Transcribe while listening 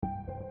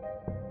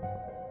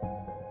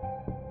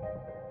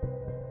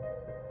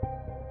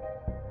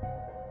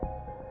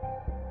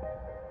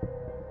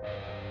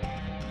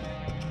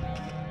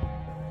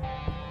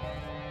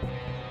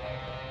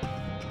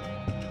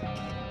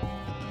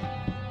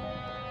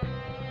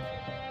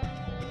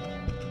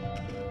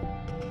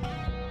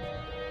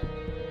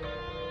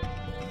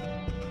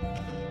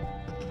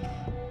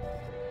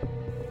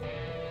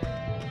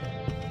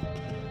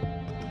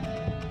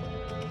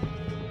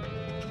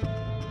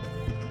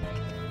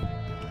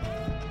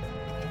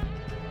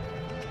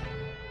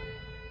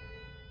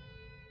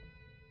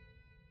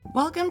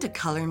Welcome to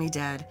Color Me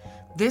Dead.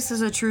 This is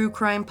a true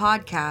crime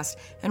podcast,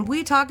 and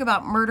we talk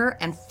about murder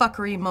and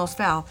fuckery most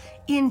foul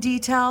in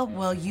detail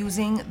while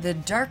using the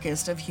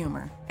darkest of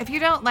humor. If you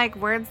don't like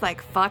words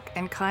like fuck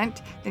and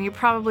cunt, then you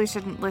probably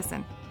shouldn't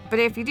listen. But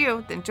if you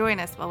do, then join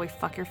us while we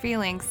fuck your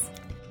feelings.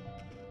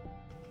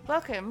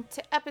 Welcome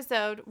to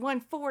episode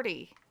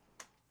 140.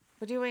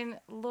 We're doing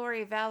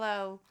Lori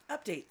Vallow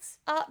updates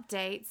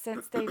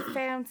since they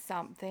found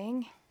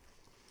something.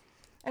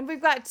 And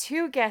we've got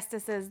two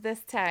guestesses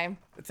this time.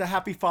 It's a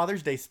Happy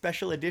Father's Day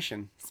special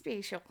edition.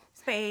 Spatial.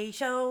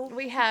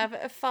 We have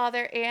a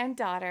father and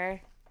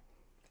daughter.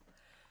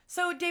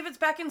 So David's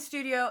back in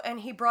studio, and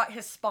he brought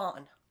his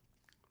Spawn.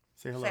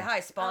 Say hello. Say hi,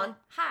 Spawn.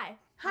 Hi.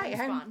 Hi, I'm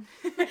Spawn.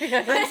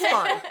 I'm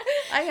Spawn.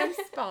 I am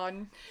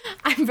Spawn.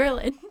 I'm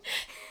Berlin.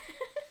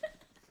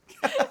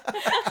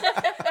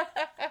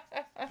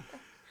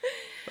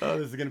 Oh,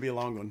 this is going to be a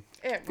long one.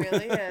 It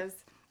really is.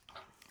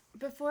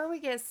 Before we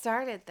get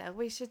started, though,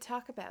 we should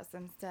talk about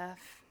some stuff.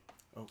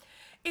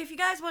 If you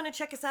guys want to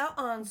check us out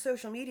on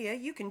social media,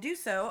 you can do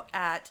so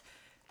at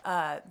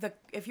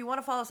if you want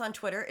to follow us on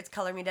Twitter, it's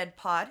Color Me Dead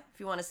Pod.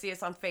 If you want to see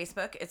us on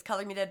Facebook, it's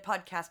Color Me Dead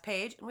Podcast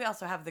page. And we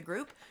also have the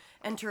group.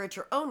 Enter at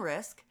your own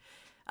risk.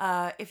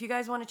 If you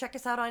guys want to check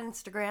us out on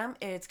Instagram,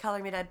 it's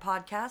Color Me Dead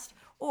Podcast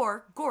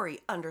or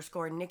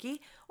Gory_Nikki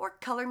or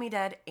Color Me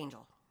Dead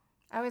Angel.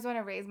 I always want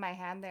to raise my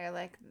hand there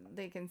like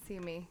they can see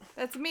me.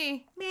 That's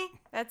me.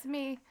 That's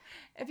me.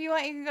 If you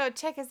want, you can go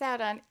check us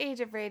out on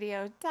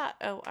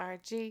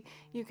ageofradio.org.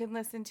 You can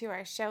listen to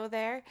our show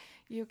there.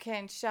 You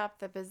can shop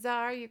the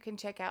bazaar. You can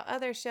check out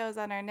other shows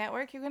on our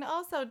network. You can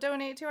also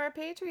donate to our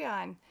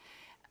Patreon.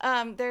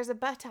 There's a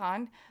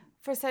button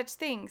for such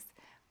things.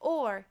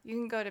 Or you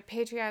can go to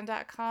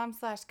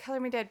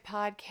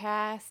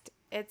patreon.com/colormedeadpodcast.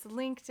 It's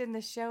linked in the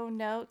show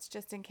notes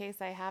just in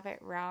case I have it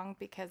wrong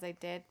because I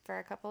did for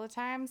a couple of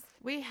times.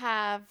 We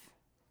have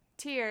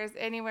tiers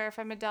anywhere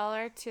from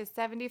 $1 to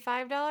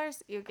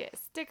 $75. You get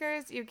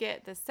stickers. You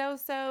get the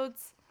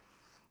so-sods.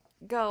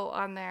 Go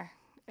on there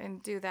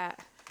and do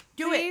that.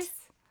 Do it.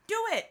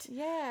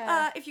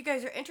 Yeah. If you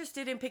guys are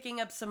interested in picking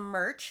up some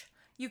merch,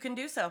 you can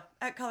do so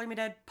at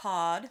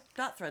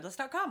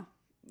colormedeadpod.threadless.com.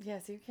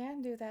 Yes, you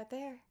can do that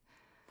there.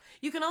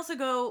 You can also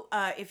go,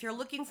 if you're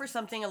looking for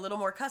something a little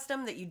more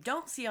custom that you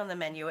don't see on the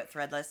menu at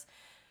Threadless,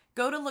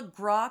 go to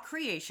LeGras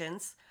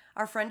Creations.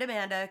 Our friend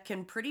Amanda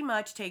can pretty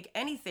much take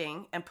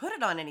anything and put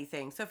it on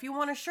anything. So if you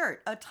want a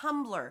shirt, a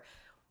tumbler,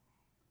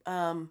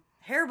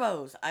 hair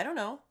bows, I don't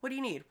know. What do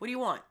you need? What do you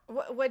want?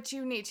 What do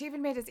you need? She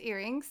even made us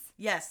earrings.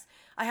 Yes.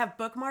 I have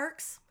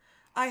bookmarks.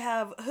 I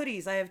have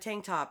hoodies. I have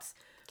tank tops.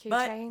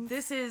 Keychains. But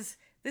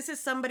this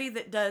is somebody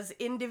that does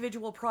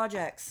individual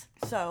projects.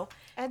 So,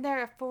 And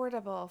they're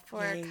affordable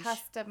for Yeesh.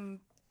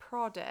 custom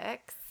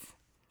products.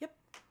 yep.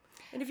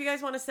 And if you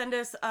guys want to send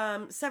us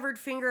severed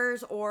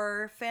fingers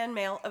or fan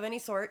mail of any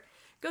sort,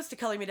 goes to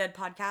Color Me Dead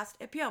Podcast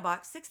at P.O.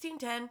 Box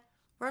 1610,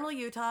 Vernal,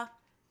 Utah,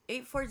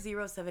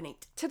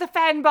 84078. To the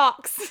fan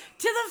box.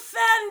 To the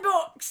fan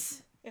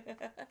box!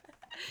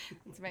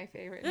 It's my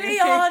favorite.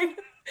 Leon!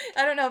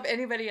 I don't know if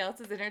anybody else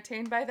is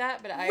entertained by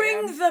that, but I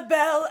Ring am. the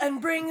bell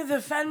and bring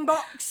the fan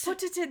box.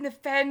 Put it in the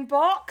fan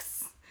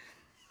box.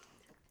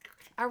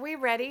 Are we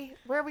ready?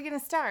 Where are we going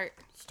to start?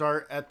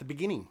 Start at the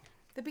beginning.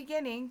 The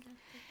beginning.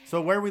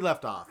 So where we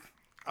left off.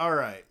 All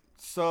right.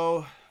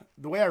 So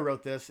the way I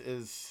wrote this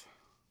is,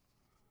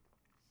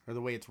 or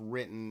the way it's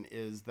written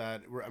is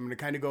that I'm going to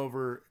kind of go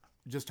over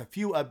just a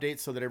few updates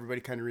so that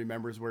everybody kind of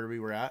remembers where we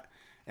were at,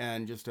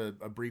 and just a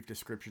brief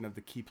description of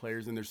the key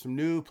players. And there's some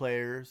new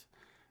players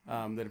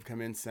that have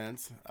come in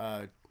since.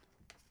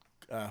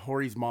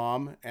 Hori's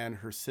mom and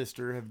her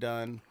sister have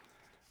done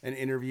an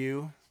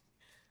interview.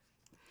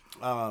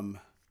 I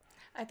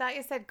thought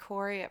you said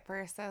Corey at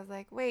first. I was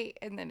like, wait,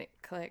 and then it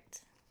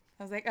clicked.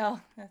 I was like, oh,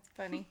 that's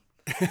funny.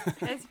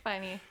 That's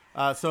funny.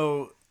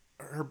 So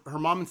her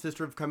mom and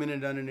sister have come in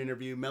and done an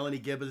interview. Melanie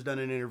Gibb has done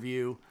an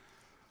interview.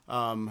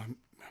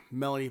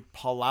 Melanie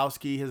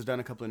Pawlowski has done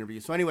a couple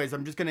interviews. So anyways,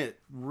 I'm just going to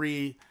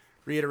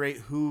reiterate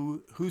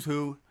who's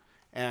who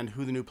and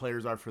who the new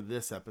players are for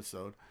this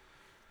episode.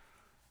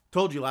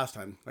 Told you last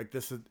time, like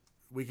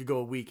we could go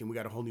a week and we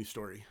got a whole new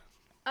story.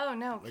 Oh,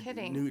 no, Like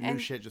kidding. new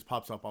shit just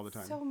pops up all the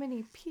time. So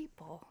many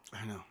people.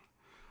 I know.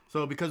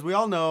 So because we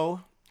all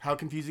know how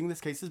confusing this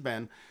case has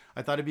been,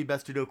 I thought it'd be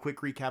best to do a quick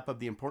recap of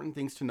the important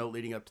things to note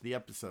leading up to the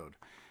episode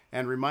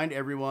and remind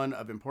everyone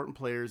of important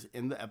players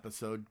in the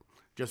episode,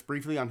 just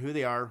briefly on who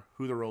they are,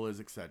 who the role is,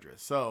 etc.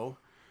 So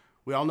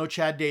we all know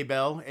Chad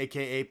Daybell,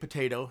 aka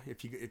Potato.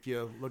 If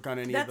you look on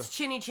any That's of the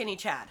Chinny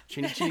Chad.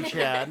 Chinny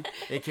Chad,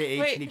 aka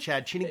Wait. Chinny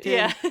Chad Chinnington,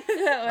 Yeah.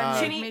 That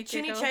one made me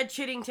Chinny giggle. Chad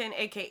Chiddington,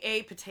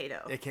 a.k.a.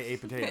 Potato. aka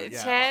Potato.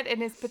 Yeah. Chad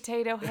and his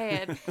potato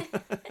head.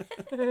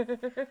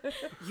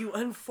 You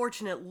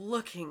unfortunate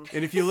looking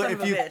And if you son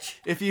of a bitch.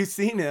 if you've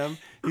seen him,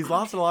 he's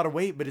lost a lot of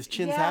weight, but his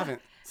chins Yeah.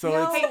 haven't. So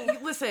No. it's Hey,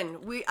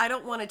 listen, I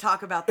don't want to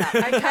talk about that.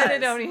 I kind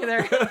of don't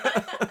either.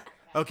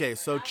 okay.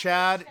 So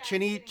Chad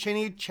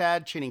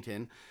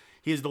Chinnington,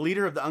 he is the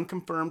leader of the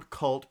unconfirmed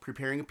cult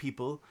Preparing a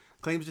People.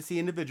 Claims to see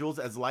individuals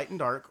as light and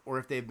dark, or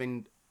if they've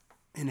been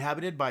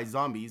inhabited by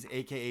zombies,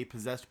 aka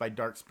possessed by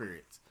dark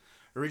spirits.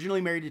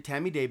 Originally married to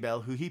Tammy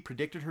Daybell, who he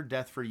predicted her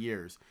death for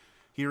years.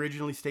 He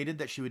originally stated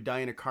that she would die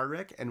in a car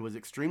wreck and was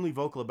extremely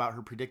vocal about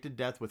her predicted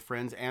death with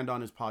friends and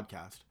on his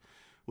podcast.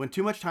 When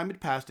too much time had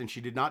passed and she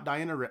did not die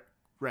in a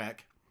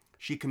wreck,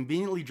 she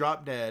conveniently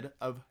dropped dead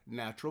of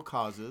natural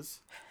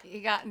causes.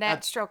 You got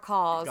natural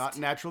caused. Got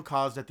natural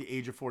caused at the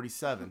age of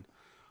 47.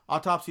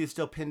 Autopsy is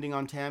still pending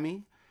on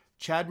Tammy.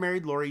 Chad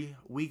married Lori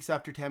weeks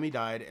after Tammy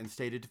died and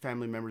stated to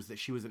family members that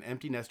she was an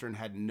empty nester and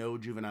had no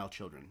juvenile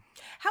children.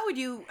 How would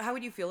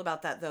you feel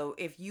about that though?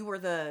 If you were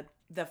the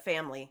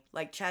family,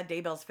 like Chad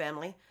Daybell's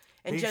family,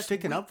 and They're just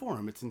sticking up for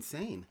him. It's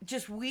insane.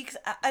 just weeks,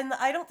 and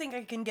I don't think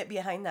I can get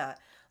behind that.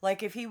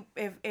 Like if you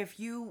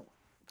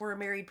were a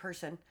married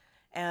person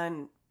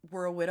and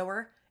were a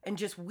widower, and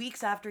just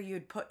weeks after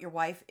you'd put your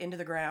wife into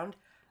the ground,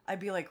 I'd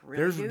be like,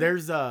 really?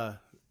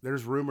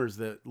 There's rumors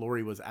that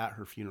Lori was at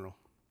her funeral,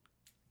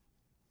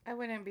 I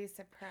wouldn't be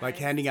surprised. like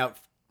handing out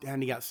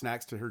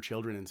snacks to her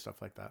children and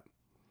stuff like that.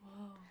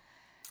 Whoa.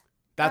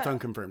 That's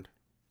unconfirmed.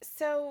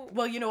 So,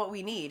 Well, you know what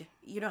we need?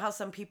 You know how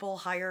some people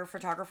hire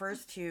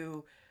photographers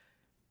to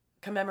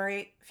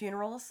commemorate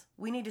funerals?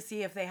 We need to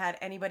see if they had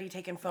anybody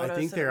taking photos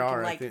think so there that we are.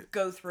 can I like think-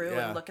 go through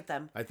yeah. and look at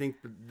them. I think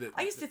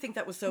I used to think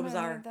that was so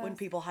bizarre when does.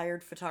 people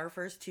hired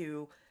photographers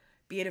to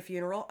be at a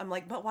funeral. I'm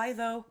like, but why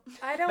though?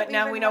 I don't But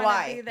now even we know wanna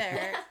why. be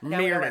there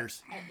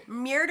murders.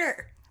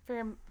 Murder.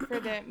 for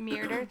the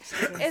murder.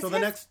 So the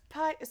next-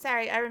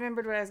 Sorry, I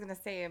remembered what I was going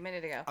to say a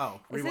minute ago.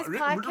 Oh, Is what his do you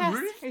want-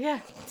 podcast? Yeah,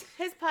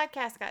 his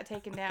podcast got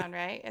taken down,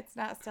 right? It's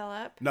not still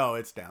up. No,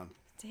 it's down.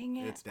 Dang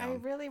it! It's down. I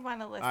really want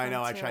to listen. I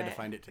know. I to tried it. to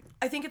find it too.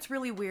 I think it's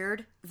really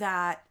weird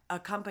that a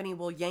company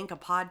will yank a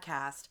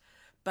podcast,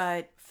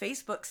 but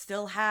Facebook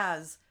still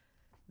has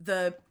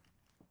the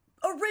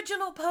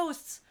original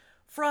posts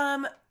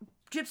from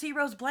Gypsy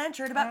Rose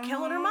Blanchard about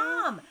killing her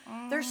mom.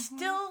 They're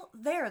still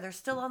there. They're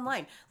still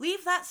online.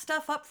 Leave that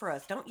stuff up for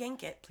us. Don't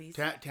yank it, please.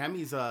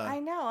 Tammy's I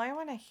know. I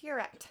want to hear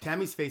it.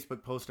 Tammy's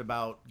Facebook post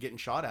about getting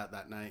shot at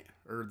that night,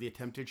 or the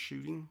attempted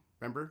shooting.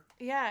 Remember?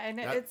 Yeah, and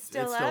That- it's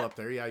still up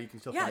there. Yeah, you can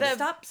still Yeah, find The, it.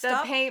 Stop. the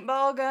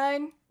paintball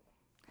gun.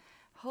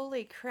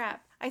 Holy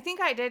crap. I think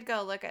I did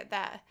go look at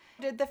that.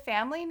 Did the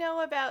family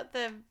know about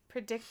the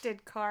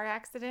predicted car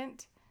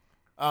accident?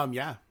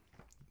 Yeah.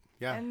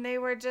 And they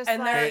were just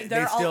And like,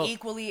 they're all still-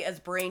 equally as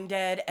brain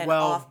dead and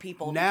Well, off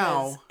people.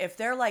 now- because if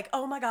they're like,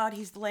 oh my God,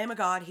 he's the Lamb of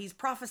God, he's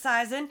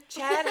prophesizing.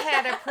 Chad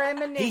had a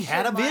premonition. He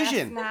had a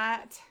vision. Last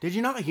night. Did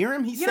you not hear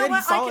him? He You know said he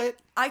what? saw it.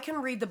 I can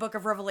read the book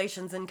of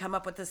Revelations and come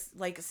up with this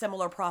like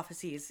similar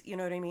prophecies. You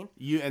know what I mean?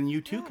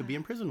 You too could be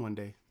in prison one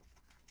day.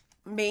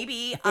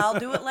 Maybe I'll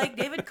do it like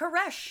David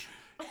Koresh.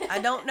 I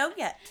don't know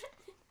yet.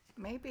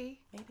 Maybe.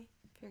 If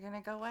you're going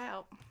to go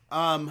out.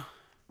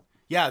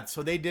 Yeah,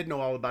 so they did know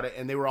all about it,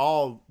 and they were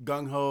all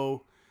gung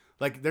ho.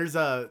 Like there's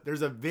a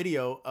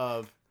video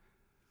of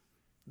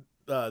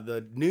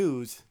the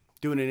news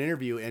doing an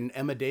interview, and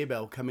Emma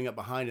Daybell coming up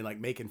behind and like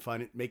making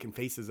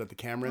faces at the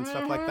camera and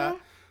stuff like that.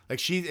 Like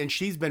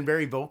she's been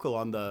very vocal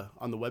on the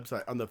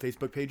website, on the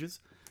Facebook pages.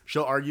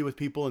 She'll argue with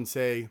people and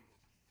say,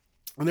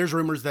 and there's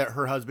rumors that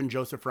her husband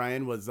Joseph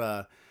Ryan was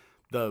the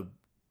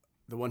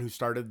one who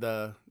started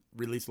the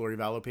Release Lori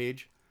Vallow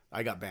page.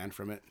 I got banned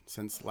from it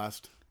since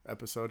last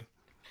episode.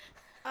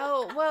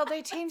 Oh, well,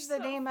 they changed the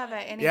name of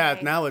it anyway. Yeah,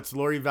 now it's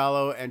Lori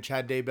Vallow and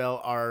Chad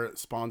Daybell are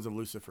spawns of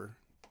Lucifer.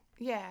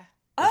 Yeah.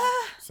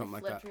 Something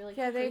like Flipped that. really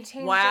Yeah, they quickly.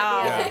 changed Wow.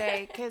 it the Yeah. other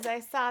day because I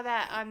saw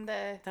that on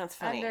the That's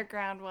funny.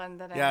 underground one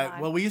that I'm Yeah, on.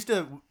 well, we used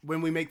to,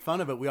 when we make fun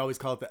of it, we always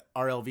call it the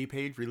RLV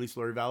page, Release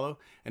Lori Vallow.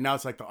 And now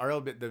it's like the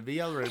RLV, the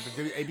VL, or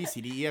the A, B,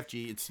 C, D, E, F,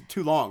 G. It's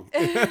too long.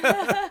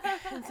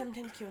 And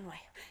sometimes Q and Y.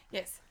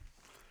 Yes.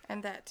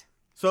 And that.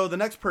 So the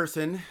next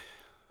person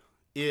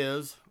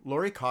is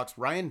Lori Cox,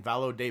 Ryan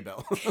Vallow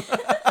Daybell.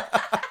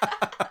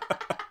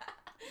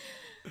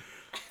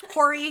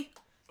 Corey.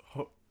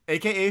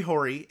 AKA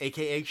Hori,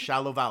 AKA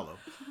Shallow Vallow.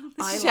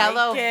 I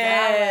Shallow like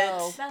it.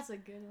 Vallow. That's a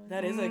good one.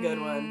 That is a good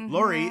one.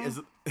 Lori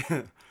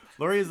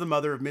is the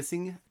mother of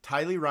missing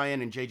Tylee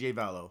Ryan and JJ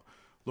Vallow.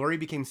 Lori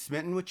became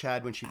smitten with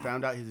Chad when she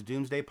found out his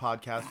Doomsday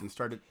podcast and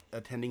started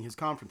attending his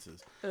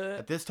conferences.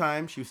 At this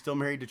time, she was still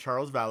married to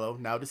Charles Vallow,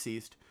 now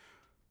deceased,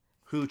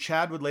 who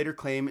Chad would later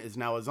claim is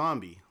now a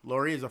zombie.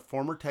 Lori is a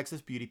former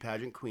Texas beauty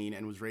pageant queen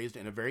and was raised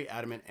in a very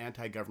adamant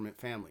anti-government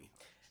family.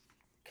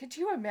 Could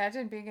you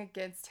imagine being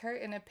against her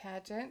in a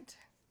pageant?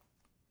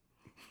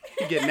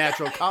 You get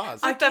natural cause.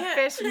 I With the can't-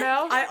 fish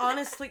milk? I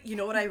honestly, you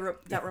know what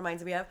that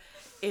reminds me of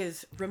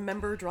is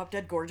remember Drop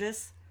Dead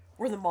Gorgeous,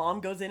 where the mom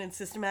goes in and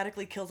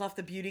systematically kills off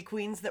the beauty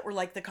queens that were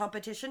like the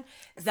competition.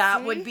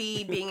 That would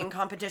be being in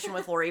competition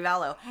with Lori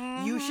Vallow.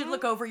 You should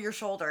look over your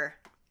shoulder.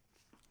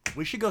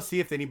 We should go see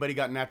if anybody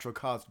got natural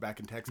caused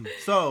back in Texas.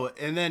 So,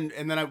 and then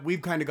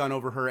we've kind of gone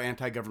over her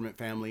anti-government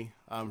family,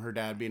 her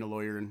dad being a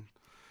lawyer and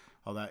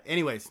all that.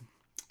 Anyways,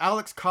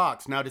 Alex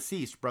Cox, now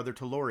deceased, brother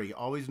to Lori,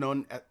 always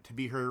known to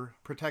be her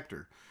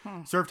protector.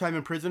 Served time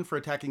in prison for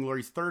attacking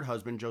Lori's third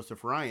husband,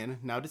 Joseph Ryan,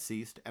 now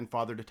deceased, and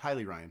father to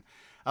Tylee Ryan.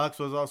 Alex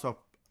was also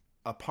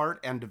a part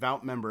and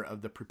devout member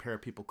of the Prepare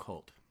People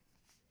cult.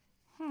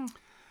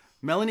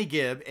 Melanie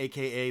Gibb,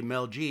 a.k.a.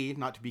 Mel G,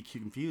 not to be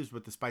confused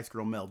with the Spice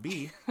Girl Mel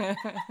B,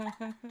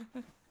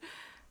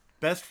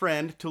 best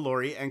friend to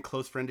Lori and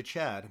close friend to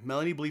Chad.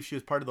 Melanie believes she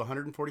was part of the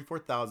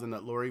 144,000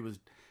 that Lori was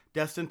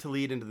destined to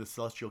lead into the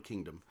Celestial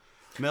Kingdom.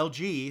 Mel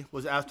G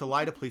was asked to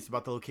lie to police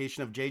about the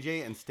location of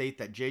JJ and state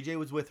that JJ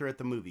was with her at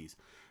the movies.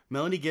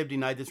 Melanie Gibb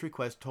denied this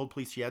request, told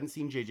police she hadn't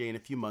seen JJ in a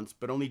few months,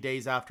 but only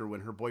days after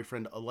when her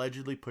boyfriend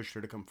allegedly pushed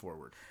her to come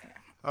forward.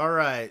 All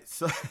right,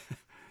 so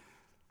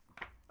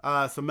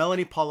so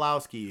Melanie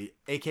Pawlowski,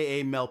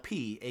 a.k.a. Mel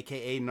P,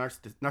 a.k.a.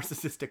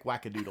 narcissistic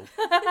wackadoodle.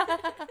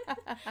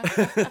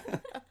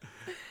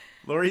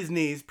 Lori's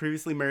niece,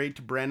 previously married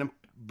to Brandon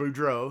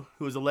Boudreaux,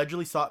 who was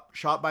allegedly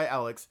shot by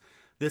Alex.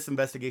 This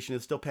investigation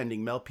is still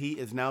pending. Mel P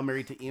is now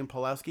married to Ian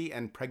Pawlowski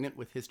and pregnant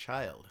with his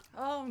child.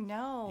 Oh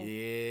no.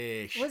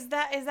 Yes. Is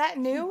that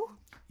new?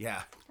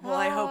 Yeah. Well,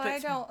 I hope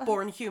it's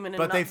born human and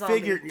But not they zombie.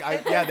 figured,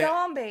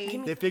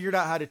 Zombie. they figured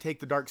out how to take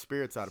the dark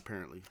spirits out.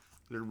 Apparently,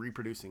 they're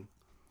reproducing.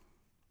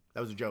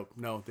 That was a joke.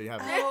 No, they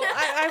haven't. Oh,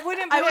 I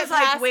wouldn't. Put I was it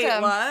like, past wait,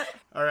 him. what?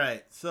 All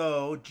right.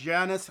 So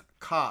Janice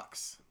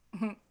Cox,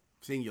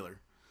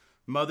 singular,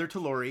 mother to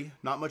Lori.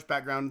 Not much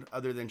background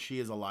other than she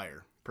is a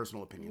liar.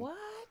 Personal opinion. What?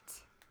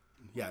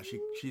 Yeah,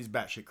 she's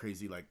batshit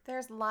crazy. Like,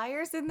 There's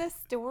liars in this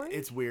story?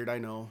 it's weird. I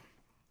know.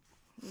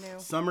 No.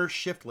 Summer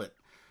Shiftlet,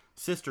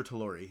 sister to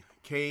Lori.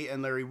 Kay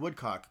and Larry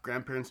Woodcock,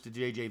 grandparents to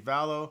JJ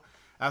Vallow,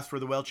 asked for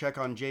the well check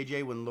on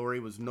JJ when Lori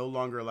was no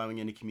longer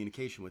allowing any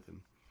communication with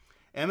him.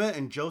 Emma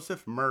and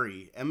Joseph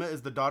Murray. Emma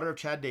is the daughter of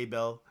Chad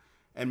Daybell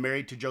and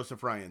married to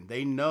Joseph Ryan.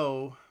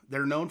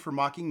 They're known for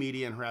mocking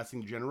media and harassing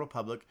the general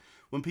public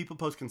when people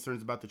post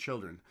concerns about the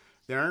children.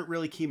 They aren't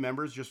really key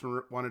members, just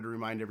wanted to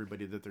remind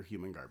everybody that they're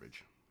human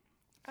garbage.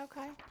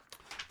 Okay.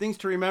 Things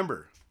to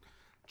remember.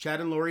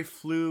 Chad and Lori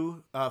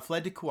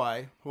fled to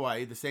Kauai,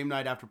 Hawaii, the same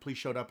night after police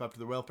showed up after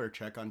the welfare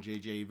check on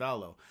J.J.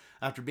 Vallow.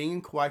 After being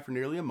in Kauai for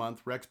nearly a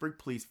month, Rexburg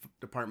Police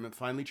Department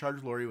finally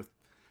charged Lori with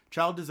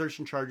child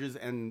desertion charges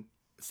and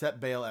set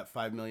bail at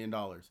 $5 million.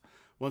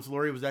 Once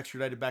Lori was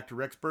extradited back to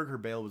Rexburg, her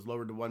bail was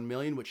lowered to $1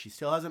 million, which she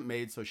still hasn't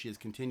made, so she has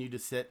continued to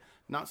sit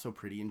not so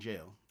pretty in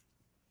jail.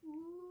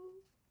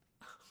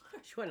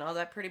 She wasn't all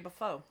that pretty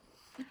before.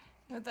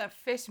 With that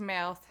fish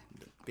mouth.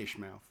 Fish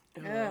mouth.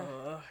 You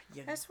I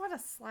just want to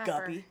slap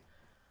guppy.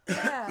 her.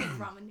 Yeah.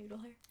 Ramen noodle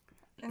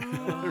hair.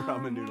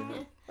 Ramen noodle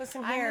head.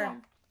 Listen I here, know.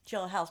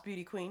 Jailhouse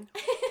Beauty Queen.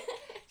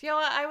 You know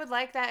what? I would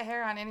like that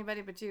hair on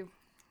anybody but you.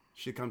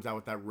 She comes out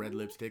with that red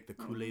lipstick, the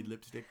Kool-Aid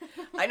lipstick.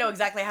 I know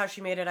exactly how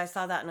she made it. I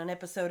saw that in an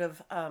episode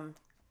of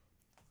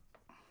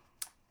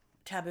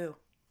Taboo.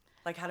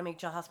 Like how to make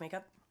jailhouse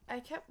makeup. I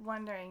kept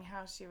wondering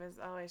how she was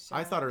always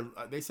showing. I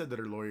thought they said that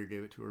her lawyer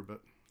gave it to her,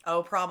 but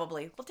Oh,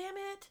 probably. Well, damn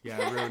it. yeah,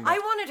 I ruined it. I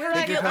wanted her Well, to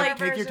Take your, get like. take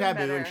your version taboo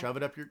better. and shove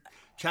it up your...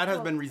 Chad has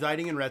been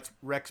residing in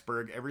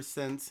Rexburg ever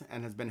since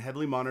and has been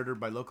heavily monitored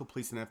by local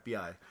police and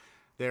FBI.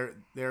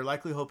 They're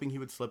likely hoping he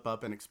would slip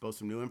up and expose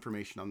some new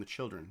information on the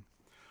children.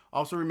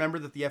 Also remember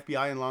that the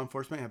FBI and law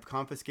enforcement have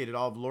confiscated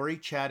all of Lori,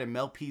 Chad, and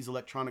Mel P's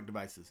electronic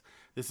devices.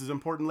 This is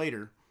important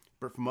later,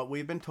 but from what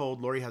we've been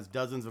told, Lori has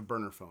dozens of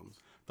burner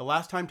phones. The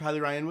last time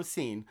Tyler Ryan was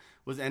seen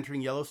was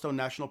entering Yellowstone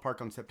National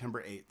Park on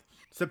September 8th.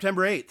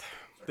 September 8th.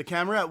 The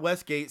camera at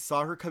Westgate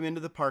saw her come into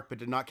the park but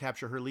did not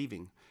capture her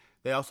leaving.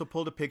 They also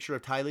pulled a picture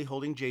of Tylee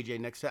holding JJ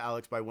next to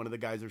Alex by one of the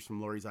geysers from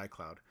Lori's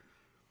iCloud.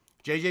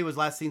 JJ was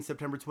last seen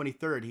September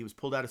 23rd. He was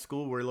pulled out of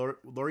school where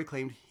Lori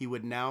claimed he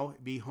would now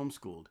be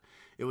homeschooled.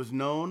 It was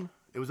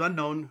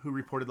unknown who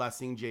reported last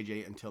seeing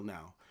JJ until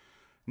now.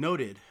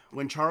 Noted,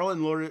 when Charles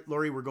and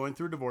Lori were going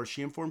through a divorce,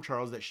 she informed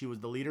Charles that she was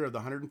the leader of the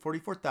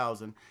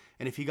 144,000,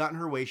 and if he got in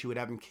her way, she would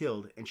have him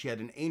killed, and she had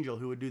an angel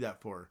who would do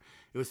that for her.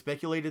 It was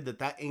speculated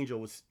that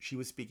angel she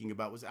was speaking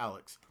about was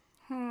Alex.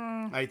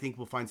 I think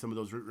we'll find some of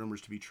those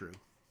rumors to be true.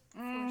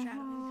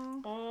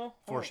 Foreshadowing.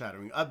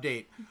 Foreshadowing.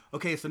 Update.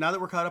 Okay, so now that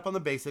we're caught up on the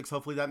basics,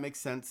 hopefully that makes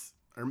sense,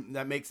 or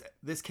that makes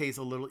this case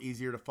a little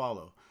easier to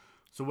follow.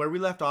 So where we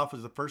left off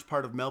was the first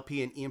part of Mel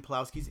P and Ian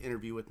Pawlowski's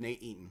interview with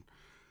Nate Eaton.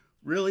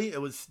 Really, it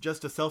was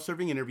just a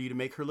self-serving interview to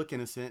make her look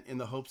innocent in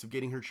the hopes of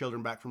getting her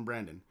children back from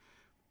Brandon.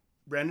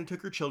 Brandon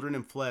took her children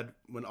and fled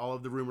when all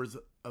of the rumors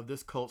of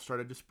this cult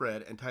started to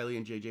spread and Tylee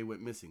and JJ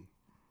went missing.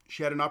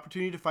 She had an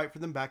opportunity to fight for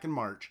them back in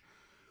March.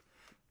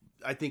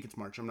 I think it's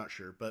March, I'm not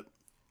sure, but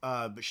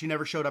she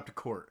never showed up to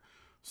court.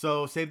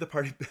 So save the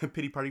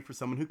pity party for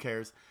someone who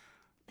cares.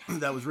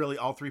 That was really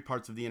all three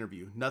parts of the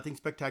interview. Nothing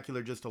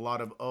spectacular, just a lot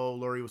of, oh,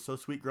 Lori was so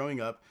sweet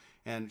growing up,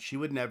 and she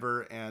would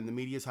never, and the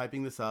media's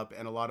hyping this up,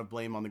 and a lot of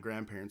blame on the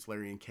grandparents,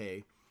 Larry and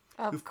Kay.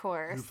 Of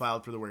course. Who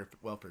filed for the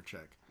welfare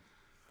check.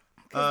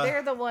 Because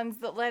they're the ones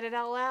that let it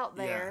all out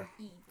there.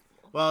 Yeah.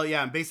 Well,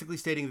 yeah, I'm basically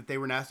stating that they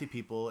were nasty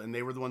people, and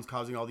they were the ones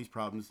causing all these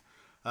problems.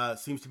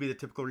 Seems to be the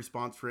typical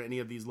response for any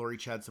of these Lori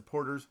Chad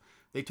supporters.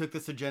 They took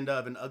this agenda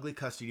of an ugly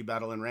custody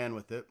battle and ran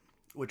with it,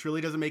 which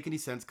really doesn't make any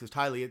sense because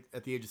Tylee,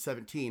 at the age of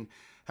 17,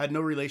 had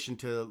no relation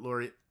to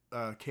Lori,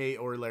 Kay,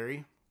 or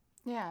Larry.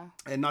 Yeah.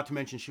 And not to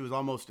mention, she was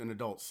almost an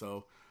adult,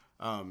 so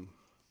kind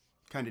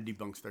of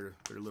debunks their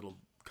little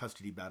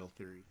custody battle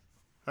theory.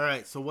 All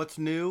right, so what's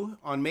new?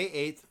 On May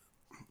 8th,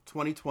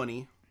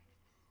 2020,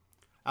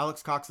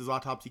 Alex Cox's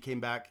autopsy came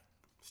back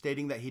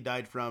stating that he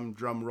died from,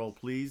 drum roll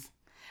please,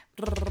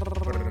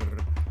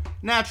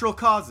 natural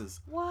causes.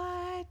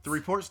 What? The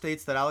report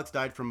states that Alex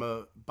died from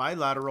a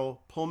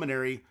bilateral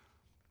pulmonary...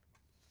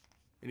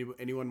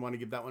 Anyone want to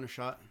give that one a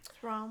shot?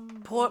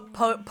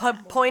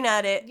 Point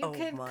at it. You oh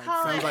could my.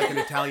 call Sounds it. like an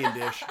Italian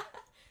dish.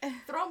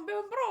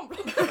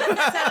 Thromboemboli.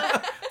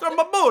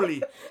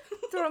 Thromboboli.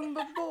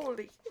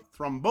 Thromboboli.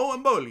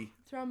 Thromboemboli.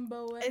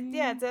 Thromboemboli.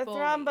 Yeah, it's a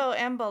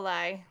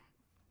thromboemboli.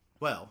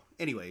 Well,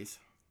 anyways,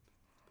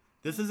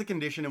 this is a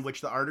condition in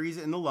which the arteries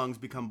in the lungs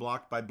become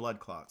blocked by blood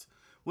clots.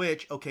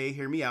 Which, okay,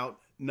 hear me out,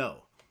 no.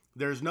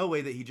 There's no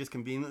way that he just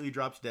conveniently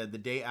drops dead the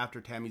day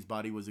after Tammy's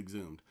body was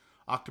exhumed.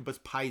 Octopus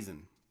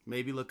poison.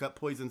 Maybe look up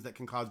poisons that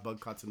can cause blood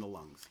clots in the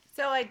lungs.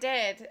 So I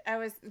did. I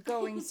was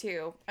going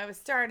to. I was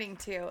starting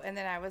to. And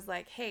then I was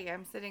like, hey,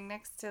 I'm sitting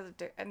next to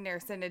a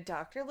nurse and a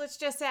doctor. Let's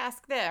just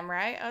ask them,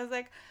 right? I was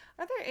like,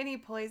 are there any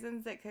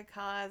poisons that could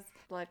cause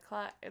blood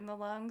clot in the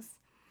lungs?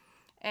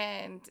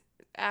 And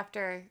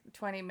after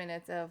 20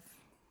 minutes of,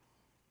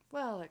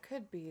 well, it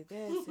could be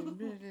this.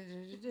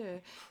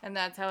 And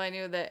that's how I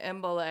knew the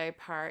emboli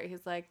part.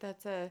 He's like,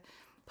 that's a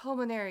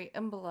pulmonary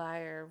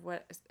emboli or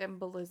what,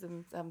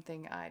 embolism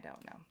something, I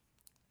don't know,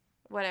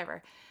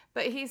 whatever.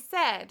 But he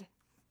said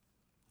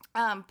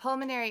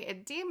pulmonary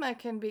edema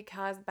can be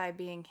caused by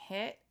being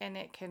hit and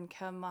it can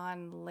come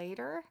on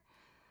later.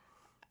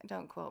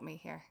 Don't quote me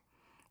here,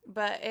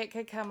 but it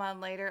could come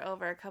on later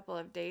over a couple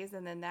of days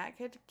and then that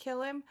could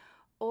kill him,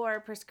 or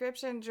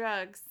prescription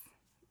drugs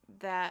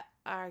that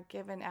are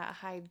given at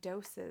high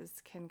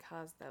doses can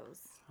cause those.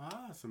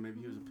 So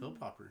maybe he was a pill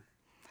popper.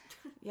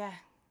 Yeah.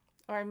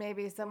 Or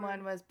maybe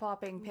someone was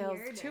popping pills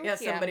Weird. to Yeah, him.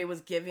 somebody was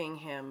giving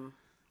him.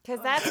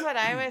 Because that's what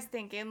I was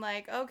thinking.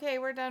 Like, okay,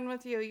 we're done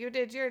with you. You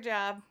did your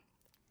job.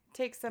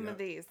 Take some of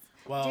these.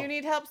 Well, Do you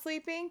need help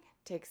sleeping?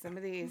 Take some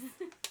of these.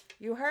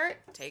 You hurt?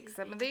 Take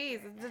some of these.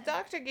 The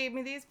doctor gave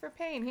me these for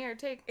pain. Here,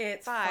 take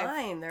It's 5.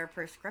 fine. They're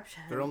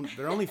prescription. they're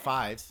only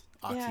 5s.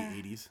 Oxy Yeah.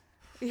 80s.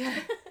 Yeah.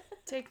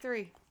 Take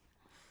 3.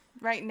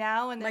 Right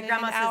now, and My then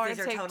grandma in an hour, says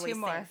these are take totally 2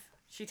 more. safe.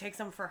 She takes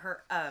them for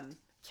her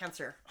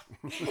cancer.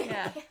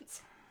 Yeah.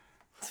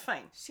 It's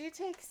fine. She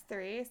takes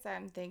 3, so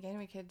I'm thinking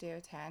we could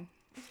do 10.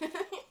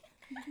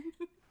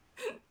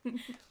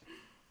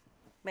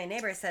 My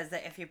neighbor says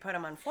that if you put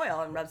them on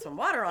foil and rub some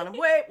water on them,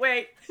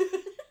 wait.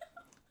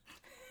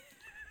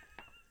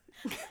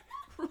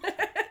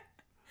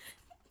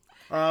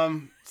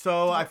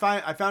 So I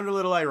found it a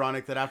little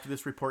ironic that after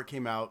this report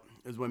came out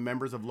is when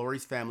members of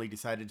Lori's family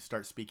decided to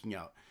start speaking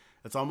out.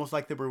 It's almost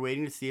like they were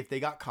waiting to see if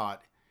they got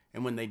caught,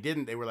 and when they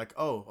didn't, they were like,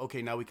 oh,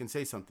 okay, now we can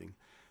say something.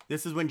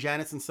 This is when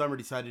Janice and Summer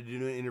decided to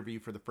do an interview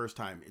for the first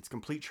time. It's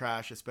complete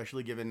trash,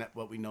 especially given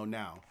what we know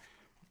now.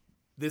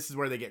 This is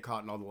where they get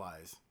caught in all the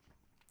lies.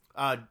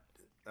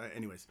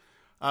 Anyways,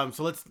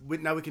 so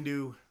now we can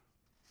do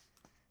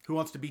Who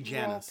Wants to Be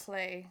Janice? Role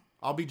play.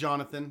 I'll be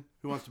Jonathan.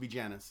 Who wants to be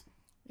Janice?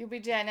 You be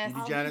Janice. You be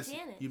I'll be Janice.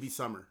 Janice. You be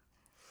Summer.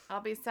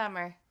 I'll be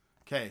Summer.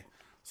 Okay,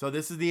 so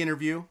this is the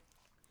interview.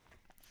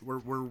 We're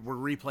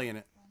replaying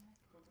it.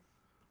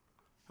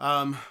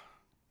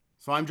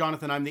 So I'm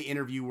Jonathan. I'm the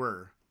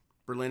interviewer.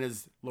 Berlin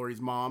is Lori's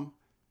mom.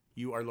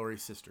 You are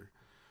Lori's sister.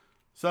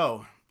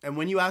 So, and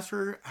when you asked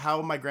her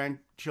how my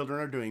grandchildren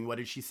are doing, what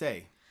did she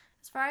say?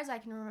 As far as I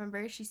can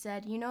remember, she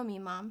said, "You know me,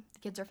 Mom. The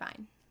kids are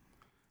fine."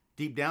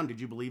 Deep down,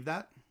 did you believe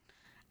that?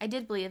 I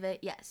did believe it,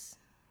 yes.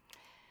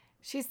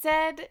 She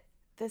said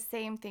the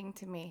same thing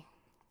to me.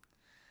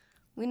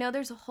 We know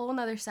there's a whole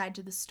nother side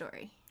to the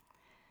story.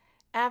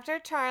 After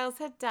Charles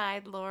had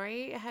died,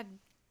 Lori had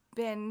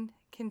been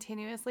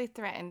continuously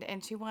threatened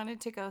and she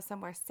wanted to go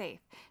somewhere safe.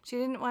 She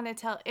didn't want to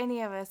tell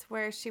any of us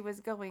where she was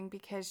going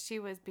because she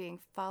was being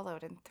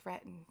followed and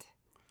threatened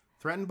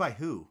Threatened by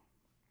who?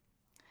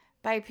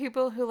 by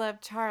people who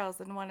loved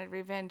Charles and wanted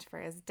revenge for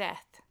his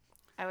death.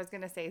 I was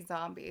going to say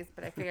zombies,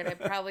 but I figured I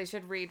probably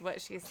should read what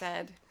she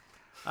said.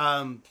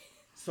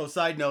 So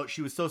side note,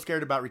 she was so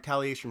scared about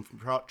retaliation from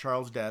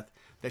Charles' death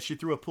that she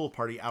threw a pool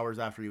party hours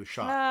after he was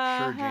shot.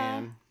 Sure,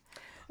 Jan.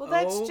 Well,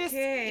 that's just,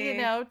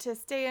 Okay. to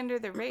stay under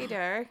the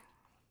radar.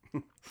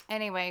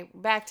 Anyway,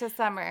 back to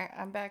Summer.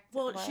 I'm back to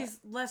Well, what? she's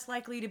less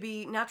likely to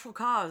be natural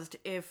caused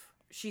if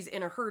she's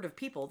in a herd of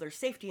people. There's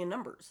safety in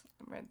numbers.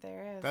 Right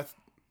there is.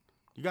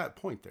 You got a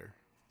point there.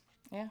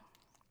 Yeah.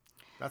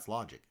 That's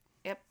logic.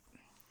 Yep.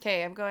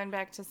 Okay, I'm going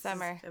back to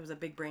Summer. It was a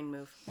big brain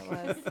move. It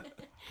was.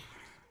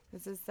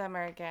 This is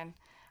Summer again.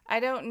 I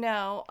don't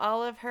know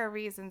all of her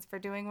reasons for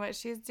doing what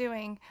she's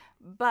doing,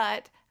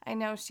 but I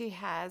know she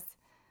has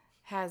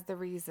the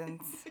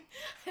reasons.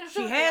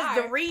 She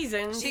has the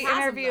reasons. She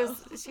has 'em,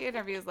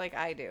 interviews like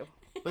I do.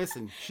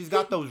 Listen, she's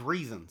got those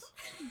reasons.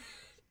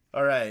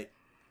 All right.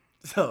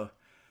 So,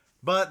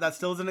 but that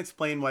still doesn't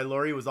explain why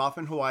Lori was off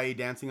in Hawaii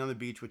dancing on the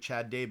beach with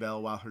Chad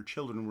Daybell while her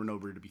children were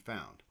nowhere to be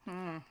found.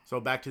 So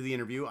back to the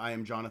interview. I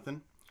am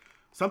Jonathan.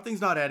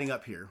 Something's not adding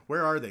up here.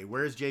 Where are they?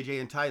 Where is JJ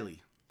and Tylee?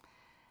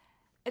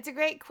 It's a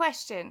great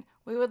question.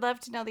 We would love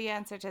to know the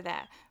answer to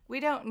that. We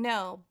don't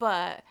know,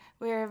 but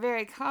we are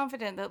very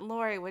confident that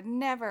Lori would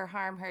never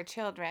harm her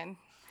children.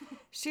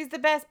 She's the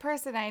best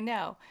person I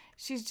know.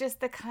 She's just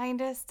the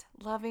kindest,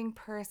 loving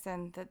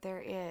person that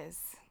there is.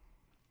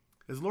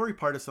 Is Lori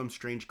part of some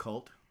strange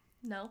cult?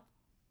 No.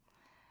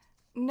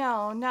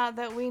 No, not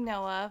that we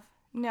know of.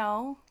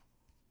 No.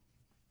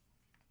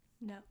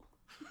 No.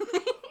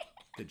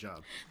 Good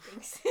job.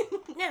 Thanks.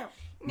 No.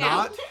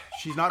 Not.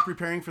 She's not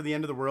preparing for the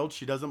end of the world.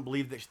 She doesn't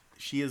believe that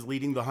she is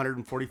leading the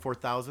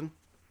 144,000.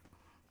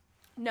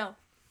 No.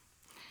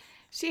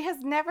 She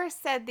has never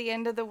said the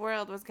end of the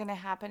world was going to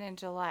happen in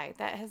July.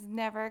 That has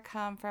never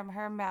come from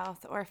her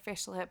mouth or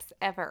fish lips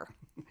ever.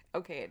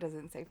 Okay, it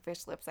doesn't say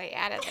fish lips. I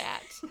added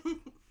that.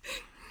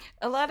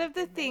 A lot of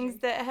the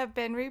things that have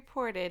been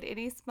reported,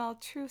 any small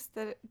truths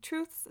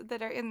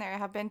that are in there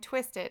have been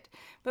twisted,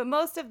 but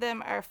most of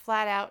them are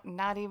flat out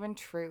not even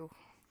true.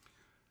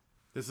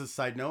 This is a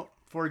side note.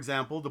 For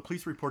example, the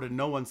police reported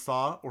no one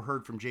saw or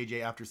heard from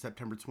JJ after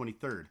September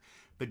 23rd,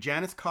 but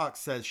Janice Cox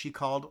says she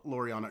called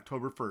Lori on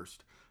October 1st,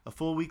 a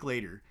full week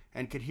later,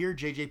 and could hear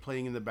JJ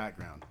playing in the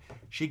background.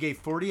 She gave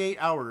 48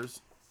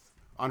 hours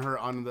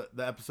on the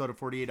episode of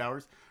 48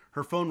 Hours,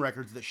 her phone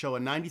records that show a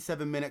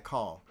 97-minute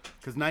call,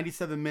 because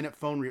 97-minute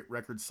phone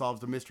record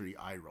solves the mystery.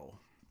 Eye roll.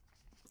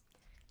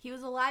 He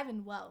was alive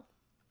and well.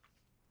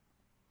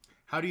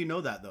 How do you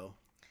know that, though?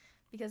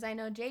 Because I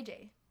know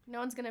JJ. No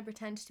one's going to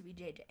pretend to be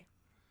JJ.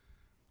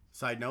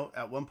 Side note,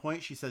 at one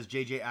point she says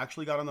JJ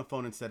actually got on the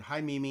phone and said,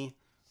 "Hi, Mimi,"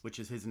 which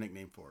is his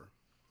nickname for her.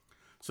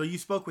 So you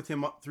spoke with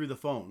him through the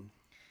phone?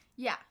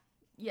 Yeah.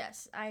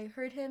 Yes. I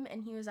heard him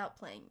and he was out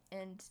playing.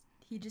 And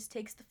he just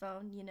takes the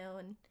phone,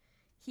 and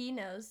he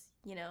knows,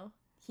 he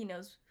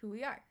knows who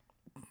we are.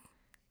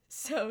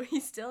 So he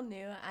still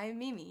knew I'm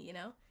Mimi,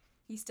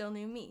 He still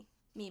knew me,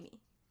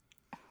 Mimi.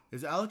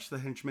 Is Alex the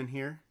henchman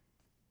here?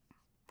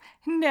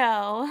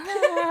 No.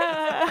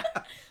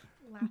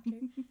 Laughter.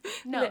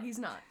 No, he's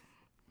not.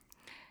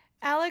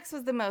 Alex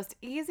was the most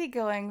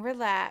easygoing,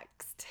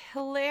 relaxed,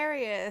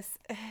 hilarious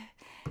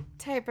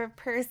type of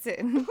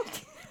person.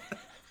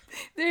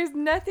 There's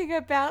nothing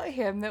about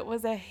him that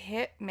was a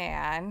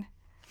hitman.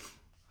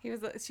 She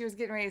was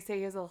getting ready to say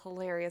he was a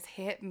hilarious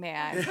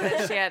hitman,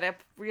 but she had to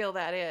reel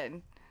that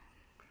in.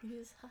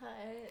 He's hot.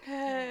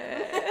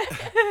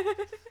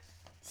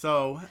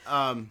 So,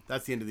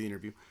 that's the end of the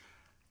interview.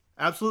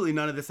 Absolutely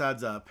none of this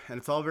adds up, and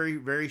it's all very,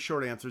 very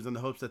short answers in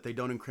the hopes that they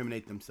don't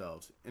incriminate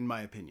themselves, in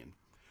my opinion.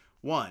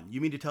 1, you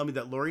mean to tell me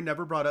that Lori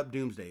never brought up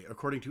Doomsday,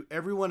 according to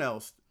everyone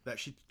else that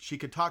she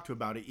could talk to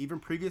about it, even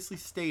previously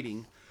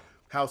stating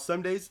how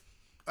some days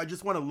I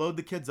just want to load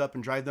the kids up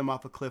and drive them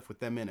off a cliff with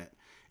them in it.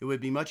 It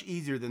would be much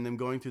easier than them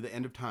going through the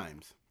end of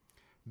times.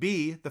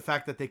 B, the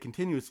fact that they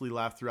continuously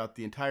laughed throughout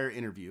the entire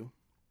interview,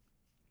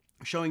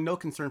 showing no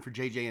concern for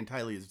JJ and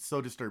Tylee is so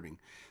disturbing.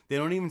 They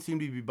don't even seem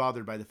to be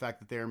bothered by the fact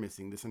that they are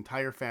missing. This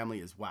entire family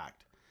is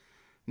whacked.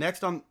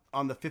 Next on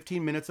the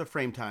 15 minutes of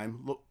frame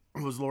time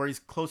was Lori's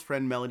close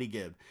friend Melanie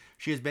Gibb.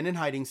 She has been in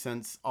hiding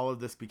since all of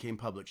this became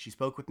public. She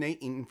spoke with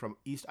Nate Eaton from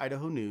East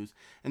Idaho News,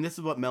 and this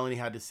is what Melanie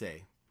had to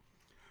say.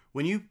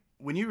 When you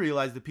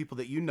realize the people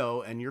that you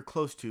know and you're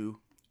close to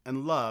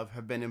and love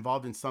have been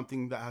involved in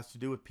something that has to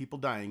do with people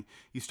dying,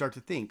 you start to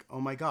think, oh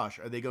my gosh,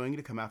 are they going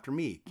to come after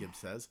me? Gibb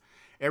says.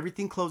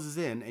 Everything closes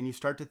in and you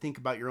start to think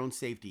about your own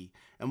safety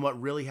and what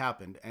really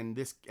happened and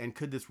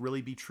could this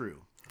really be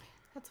true?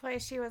 That's why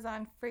she was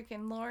on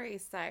freaking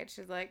Lori's side.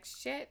 She's like,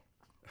 shit.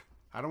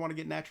 I don't want to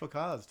get natural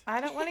caused.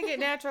 I don't want to get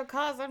natural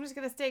caused. I'm just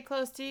going to stay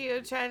close to you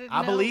and try to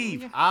I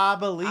believe.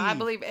 I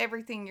believe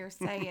everything you're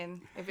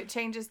saying. If it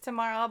changes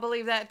tomorrow, I'll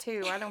believe that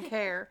too. I don't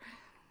care.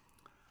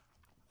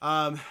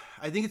 I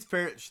think it's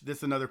fair. This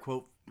is another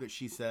quote that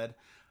she said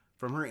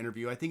from her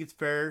interview. I think it's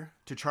fair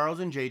to Charles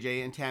and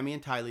JJ and Tammy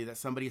and Tylee that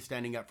somebody is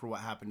standing up for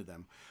what happened to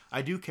them.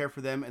 I do care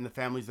for them and the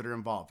families that are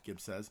involved, Gibb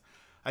says.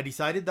 I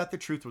decided that the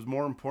truth was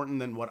more important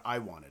than what I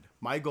wanted.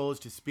 My goal is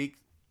to speak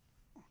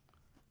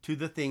to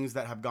the things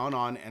that have gone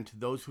on and to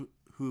those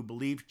who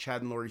believed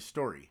Chad and Lori's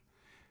story.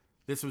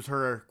 This was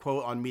her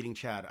quote on meeting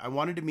Chad. I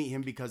wanted to meet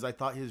him because I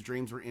thought his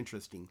dreams were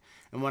interesting.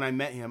 And when I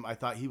met him, I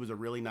thought he was a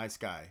really nice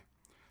guy.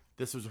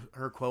 This was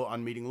her quote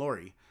on meeting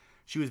Lori.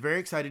 She was very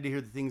excited to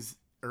hear the things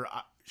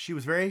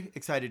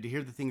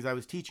I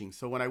was teaching.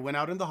 So when I went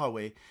out in the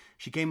hallway,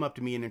 she came up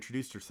to me and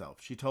introduced herself.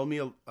 She told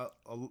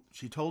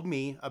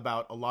me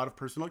about a lot of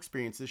personal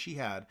experiences she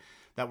had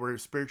that were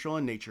spiritual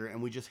in nature,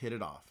 and we just hit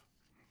it off.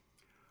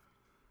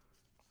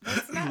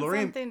 It's not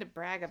Lori, something to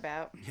brag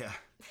about. Yeah.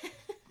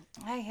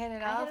 I hit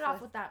it off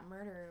with that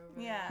murderer.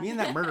 Yeah. Me and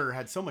that murderer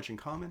had so much in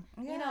common.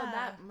 Yeah.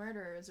 That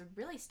murderer is a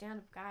really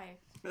stand-up guy.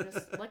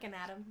 Just looking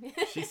at him.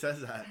 She says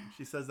that.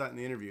 She says that in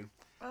the interview.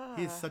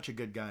 He is such a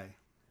good guy.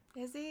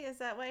 Is he? Is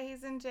that why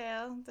he's in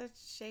jail? The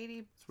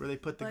shady... It's where they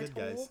put the good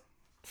guys.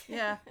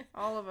 Yeah,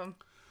 all of them.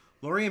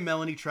 Lori and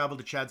Melanie traveled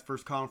to Chad's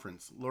first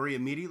conference. Lori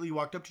immediately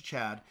walked up to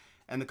Chad,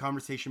 and the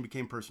conversation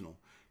became personal.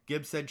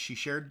 Gibb said she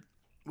shared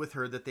with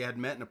her that they had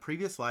met in a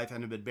previous life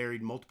and had been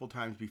buried multiple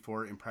times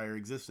before in prior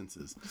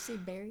existences. Did you say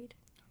buried?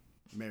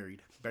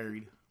 buried.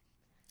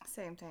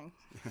 Same thing.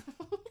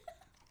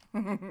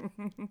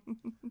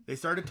 They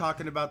started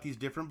talking about these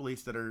different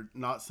beliefs that are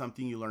not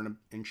something you learn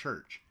in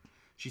church.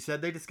 She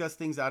said they discussed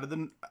things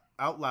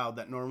out loud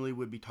that normally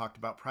would be talked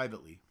about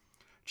privately.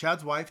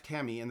 Chad's wife,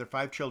 Tammy, and their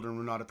 5 children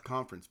were not at the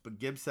conference, but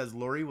Gibbs says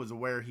Lori was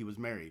aware he was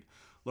married.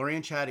 Lori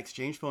and Chad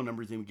exchanged phone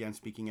numbers and began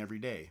speaking every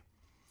day.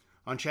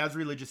 On Chad's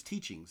religious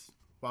teachings.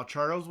 While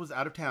Charles was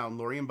out of town,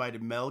 Lori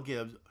invited Mel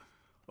Gibbs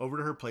over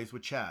to her place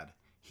with Chad.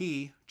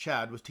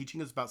 Chad, was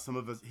teaching us about some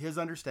of his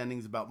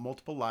understandings about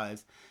multiple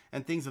lives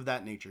and things of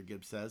that nature,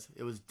 Gibbs says.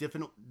 It was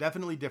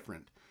definitely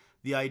different.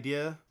 The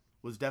idea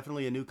was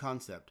definitely a new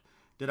concept.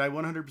 Did I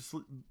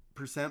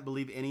 100%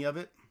 believe any of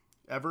it?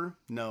 Ever?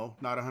 No,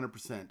 not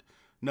 100%.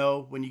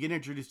 No, when you get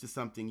introduced to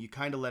something, you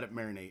kind of let it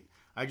marinate.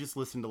 I just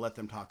listened to let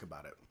them talk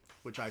about it,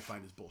 which I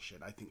find is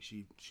bullshit. I think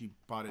she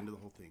bought into the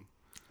whole thing.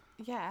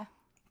 Yeah.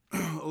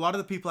 A lot of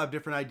the people have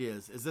different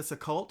ideas. Is this a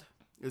cult?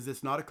 Is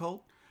this not a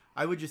cult?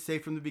 I would just say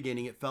from the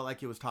beginning, it felt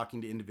like it was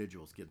talking to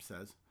individuals, Gibbs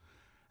says.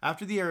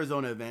 After the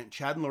Arizona event,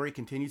 Chad and Lori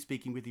continued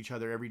speaking with each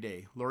other every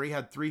day. Lori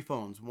had 3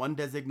 phones, one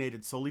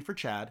designated solely for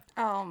Chad.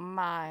 Oh,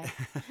 my.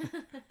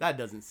 That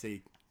doesn't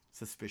say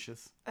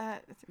suspicious.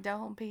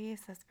 Don't be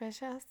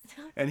suspicious.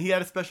 And he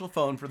had a special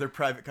phone for their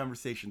private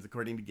conversations,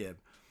 according to Gibb.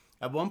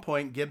 At one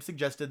point, Gibb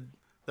suggested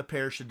the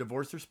pair should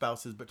divorce their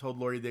spouses, but told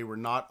Lori they were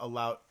not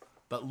allowed.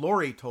 But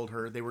Lori told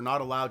her they were not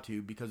allowed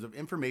to because of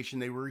information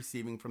they were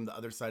receiving from the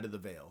other side of the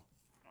veil.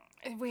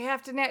 We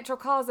have to natural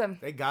cause them.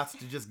 They got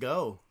to just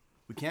go.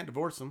 We can't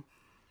divorce them.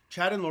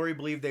 Chad and Lori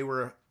believed they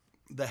were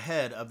the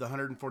head of the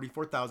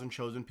 144,000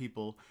 chosen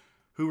people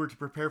who were to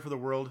prepare the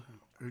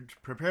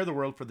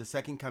world for the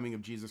second coming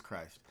of Jesus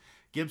Christ.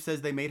 Gibbs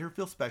says they made her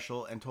feel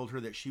special and told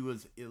her that she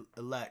was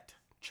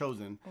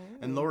chosen,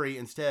 and Lori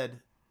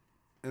insisted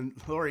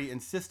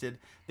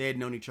they had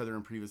known each other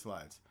in previous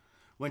lives.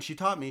 When she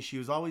taught me, she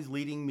was always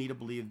leading me to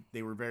believe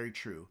they were very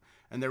true,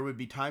 and there would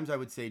be times I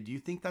would say, "Do you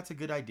think that's a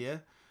good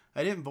idea?"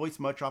 I didn't voice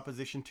much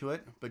opposition to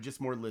it, but just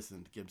more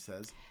listened, Gibbs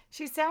says.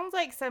 She sounds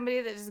like somebody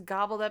that just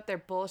gobbled up their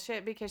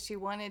bullshit because she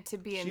wanted to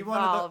be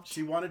involved.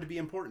 She wanted to be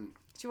important.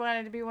 She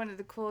wanted to be one of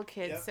the cool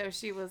kids, Yep. so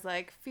she was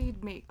like,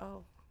 feed me.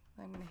 Oh,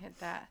 I'm going to hit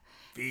that.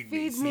 Feed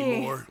me,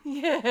 Seymour.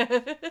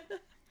 Yeah.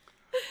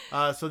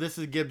 So this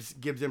is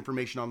Gibbs'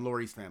 information on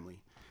Lori's family.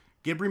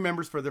 Gibb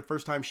remembers for the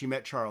first time she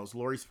met Charles,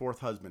 Lori's 4th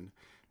husband.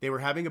 They were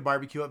having a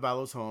barbecue at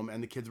Valo's home,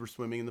 and the kids were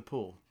swimming in the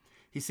pool.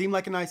 He seemed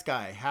like a nice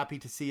guy, happy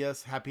to see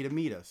us, happy to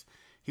meet us.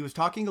 He was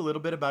talking a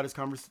little bit about his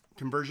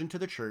conversion to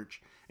the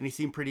church, and he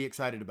seemed pretty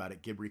excited about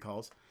it, Gibb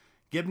recalls.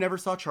 Gibb never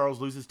saw Charles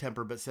lose his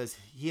temper, but says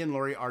he and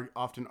Lori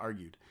often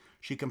argued.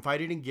 She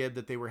confided in Gibb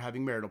that they were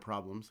having marital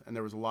problems, and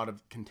there was a lot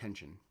of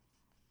contention.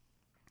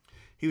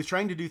 He was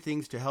trying to do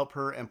things to help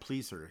her and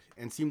please her,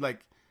 and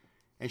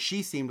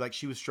she seemed like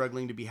she was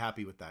struggling to be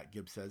happy with that,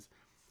 Gibb says.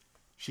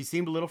 She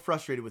seemed a little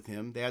frustrated with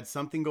him. They had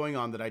something going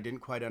on that I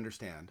didn't quite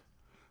understand.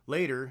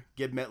 Later,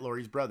 Gibb met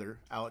Lori's brother,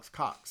 Alex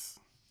Cox,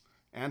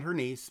 and her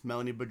niece,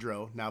 Melanie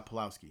Boudreau, now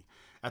Pulowski,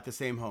 at the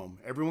same home.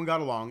 Everyone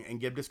got along, and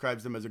Gibb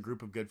describes them as a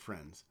group of good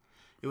friends.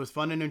 It was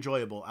fun and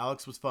enjoyable.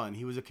 Alex was fun.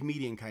 He was a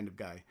comedian kind of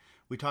guy.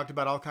 We talked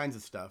about all kinds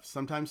of stuff,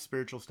 sometimes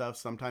spiritual stuff,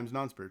 sometimes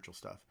non-spiritual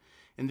stuff.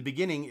 In the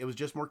beginning, it was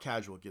just more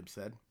casual, Gibb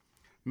said.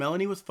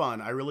 Melanie was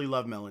fun. I really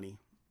love Melanie.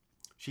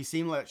 She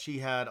seemed like she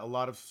had a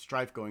lot of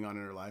strife going on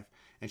in her life,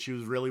 and she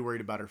was really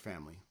worried about her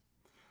family.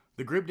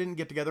 The group didn't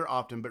get together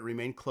often, but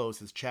remained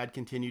close as Chad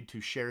continued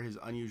to share his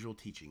unusual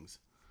teachings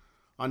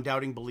on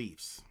doubting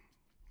beliefs.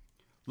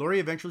 Lori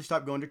eventually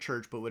stopped going to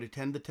church, but would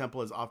attend the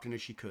temple as often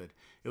as she could.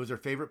 It was her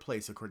favorite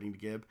place, according to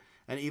Gibb,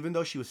 and even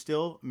though she was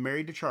still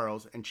married to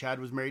Charles and Chad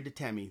was married to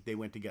Tammy, they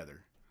went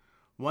together.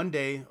 One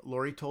day,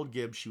 Lori told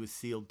Gibb she was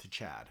sealed to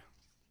Chad.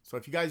 So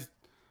if you guys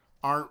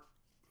aren't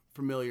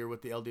familiar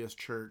with the LDS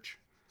Church,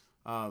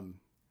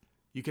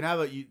 you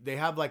can they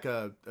have like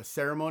a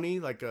ceremony,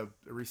 like a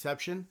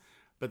reception,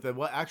 but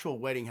the actual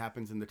wedding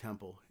happens in the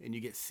temple, and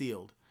you get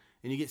sealed.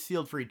 And you get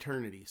sealed for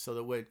eternity, so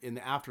that in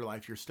the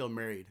afterlife, you're still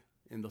married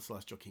in the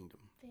celestial kingdom.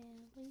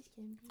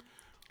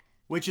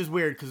 Which is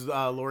weird, because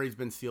Lori's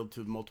been sealed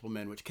to multiple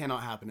men, which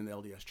cannot happen in the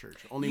LDS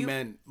Church. Only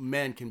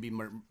men can be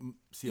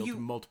sealed to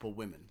multiple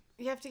women.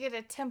 You have to get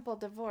a temple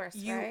divorce,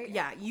 right?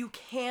 Yeah, you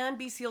can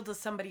be sealed to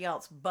somebody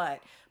else,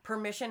 but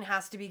permission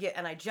has to be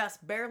and I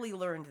just barely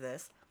learned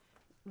this.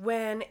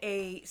 When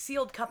a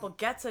sealed couple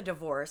gets a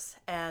divorce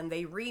and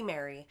they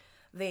remarry,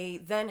 they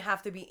then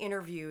have to be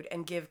interviewed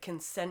and give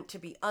consent to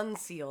be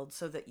unsealed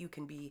so that you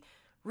can be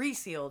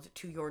resealed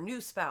to your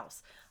new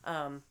spouse.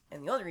 And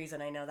the only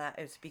reason I know that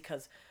is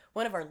because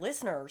one of our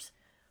listeners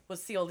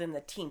was sealed in the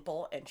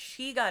temple and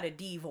she got a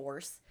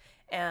divorce,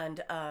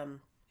 and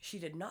she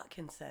did not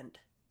consent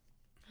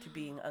to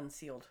being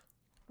unsealed.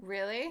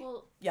 Really?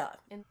 Well, Yeah.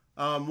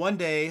 One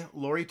day,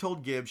 Lori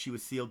told Gibb she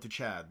was sealed to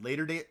Chad.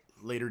 Later day,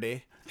 later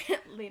day.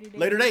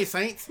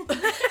 saints. Is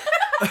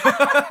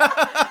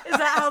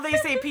that how they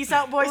say peace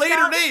out, Boy Later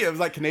Scout? day. It was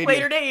like Canadian.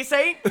 Later day,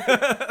 saint.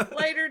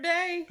 Later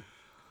day.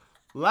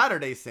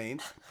 Latter-day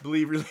Saints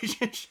believe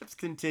relationships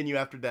continue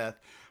after death,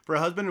 for a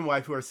husband and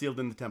wife who are sealed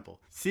in the temple.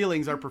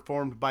 Sealings are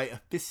performed by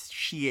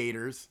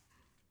officiators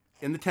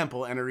in the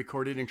temple and are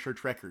recorded in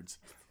church records.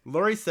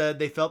 Lori said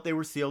they felt they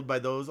were sealed by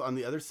those on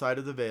the other side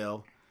of the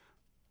veil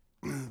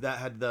that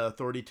had the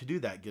authority to do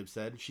that, Gibbs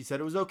said. She said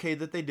it was okay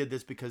that they did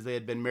this because they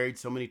had been married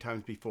so many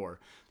times before,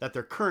 that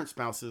their current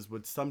spouses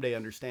would someday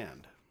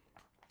understand.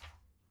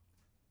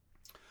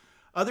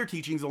 Other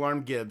teachings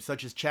alarmed Gibbs,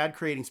 such as Chad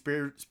creating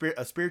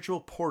a spiritual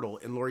portal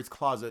in Lori's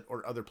closet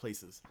or other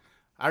places.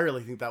 I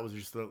really think that was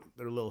just their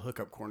little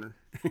hookup corner.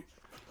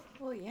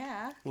 Well,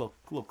 yeah.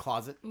 little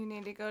closet. You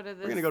need to go to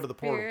the We're gonna go to the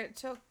portal.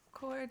 spiritual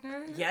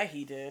corner. Yeah,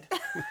 he did.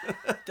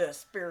 The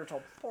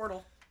spiritual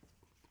portal.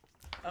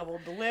 I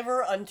will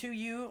deliver unto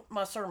you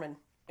my sermon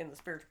in the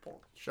spiritual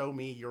portal. Show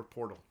me your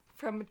portal.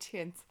 From a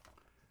chins.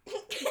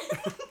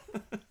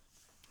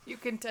 You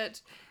can touch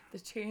the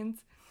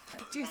chins.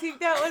 Do you think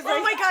that was like...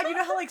 Oh my god, you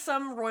know how like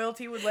some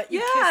royalty would let you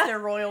Yeah. kiss their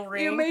royal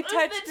ring? You may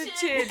touch the the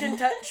chin. You can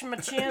chin. touch my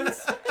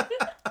chins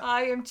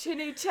I am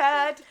Chinny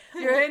Chad.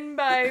 You're in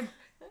my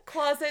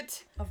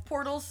closet of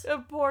portals.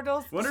 of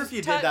portals. Wonder if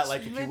you did Touch that,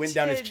 like if the you went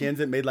down his chin. chins,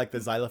 it made like the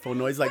xylophone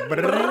noise, like. Ting,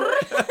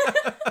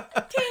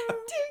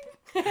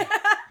 ting.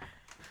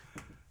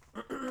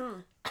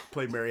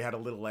 Play Mary Had a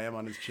Little Lamb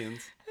on his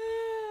chins.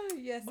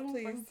 Yes,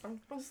 please.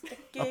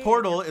 A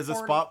portal is a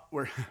spot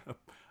where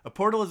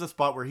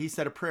he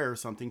said a prayer or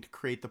something to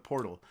create the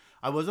portal.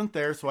 I wasn't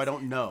there, so I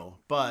don't know,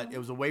 but it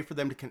was a way for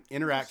them to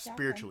interact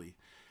spiritually,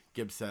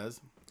 Gibbs says.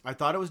 I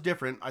thought it was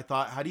different. I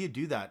thought, how do you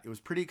do that? It was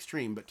pretty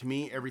extreme, but to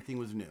me, everything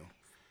was new.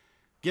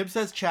 Gibbs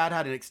says Chad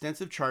had an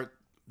extensive chart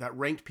that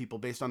ranked people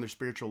based on their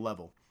spiritual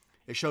level.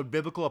 It showed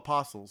biblical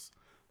apostles,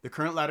 the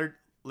current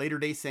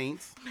latter-day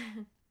saints,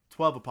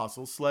 12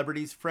 apostles,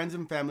 celebrities, friends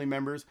and family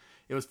members.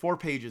 It was 4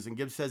 pages, and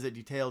Gibbs says it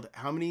detailed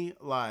how many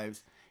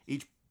lives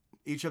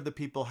each of the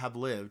people have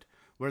lived,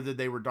 whether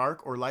they were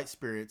dark or light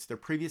spirits, their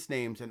previous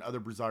names, and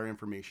other bizarre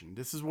information.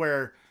 This is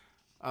where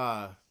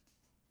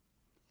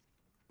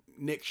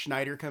Nick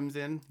Schneider comes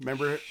in.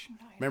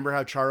 Remember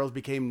how Charles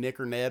became Nick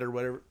or Ned or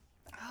whatever?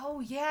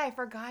 Oh, yeah, I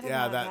forgot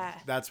Yeah, about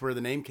that. that's where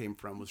the name came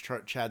from, was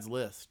Chad's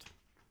list.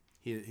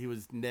 He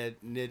was Nick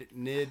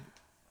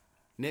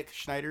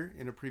Schneider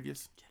in a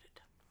previous...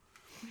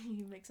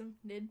 You mix them,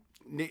 Nid.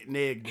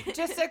 Nig.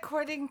 Just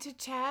according to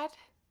Chad?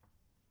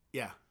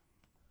 Yeah.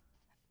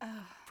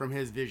 From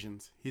his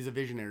visions. He's a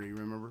visionary,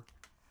 remember?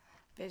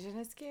 Vision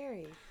is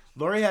scary.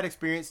 Lori had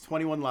experienced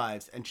 21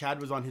 lives, and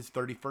Chad was on his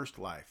 31st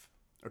life,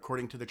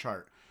 according to the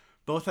chart.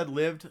 Both had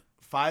lived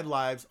 5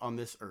 lives on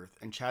this earth,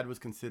 and Chad was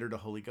considered a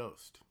Holy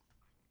Ghost.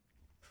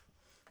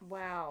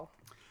 Wow.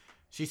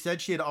 She said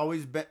she had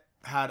always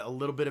had a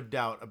little bit of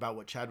doubt about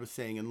what Chad was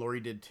saying, and Lori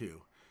did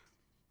too.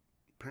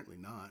 Apparently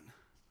not.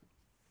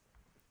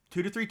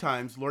 2 to 3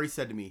 times, Lori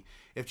said to me,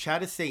 if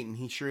Chad is Satan,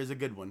 he sure is a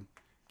good one,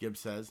 Gibbs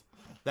says.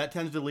 That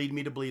tends to lead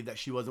me to believe that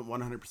she wasn't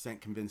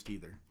 100% convinced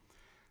either.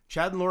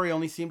 Chad and Lori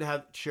only seem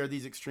to share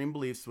these extreme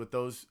beliefs with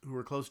those who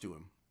were close to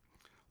him.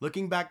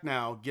 Looking back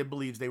now, Gibb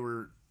believes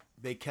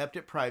they kept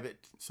it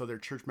private so their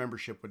church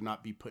membership would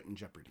not be put in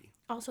jeopardy.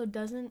 Also,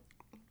 doesn't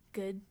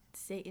good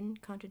Satan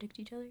contradict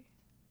each other?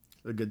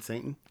 A good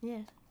Satan?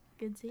 Yeah,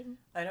 good Satan.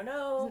 I don't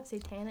know. Isn't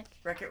it satanic?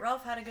 Wreck-It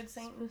Ralph had a good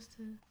Satan. Supposed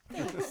to...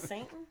 Thanks,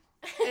 Satan.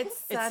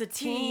 It's It's a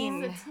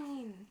Satine.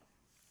 teen.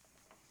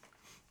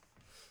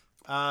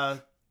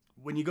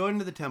 When you go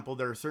into the temple,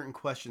 there are certain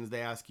questions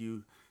they ask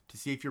you to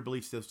see if your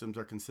belief systems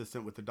are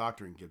consistent with the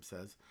doctrine, Gibbs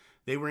says.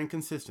 They were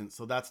inconsistent,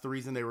 so that's the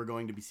reason they were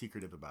going to be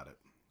secretive about it.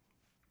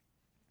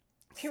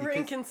 You were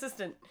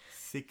inconsistent.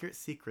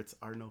 Secrets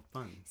are no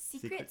fun.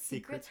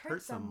 Secrets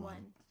hurt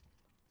someone.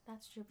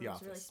 That's true, but The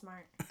it's really Office.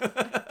 smart.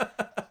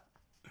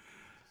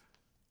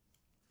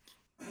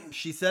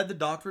 She said the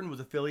doctrine was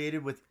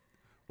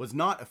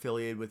not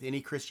affiliated with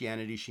any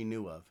Christianity she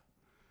knew of.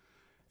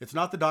 It's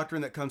not the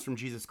doctrine that comes from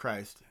Jesus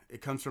Christ.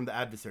 It comes from the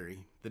adversary,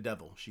 the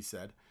devil, she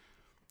said.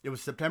 It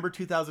was September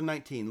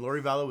 2019.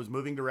 Lori Vallow was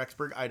moving to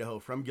Rexburg, Idaho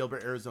from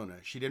Gilbert, Arizona.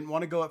 She didn't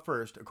want to go at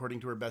first,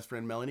 according to her best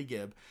friend Melanie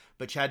Gibb,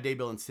 but Chad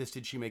Daybell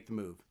insisted she make the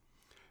move.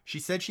 She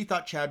said she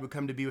thought Chad would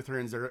come to be with her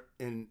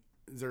in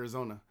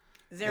Arizona.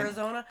 Is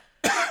Arizona?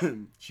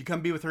 She'd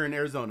come be with her in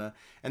Arizona,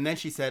 and then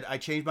she said, I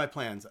changed my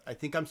plans. I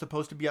think I'm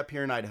supposed to be up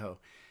here in Idaho.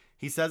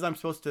 He says I'm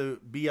supposed to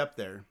be up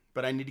there,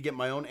 but I need to get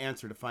my own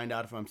answer to find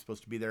out if I'm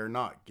supposed to be there or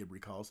not, Gibb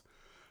recalls.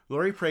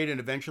 Lori prayed, and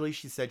eventually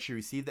she said she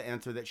received the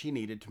answer that she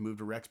needed to move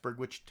to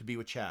Rexburg to be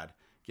with Chad,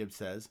 Gibb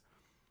says.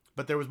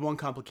 But there was one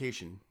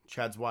complication.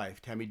 Chad's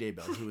wife, Tammy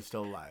Daybell, who was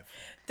still alive.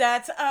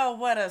 That's, oh,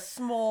 what a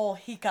small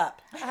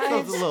hiccup.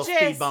 It's a little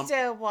speed bump.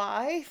 Just a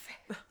wife.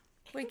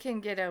 We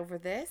can get over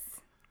this.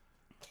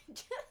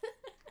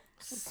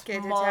 Get it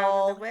out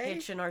Small of the way.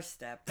 hitch in our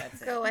step.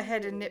 That's it. Go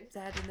ahead and nip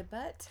that in the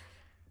butt.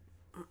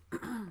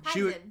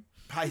 She would...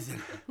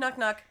 Paisan. Knock,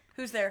 knock.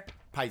 Who's there?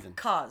 Paisan.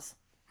 Cause.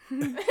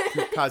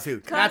 Cause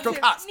who? Natural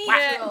cause.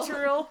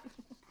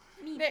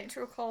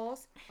 Natural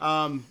cause.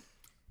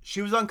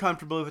 She was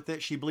uncomfortable with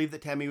it. She believed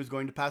that Tammy was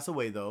going to pass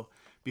away, though,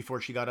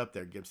 before she got up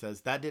there, Gibb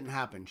says. That didn't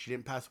happen. She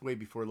didn't pass away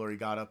before Lori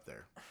got up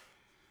there.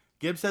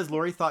 Gibbs says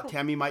Lori thought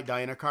Tammy might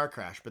die in a car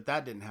crash, but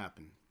that didn't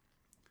happen.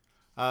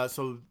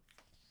 So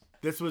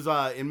this was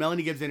in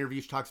Melanie Gibbs' interview.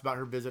 She talks about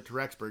her visit to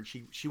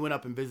Rexburg. She went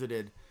up and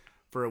visited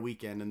for a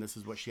weekend, and this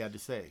is what she had to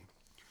say.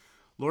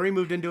 Lori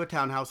moved into a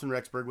townhouse in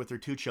Rexburg with her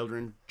 2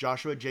 children,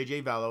 Joshua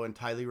J.J. Vallow and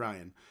Tylee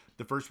Ryan,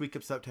 the first week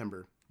of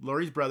September.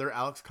 Lori's brother,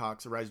 Alex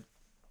Cox,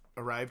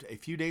 arrived a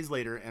few days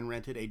later and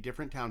rented a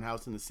different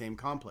townhouse in the same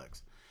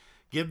complex.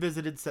 Gibb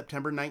visited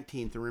September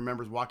 19th and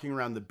remembers walking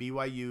around the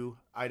BYU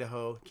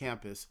Idaho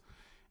campus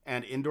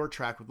and indoor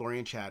track with Lori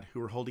and Chad, who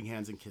were holding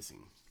hands and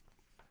kissing.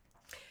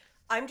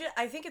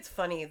 I think it's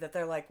funny that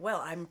they're like,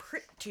 well, I'm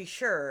pretty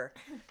sure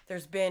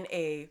there's been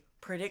a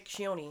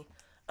prediction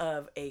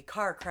of a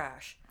car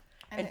crash.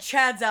 And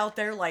Chad's out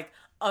there like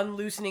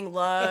unloosening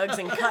lugs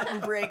and cutting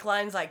brake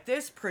lines. Like,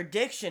 this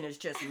prediction is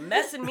just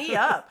messing me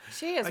up.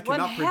 She is one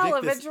hell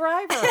of a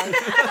driver.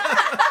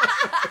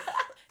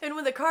 And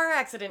when the car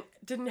accident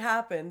didn't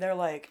happen, they're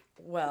like,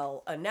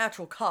 well, a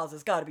natural cause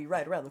has got to be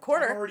right around the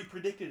corner. I've already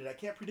predicted it. I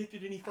can't predict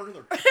it any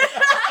further.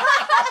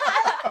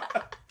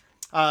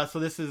 So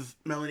this is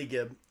Melanie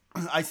Gibb.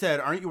 I said,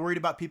 aren't you worried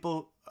about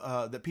people,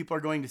 that people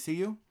are going to see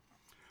you?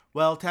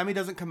 Well, Tammy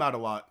doesn't come out a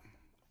lot,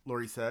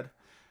 Lori said.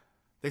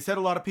 They said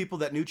a lot of people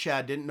that knew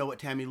Chad didn't know what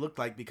Tammy looked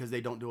like because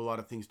they don't do a lot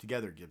of things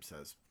together, Gibb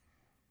says.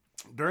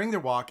 During their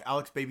walk,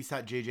 Alex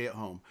babysat JJ at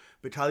home,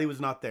 but Tylee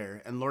was not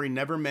there, and Lori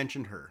never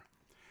mentioned her.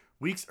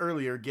 Weeks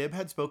earlier, Gibb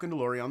had spoken to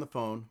Lori on the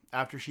phone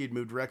after she had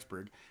moved to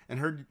Rexburg and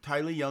heard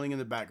Tylee yelling in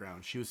the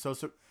background. She was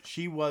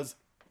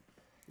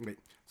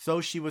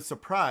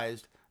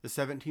surprised the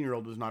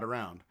 17-year-old was not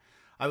around.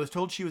 I was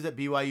told she was at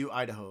BYU,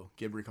 Idaho,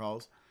 Gibb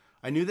recalls.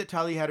 I knew that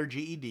Tylee had her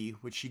GED,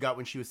 which she got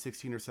when she was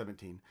 16 or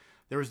 17.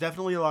 There was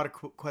definitely a lot of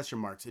question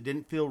marks. It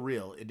didn't feel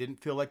real. It didn't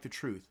feel like the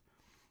truth.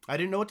 I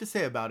didn't know what to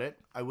say about it.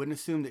 I wouldn't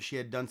assume that she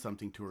had done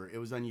something to her. It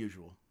was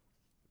unusual.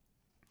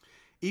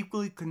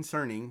 Equally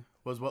concerning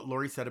was what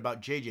Lori said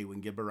about JJ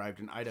when Gibb arrived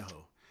in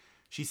Idaho.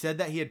 She said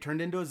that he had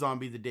turned into a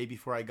zombie the day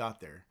before I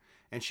got there,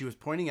 and she was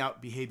pointing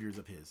out behaviors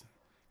of his.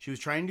 She was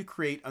trying to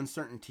create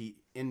uncertainty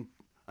in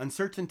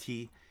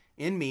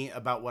me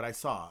about what I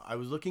saw. I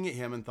was looking at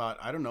him and thought,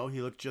 I don't know,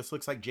 he just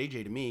looks like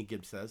JJ to me,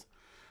 Gibb says.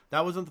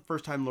 That wasn't the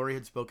first time Lori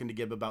had spoken to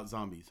Gibb about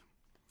zombies.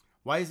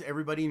 Why is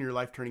everybody in your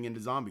life turning into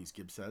zombies,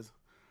 Gibb says.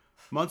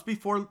 Months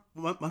before,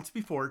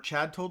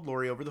 Chad told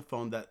Lori over the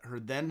phone that her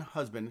then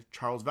husband,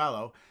 Charles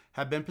Vallow,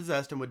 had been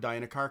possessed and would die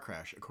in a car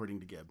crash, according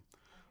to Gibb.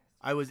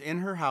 I was in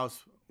her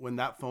house when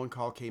that phone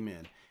call came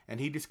in, and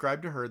he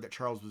described to her that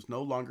Charles was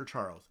no longer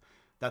Charles,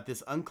 that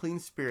this unclean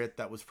spirit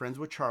that was friends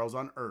with Charles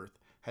on earth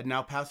had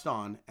now passed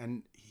on,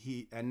 and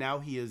now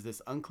he is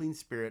this unclean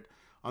spirit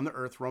on the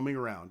earth roaming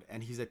around,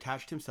 and he's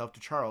attached himself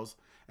to Charles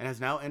and has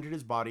now entered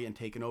his body and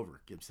taken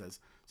over, Gibb says.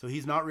 So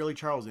he's not really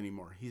Charles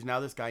anymore. He's now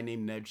this guy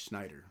named Ned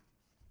Snyder.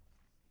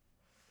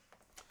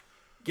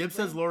 Gibb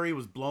says Lori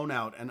was blown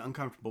out and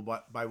uncomfortable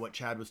by what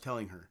Chad was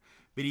telling her.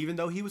 But even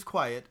though he was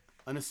quiet,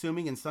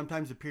 unassuming, and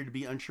sometimes appeared to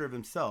be unsure of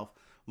himself,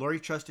 Lori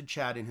trusted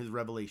Chad in his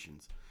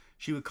revelations.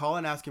 She would call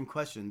and ask him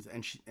questions,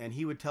 and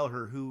he would tell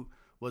her who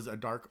was a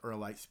dark or a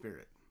light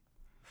spirit.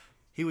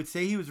 He would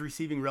say he was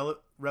receiving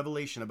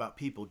revelation about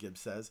people, Gibb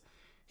says.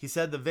 He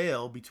said the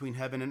veil between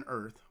heaven and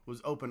earth was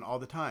open all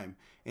the time,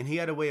 and he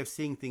had a way of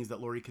seeing things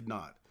that Lori could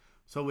not.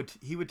 So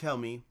he would tell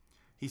me,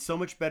 he's so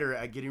much better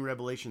at getting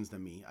revelations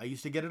than me. I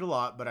used to get it a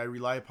lot, but I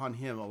rely upon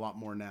him a lot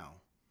more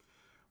now.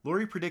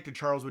 Lori predicted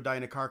Charles would die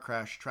in a car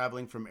crash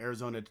traveling from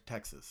Arizona to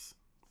Texas.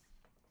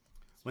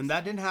 When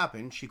that didn't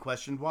happen, she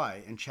questioned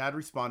why, and Chad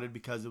responded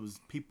because it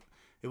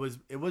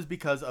was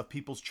because of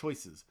people's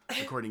choices,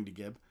 according to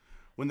Gibb.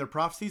 When their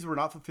prophecies were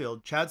not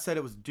fulfilled, Chad said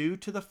it was due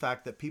to the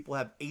fact that people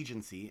have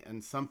agency,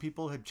 and some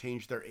people had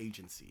changed their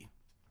agency.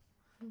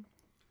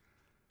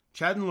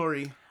 Chad and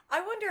Lori... I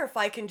wonder if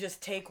I can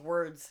just take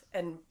words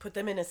and put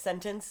them in a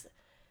sentence.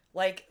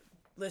 Like,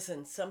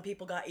 listen, some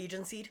people got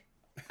agency'd.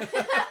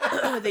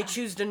 They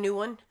choose a new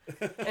one.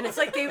 And it's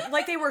like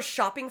they were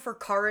shopping for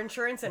car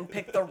insurance and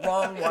picked the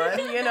wrong one,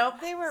 you know?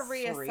 They were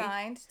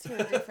reassigned to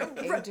a different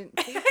agency.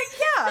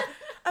 Yeah.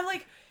 I'm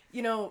like,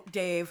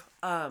 Dave,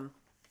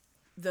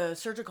 the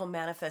surgical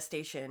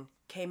manifestation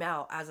came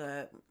out as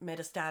a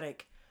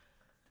metastatic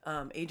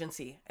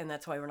agency, and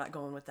that's why we're not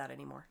going with that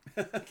anymore.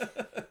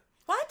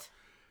 What?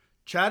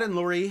 Chad and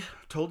Lori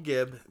told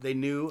Gibb they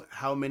knew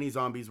how many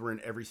zombies were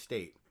in every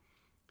state.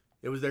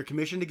 It was their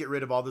commission to get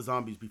rid of all the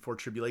zombies before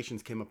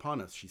tribulations came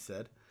upon us, she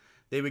said.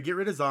 They would get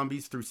rid of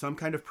zombies through some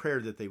kind of prayer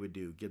that they would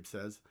do, Gibb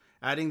says,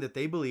 adding that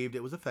they believed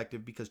it was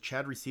effective because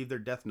Chad received their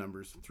death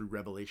numbers through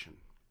revelation.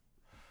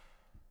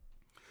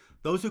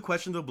 Those who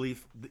questioned the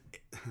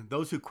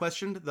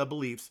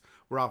beliefs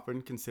were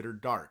often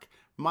considered dark.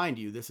 Mind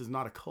you, this is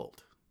not a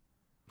cult.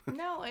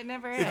 No, it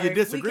never is. If you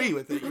disagree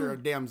with it, you're a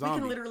damn zombie. We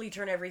can literally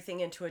turn everything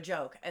into a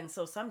joke, and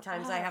so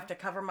sometimes I have to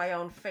cover my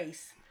own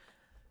face.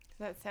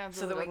 That sounds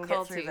so a that we little can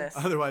culty. get through this.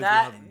 Otherwise,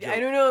 I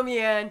don't know,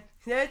 man.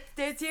 That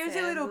seems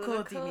a little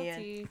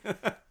culty, man.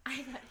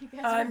 I thought you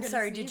guys were I'm gonna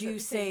sorry. sneeze Did at you the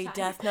same say time.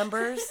 death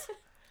numbers?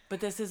 But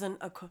this isn't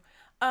a.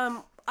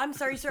 I'm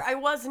sorry, sir. I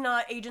was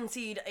not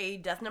agencyed a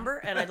death number,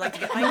 and I'd like to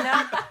get mine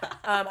now.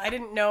 I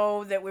didn't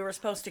know that we were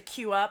supposed to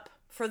queue up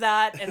for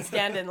that and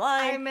stand in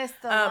line. I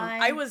missed the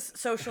line. I was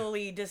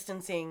socially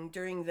distancing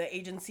during the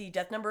agency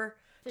death number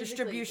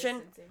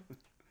distribution.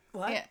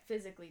 What? Yeah.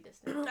 Physically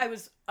distant.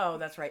 Oh,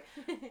 that's right.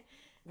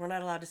 We're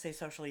not allowed to say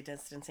socially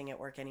distancing at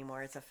work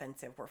anymore. It's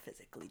offensive. We're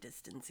physically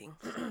distancing.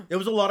 It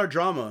was a lot of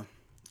drama.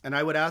 And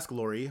I would ask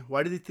Lori,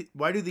 why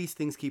do these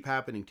things keep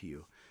happening to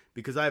you?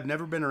 Because I have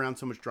never been around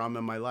so much drama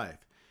in my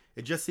life.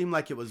 It just seemed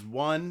like it was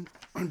one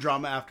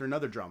drama after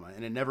another drama,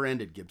 and it never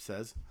ended, Gibbs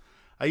says.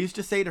 I used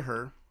to say to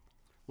her,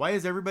 why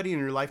is everybody in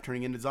your life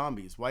turning into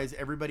zombies? Why is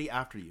everybody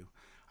after you?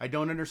 I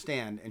don't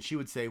understand. And she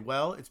would say,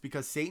 well, it's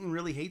because Satan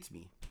really hates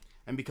me.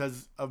 And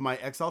because of my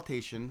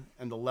exaltation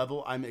and the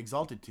level I'm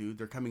exalted to,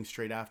 they're coming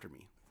straight after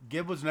me.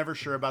 Gibb was never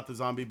sure about the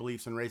zombie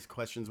beliefs and raised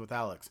questions with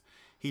Alex.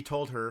 He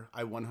told her,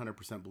 I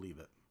 100% believe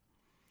it.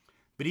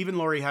 But even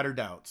Lori had her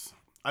doubts.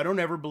 I don't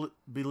ever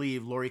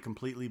believe Lori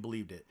completely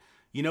believed it.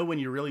 You know when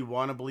you really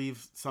want to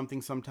believe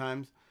something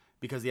sometimes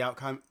because the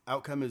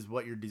outcome is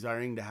what you're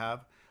desiring to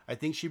have? I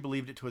think she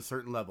believed it to a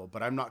certain level,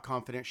 but I'm not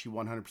confident she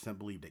 100%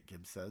 believed it,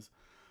 Gibbs says.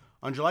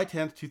 On July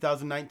 10th,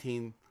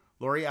 2019,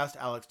 Lori asked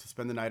Alex to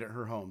spend the night at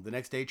her home. The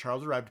next day,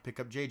 Charles arrived to pick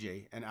up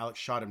JJ, and Alex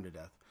shot him to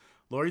death.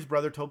 Lori's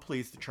brother told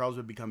police that Charles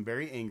would become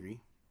very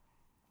angry,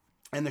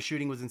 and the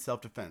shooting was in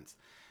self-defense.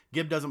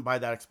 Gibb doesn't buy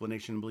that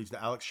explanation and believes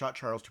that Alex shot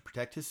Charles to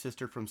protect his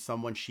sister from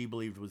someone she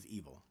believed was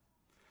evil.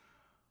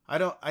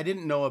 I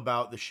didn't know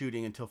about the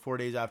shooting until 4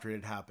 days after it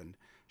had happened.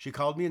 She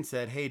called me and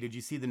said, hey, did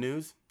you see the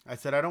news? I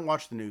said, I don't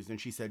watch the news. And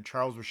she said,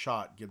 Charles was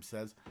shot, Gibb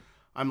says.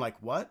 I'm like,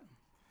 what?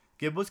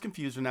 Gibb was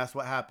confused and asked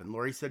what happened.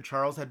 Lori said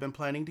Charles had been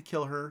planning to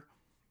kill her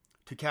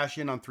to cash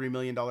in on $3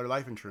 million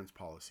life insurance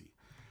policy.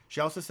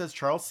 She also says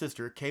Charles'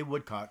 sister, Kay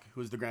Woodcock,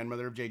 who is the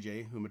grandmother of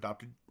JJ, whom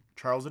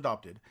Charles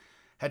adopted,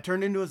 had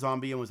turned into a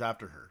zombie and was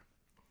after her.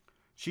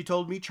 She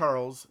told me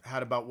Charles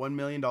had about $1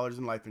 million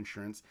in life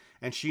insurance,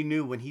 and she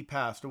knew when he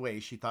passed away,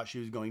 she thought she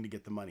was going to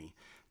get the money.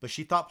 But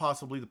she thought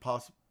possibly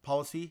the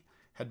policy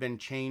had been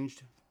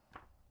changed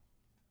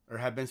or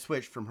had been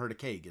switched from her to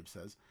Kay, Gibbs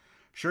says.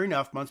 Sure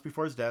enough, months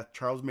before his death,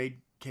 Charles made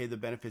Kay the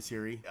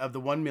beneficiary of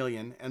the $1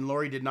 million, and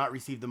Lori did not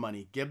receive the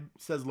money. Gibb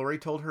says Lori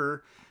told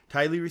her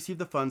Tylee received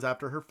the funds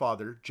after her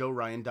father, Joe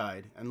Ryan,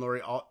 died, and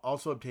Lori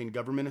also obtained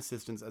government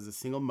assistance as a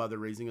single mother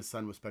raising a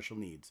son with special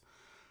needs.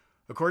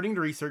 According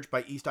to research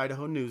by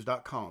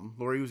EastIdahoNews.com,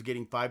 Lori was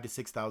getting $5,000 to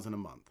 $6,000 a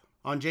month.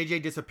 On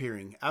JJ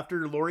disappearing,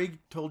 after Lori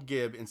told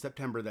Gibb in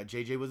September that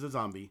JJ was a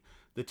zombie,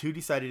 the two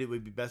decided it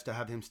would be best to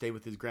have him stay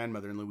with his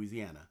grandmother in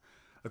Louisiana.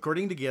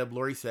 According to Gibb,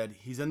 Lori said,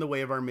 he's in the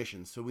way of our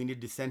mission, so we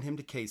need to send him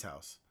to Kay's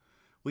house.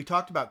 We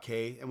talked about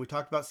Kay, and we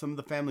talked about some of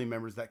the family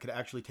members that could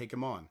actually take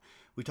him on.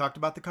 We talked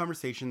about the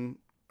conversation,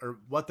 or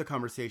what the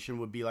conversation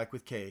would be like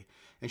with Kay,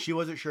 and she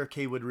wasn't sure if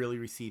Kay would really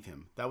receive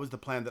him. That was the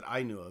plan that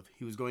I knew of.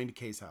 He was going to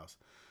Kay's house.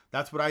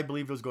 That's what I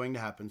believed was going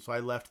to happen, so I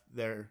left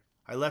there.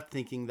 I left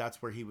thinking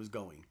that's where he was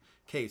going.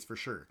 Kay's for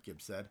sure,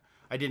 Gibb said.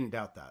 I didn't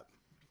doubt that.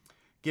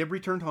 Gibb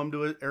returned home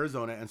to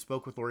Arizona and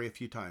spoke with Lori a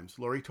few times.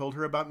 Lori told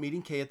her about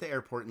meeting Kay at the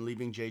airport and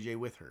leaving JJ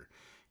with her.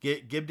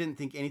 Gibb didn't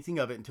think anything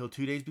of it until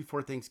 2 days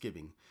before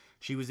Thanksgiving.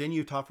 She was in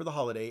Utah for the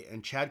holiday,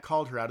 and Chad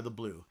called her out of the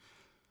blue.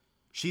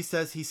 She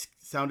says he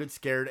sounded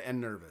scared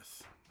and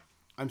nervous.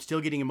 I'm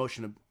still getting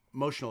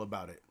emotional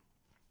about it.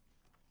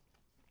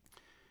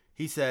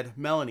 He said,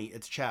 Melanie,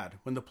 it's Chad.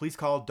 When the police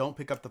called, don't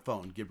pick up the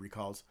phone, Gibb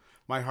recalls.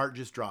 My heart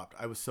just dropped.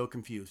 I was so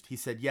confused. He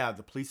said, yeah,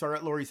 the police are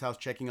at Lori's house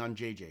checking on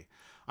JJ.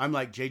 I'm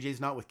like,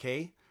 JJ's not with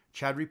Kay?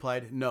 Chad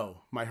replied,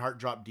 no. My heart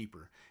dropped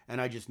deeper, and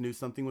I just knew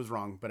something was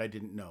wrong, but I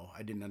didn't know.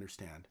 I didn't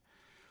understand.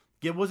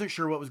 Gibb wasn't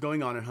sure what was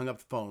going on and hung up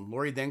the phone.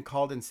 Lori then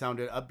called and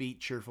sounded upbeat,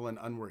 cheerful, and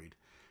unworried.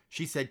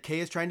 She said, Kay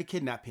is trying to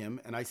kidnap him,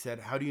 and I said,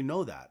 how do you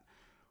know that?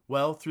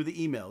 Well, through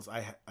the emails,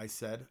 I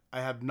said.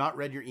 I have not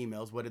read your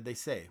emails. What did they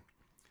say?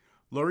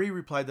 Lori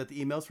replied that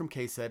the emails from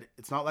Kay said,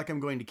 it's not like I'm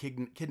going to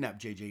kidnap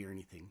JJ or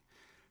anything.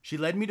 She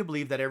led me to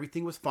believe that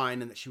everything was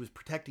fine and that she was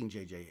protecting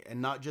JJ,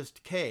 and not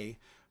just Kay,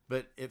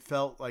 but it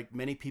felt like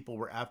many people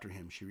were after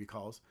him, she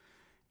recalls.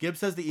 Gibb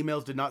says the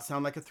emails did not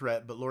sound like a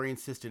threat, but Lori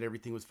insisted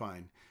everything was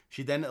fine.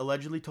 She then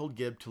allegedly told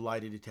Gibb to lie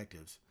to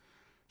detectives.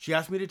 She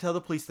asked me to tell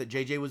the police that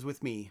JJ was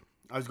with me.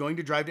 I was going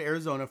to drive to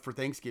Arizona for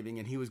Thanksgiving,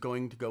 and he was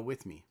going to go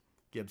with me,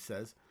 Gibb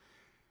says.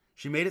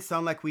 She made it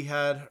sound like we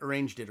had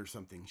arranged it or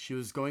something. She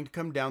was going to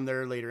come down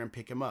there later and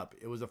pick him up.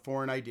 It was a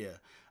foreign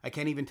idea. I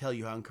can't even tell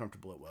you how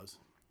uncomfortable it was.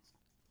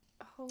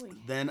 Holy.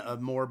 Then a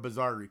more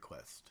bizarre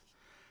request.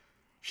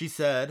 She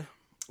said,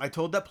 I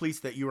told that police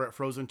that you were at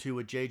Frozen 2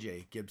 with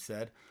JJ, Gibb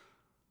said.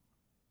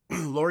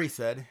 Lori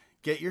said,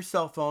 get your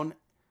cell phone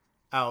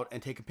out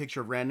and take a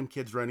picture of random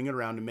kids running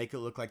around and make it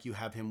look like you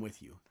have him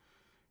with you.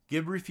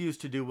 Gibb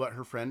refused to do what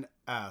her friend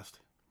asked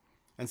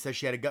and says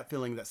she had a gut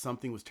feeling that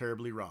something was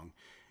terribly wrong.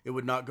 It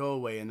would not go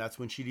away, and that's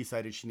when she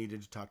decided she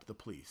needed to talk to the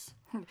police.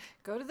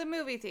 Go to the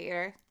movie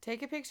theater,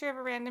 take a picture of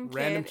a random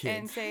kid,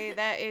 and say,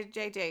 that is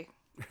JJ.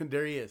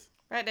 There he is.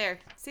 Right there.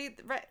 See,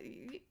 right,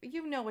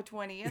 you know which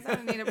one he is. I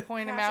don't need to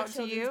point him out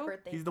to you.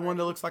 He's the one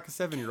that looks like a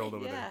 7-year-old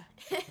over there.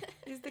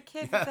 He's the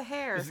kid with the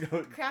hair.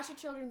 Crash a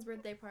children's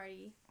birthday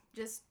party.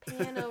 Just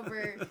pan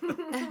over.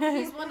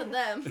 He's one of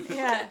them.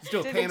 Yeah.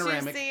 Still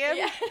panoramic. You see him?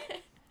 Yeah.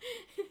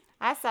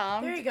 I saw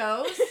him. There he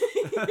goes.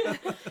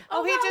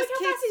 Oh, he just look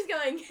how fast he's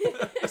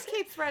going. just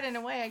keeps running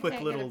away. I Quick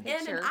can't little- get a In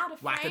picture. and out of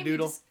frame. You Wackadoodle.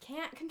 just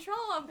can't control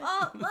him.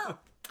 Oh,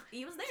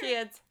 he was there.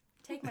 Kids.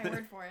 Take my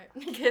word for it.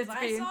 Kids Because I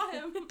being- saw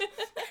him.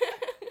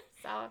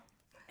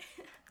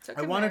 So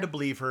I wanted to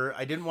believe her.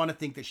 I didn't want to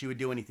think that she would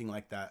do anything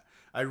like that.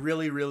 I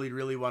really, really,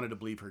 really wanted to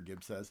believe her,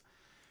 Gibbs says.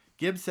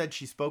 Gibbs said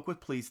she spoke with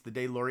police the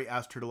day Lori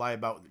asked her to lie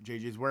about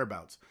JJ's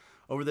whereabouts.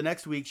 Over the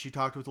next week, she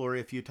talked with Lori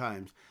a few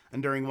times,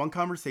 and during one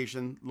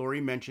conversation,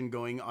 Lori mentioned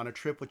going on a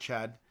trip with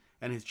Chad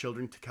and his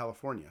children to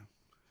California.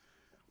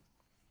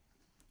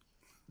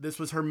 This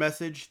was her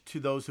message to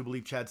those who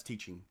believe Chad's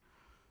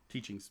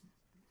teachings.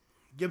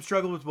 Gibbs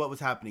struggled with what was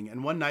happening,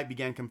 and one night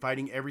began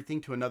confiding everything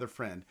to another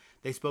friend.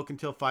 They spoke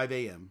until 5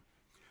 a.m.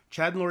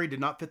 Chad and Lori did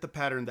not fit the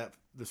pattern that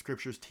the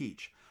scriptures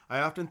teach. I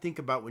often think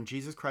about when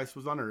Jesus Christ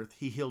was on earth,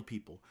 he healed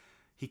people.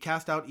 He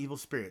cast out evil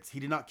spirits. He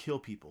did not kill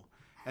people.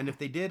 And if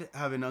they did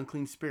have an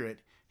unclean spirit,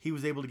 he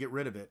was able to get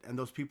rid of it, and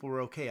those people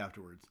were okay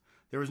afterwards.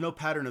 There was no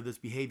pattern of this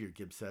behavior,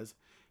 Gibbs says.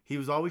 He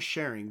was always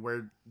sharing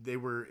where they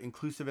were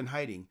inclusive and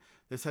hiding.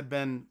 This has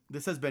been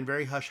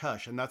very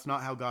hush-hush, and that's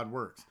not how God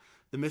works.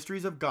 The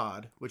mysteries of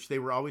God, which they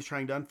were always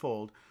trying to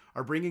unfold,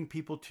 are bringing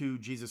people to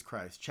Jesus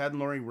Christ. Chad and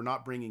Lori were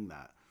not bringing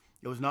that.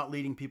 It was not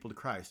leading people to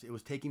Christ. It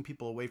was taking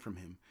people away from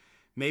him.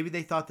 Maybe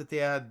they thought that they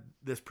had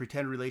this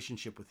pretend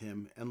relationship with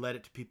him and led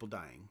it to people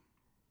dying.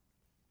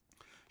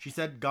 She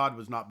said God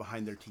was not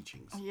behind their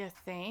teachings. You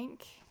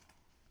think?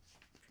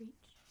 Preach.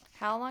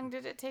 How long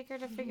did it take her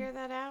to figure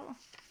that out?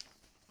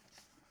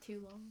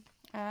 Too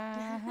long.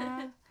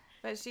 Uh-huh.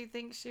 But she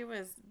thinks she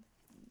was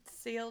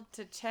sealed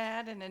to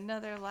Chad in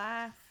another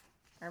life.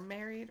 Or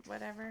married,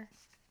 whatever.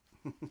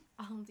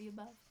 All of the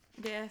above.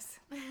 Yes.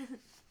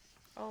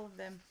 All of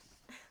them.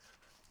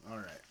 All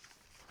right.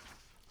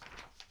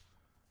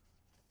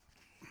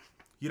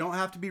 You don't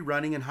have to be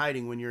running and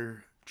hiding when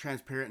you're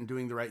transparent and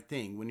doing the right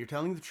thing. When you're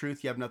telling the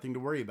truth, you have nothing to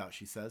worry about,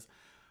 she says.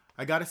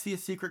 I got to see a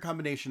secret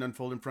combination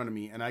unfold in front of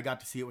me, and I got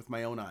to see it with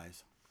my own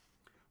eyes.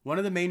 One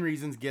of the main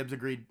reasons Gibb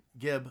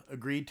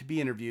agreed to be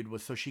interviewed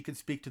was so she could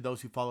speak to those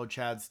who followed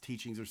Chad's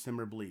teachings or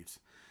similar beliefs.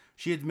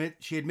 She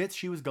admits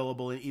she was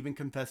gullible and even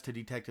confessed to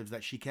detectives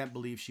that she can't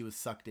believe she was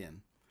sucked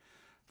in.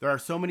 There are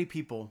so many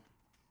people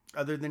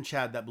other than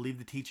Chad that believe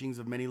the teachings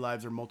of many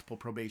lives are multiple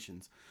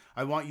probations.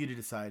 I want you to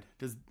decide.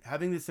 Does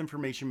having this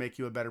information make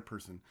you a better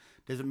person?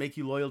 Does it make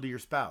you loyal to your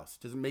spouse?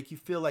 Does it make you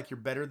feel like you're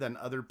better than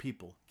other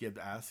people? Gibb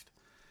asked.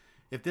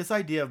 If this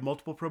idea of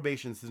multiple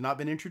probations has not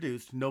been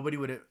introduced, nobody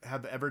would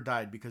have ever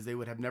died because they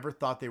would have never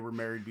thought they were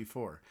married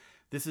before.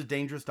 This is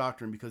dangerous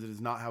doctrine because it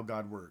is not how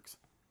God works.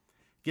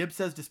 Gibb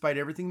says despite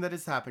everything that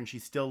has happened, she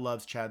still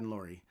loves Chad and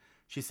Lori.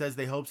 She says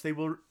she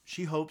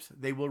hopes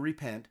they will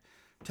repent,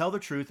 tell the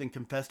truth, and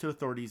confess to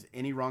authorities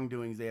any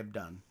wrongdoings they have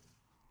done.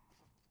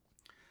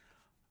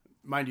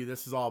 Mind you,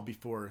 this is all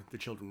before the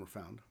children were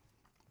found.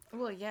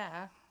 Well,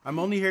 yeah. I'm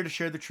only here to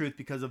share the truth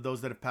because of those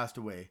that have passed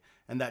away,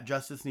 and that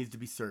justice needs to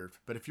be served.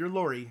 But if you're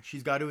Lori,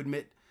 she's got to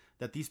admit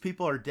that these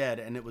people are dead,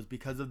 and it was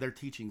because of their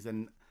teachings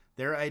and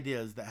their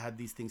ideas that had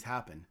these things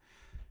happen.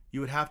 You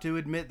would have to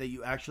admit that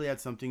you actually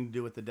had something to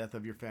do with the death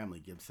of your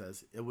family, Gibb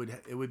says. It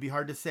would be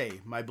hard to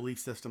say. My belief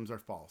systems are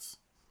false.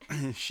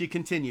 She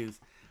continues,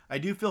 I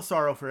do feel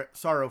sorrow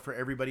for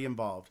everybody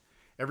involved.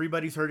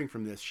 Everybody's hurting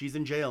from this. She's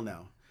in jail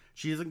now.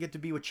 She doesn't get to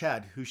be with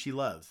Chad, who she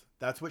loves.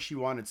 That's what she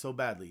wanted so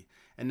badly,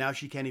 and now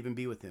she can't even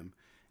be with him.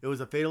 It was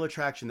a fatal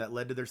attraction that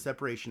led to their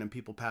separation and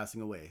people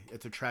passing away.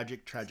 It's a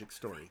tragic, tragic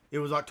story. It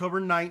was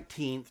October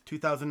 19th,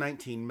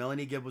 2019.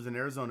 Melanie Gibb was in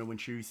Arizona when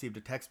she received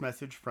a text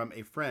message from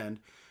a friend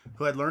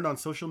who had learned on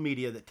social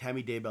media that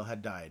Tammy Daybell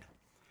had died.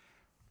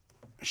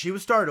 She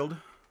was startled.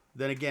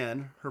 Then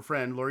again, her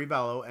friend Lori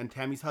Vallow and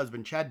Tammy's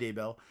husband, Chad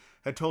Daybell,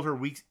 had told her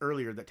weeks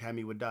earlier that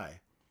Tammy would die.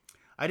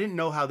 I didn't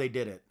know how they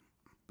did it,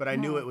 but I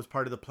knew it was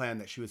part of the plan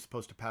that she was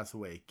supposed to pass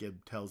away,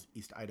 Gibb tells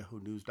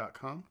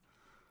EastIdahoNews.com.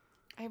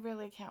 I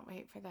really can't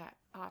wait for that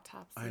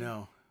autopsy. I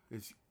know.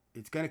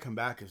 It's going to come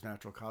back as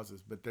natural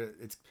causes, but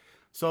it's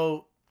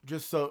so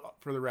just so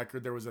for the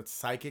record, there was a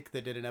psychic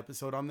that did an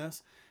episode on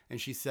this,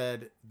 and she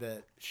said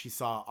that she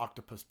saw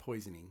octopus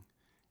poisoning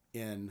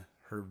in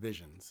her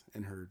visions,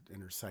 in her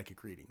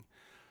psychic reading.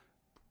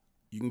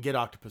 You can get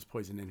octopus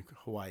poison in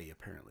Hawaii,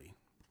 apparently.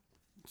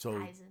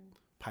 So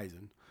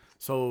Paisan.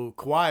 So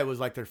Kauai was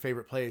like their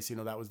favorite place. You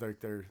know, that was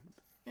their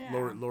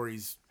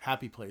Lori's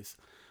happy place.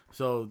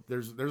 So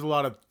there's a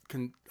lot of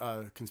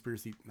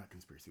conspiracy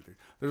theory.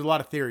 There's a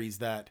lot of theories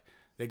that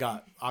they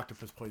got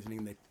octopus poisoning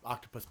and they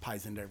octopus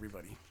poisoned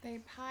everybody. They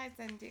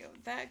poisoned you.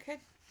 That could,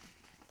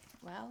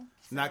 well.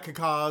 And that could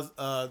cause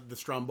the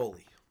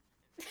stromboli.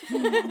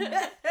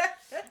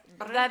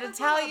 That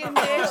Italian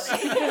dish.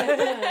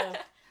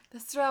 The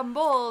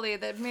stromboli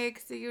that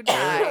makes you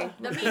die.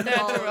 The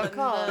Natural meatball.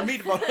 cause. The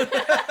meatball.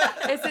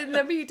 It's in the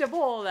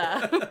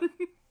meatball.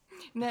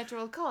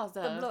 Natural cause.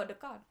 The blood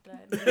card.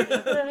 The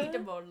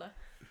meatball.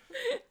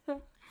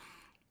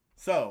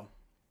 So,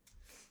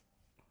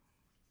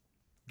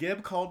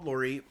 Gib called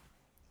Lori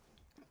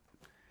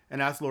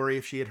and asked Lori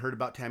if she had heard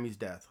about Tammy's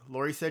death.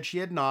 Lori said she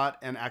had not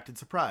and acted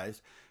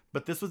surprised,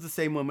 but this was the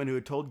same woman who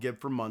had told Gib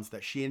for months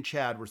that she and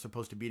Chad were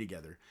supposed to be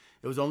together.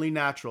 It was only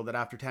natural that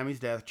after Tammy's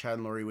death, Chad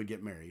and Lori would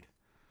get married.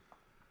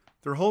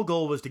 Their whole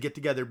goal was to get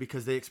together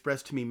because they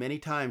expressed to me many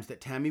times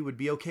that Tammy would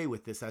be okay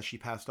with this as she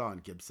passed on,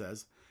 Gib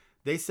says.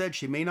 They said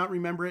she may not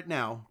remember it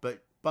now,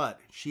 but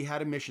she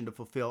had a mission to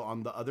fulfill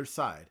on the other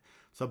side,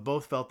 so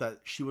both felt that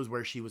she was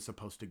where she was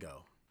supposed to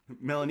go.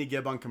 Melanie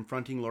Gibb on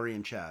confronting Lori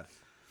and Chad.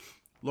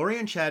 Lori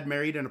and Chad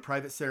married in a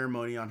private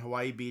ceremony on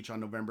Hawaii Beach on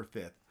November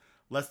 5th,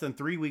 less than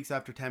 3 weeks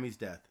after Tammy's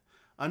death.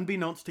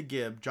 Unbeknownst to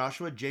Gibb,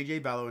 Joshua,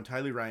 J.J. Vallow, and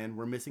Tylee Ryan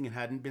were missing and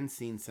hadn't been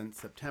seen since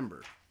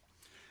September.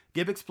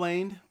 Gibb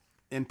explained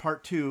in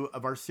part 2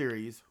 of our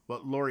series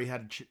what Lori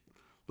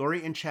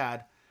and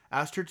Chad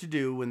asked her to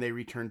do when they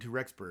returned to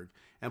Rexburg,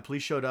 and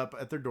police showed up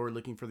at their door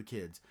looking for the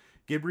kids.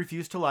 Gibb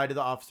refused to lie to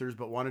the officers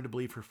but wanted to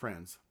believe her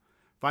friends.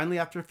 Finally,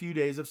 after a few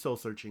days of soul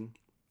searching,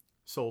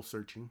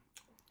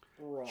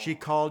 she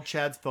called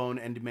Chad's phone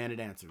and demanded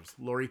answers.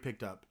 Lori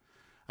picked up.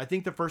 I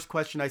think the first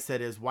question I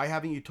said is, why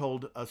haven't you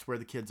told us where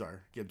the kids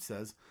are? Gibb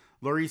says.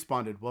 Lori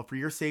responded, well, for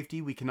your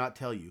safety, we cannot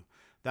tell you.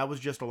 That was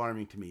just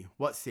alarming to me.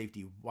 What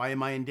safety? Why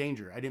am I in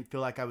danger? I didn't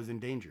feel like I was in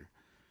danger.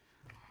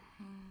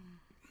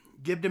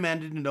 Gibb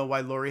demanded to know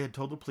why Lori had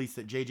told the police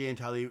that JJ and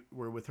Tylee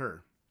were with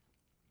her.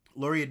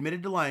 Lori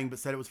admitted to lying but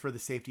said it was for the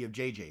safety of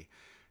JJ.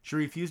 She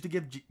refused to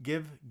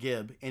give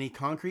Gibb any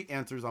concrete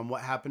answers on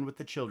what happened with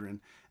the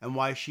children and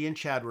why she and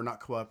Chad were not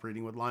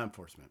cooperating with law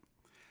enforcement.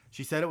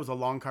 She said it was a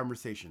long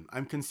conversation.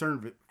 I'm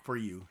concerned for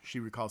you,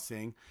 she recalls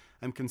saying.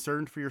 I'm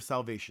concerned for your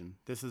salvation.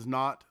 This is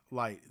not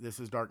light. This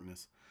is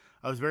darkness.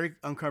 I was very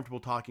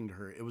uncomfortable talking to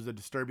her. It was a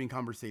disturbing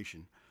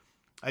conversation.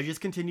 I just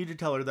continued to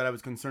tell her that I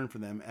was concerned for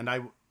them, and I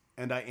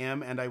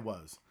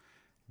was.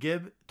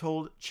 Gibb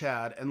told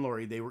Chad and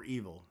Lori they were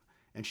evil,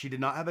 and she did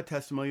not have a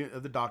testimony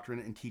of the doctrine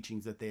and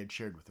teachings that they had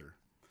shared with her.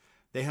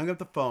 They hung up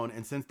the phone,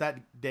 and since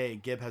that day,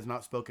 Gibb has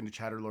not spoken to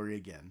Chad or Lori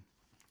again.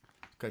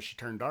 Because she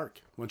turned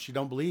dark. Once you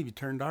don't believe, you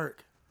turn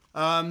dark.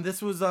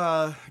 This was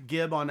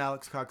Gibb on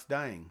Alex Cox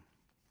dying.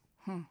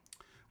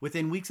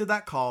 Within weeks of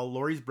that call,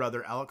 Lori's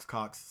brother, Alex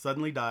Cox,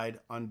 suddenly died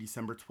on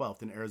December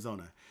 12th in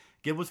Arizona.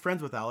 Gibb was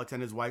friends with Alex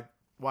and his wife,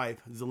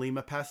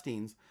 Zelima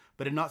Pastines,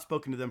 but had not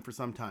spoken to them for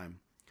some time.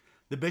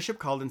 The bishop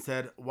called and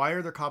said, why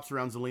are there cops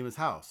around Zelima's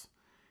house?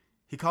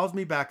 He calls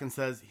me back and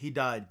says, he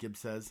died, Gibb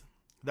says.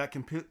 That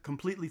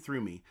completely threw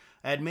me.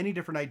 I had many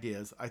different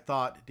ideas. I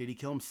thought, did he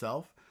kill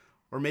himself?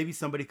 Or maybe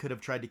somebody could have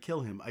tried to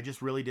kill him. I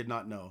just really did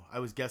not know. I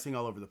was guessing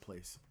all over the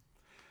place.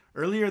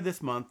 Earlier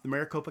this month, the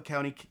Maricopa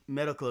County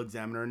medical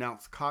examiner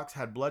announced Cox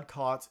had blood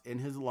clots in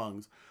his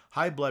lungs,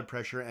 high blood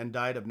pressure, and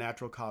died of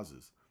natural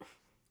causes.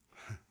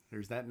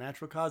 There's that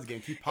natural cause again.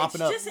 Keep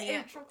popping up.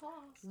 Natural cause.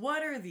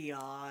 What are the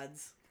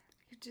odds?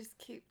 You just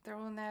keep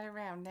throwing that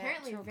around.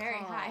 Apparently Natural very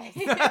cause.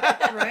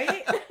 high.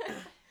 Right?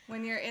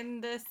 When you're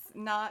in this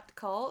not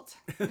cult,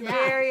 Yeah.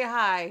 very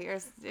high.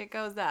 It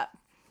goes up.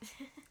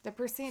 The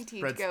percentage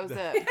Spreads goes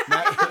the-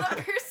 up.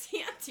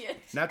 Percentage.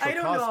 Natural I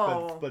don't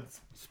cause know. but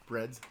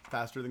spreads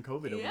faster than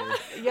COVID over Yeah.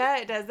 there. Yeah,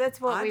 it does. That's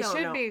what I we don't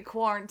should know. be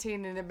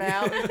quarantining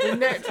about. Is the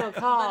natural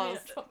cause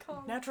Natural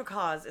cause. Natural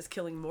cause is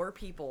killing more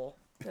people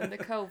than the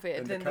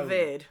COVID. than COVID. the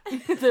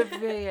vid. the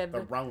vid.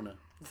 The Rona.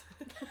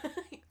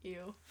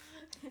 Ew.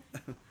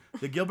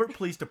 The Gilbert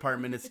Police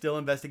Department is still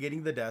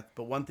investigating the death,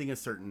 but one thing is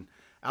certain.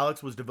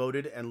 Alex was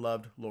devoted and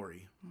loved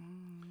Lori.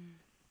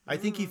 I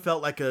think he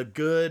felt like a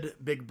good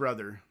big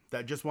brother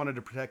that just wanted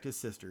to protect his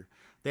sister.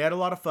 They had a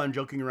lot of fun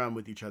joking around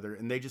with each other,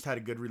 and they just had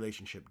a good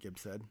relationship, Gibb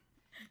said.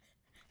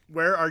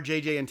 Where are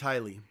JJ and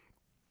Tylee?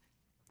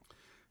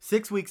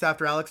 6 weeks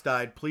after Alex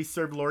died, police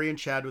served Lori and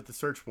Chad with a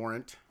search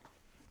warrant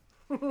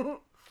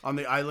on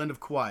the island of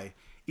Kauai.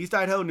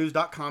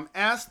 EastIdahoNews.com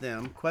asked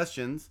them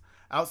questions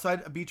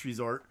outside a beach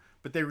resort,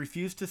 but they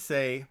refused to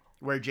say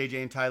where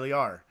JJ and Tylee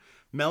are.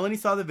 Melanie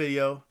saw the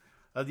video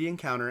of the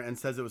encounter and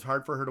says it was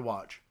hard for her to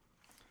watch.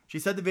 She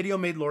said the video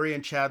made Lori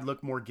and Chad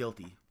look more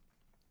guilty.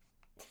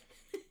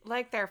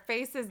 Like their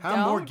faces How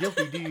don't. more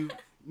guilty do you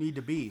need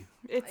to be?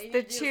 It's You the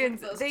need to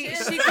chins. look those They,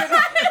 chins. she could.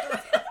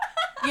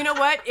 You know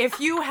what? If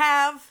you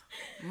have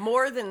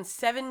more than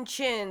 7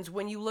 chins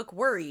when you look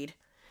worried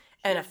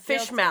and a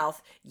fish guilty.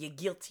 mouth, you're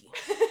guilty.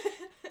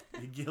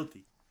 You're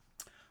guilty.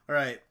 All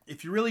right.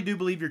 If you really do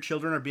believe your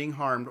children are being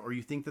harmed or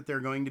you think that they're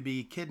going to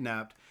be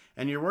kidnapped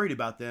and you're worried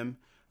about them,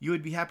 you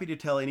would be happy to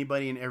tell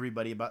anybody and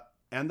everybody about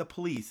and the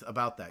police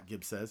about that,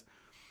 Gibb says.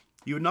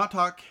 You would not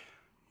talk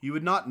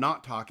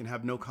and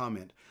have no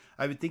comment.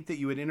 I would think that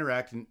you would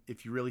interact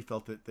if you really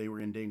felt that they were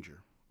in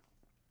danger.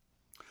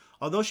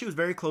 Although she was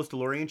very close to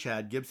Lori and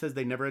Chad, Gibb says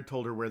they never had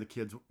told her where the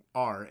kids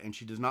are, and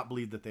she does not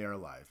believe that they are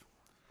alive.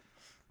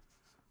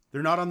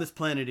 They're not on this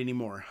planet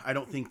anymore. I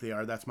don't think they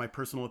are. That's my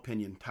personal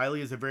opinion.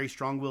 Tylee is a very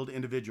strong-willed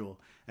individual,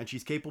 and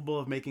she's capable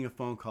of making a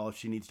phone call if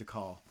she needs to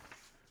call.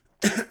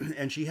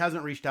 And she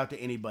hasn't reached out to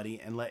anybody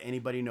and let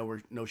anybody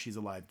know she's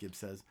alive, Gibbs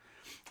says.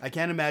 I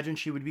can't imagine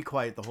she would be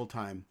quiet the whole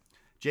time.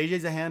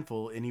 JJ's a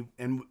handful,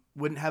 and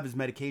wouldn't have his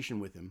medication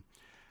with him.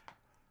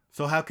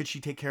 So how could she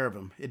take care of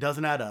him? It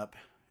doesn't add up.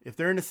 If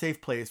they're in a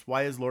safe place,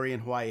 why is Lori in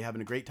Hawaii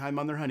having a great time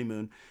on their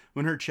honeymoon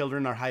when her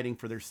children are hiding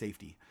for their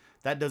safety?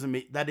 That doesn't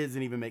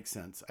even make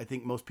sense. I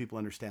think most people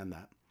understand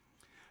that.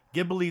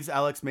 Gibb believes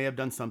Alex may have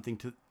done something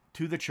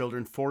to the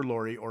children for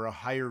Lori or a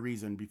higher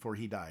reason before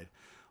he died.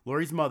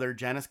 Lori's mother,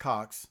 Janice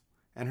Cox,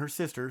 and her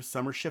sister,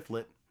 Summer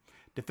Shiflett,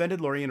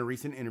 defended Lori in a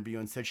recent interview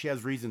and said she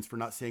has reasons for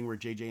not saying where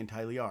JJ and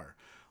Tylee are.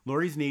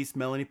 Lori's niece,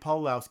 Melanie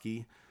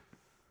Pawlowski,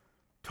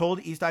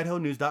 told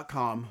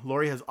EastIdahoNews.com,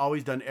 Lori has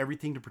always done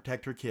everything to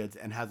protect her kids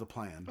and has a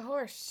plan.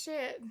 Oh,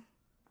 shit.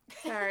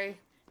 Sorry.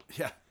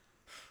 Yeah,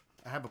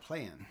 I have a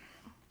plan.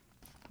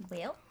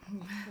 Well,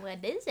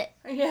 what is it?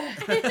 Yeah.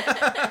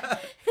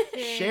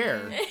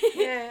 Share.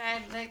 Yeah,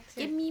 I'd like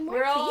to. Give me more,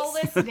 We're all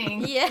please.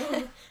 listening.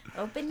 Yeah.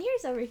 Open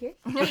ears over here.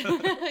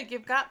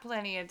 You've got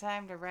plenty of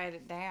time to write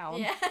it down.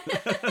 Yeah.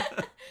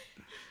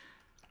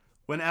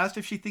 When asked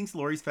if she thinks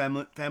Lori's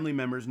family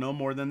members know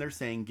more than they're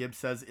saying, Gibbs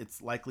says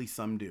it's likely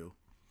some do.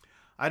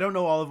 I don't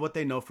know all of what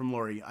they know from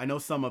Lori. I know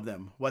some of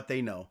them, what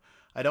they know.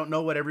 I don't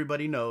know what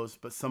everybody knows,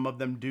 but some of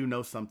them do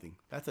know something.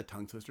 That's a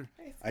tongue twister.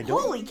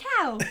 Holy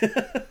cow.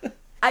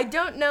 I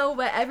don't know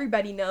what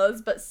everybody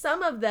knows, but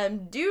some of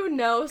them do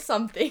know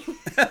something.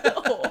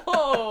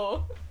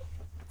 Oh.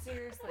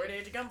 Seriously. Where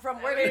did you come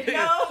from? Where did you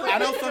go? I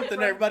know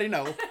something everybody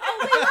know.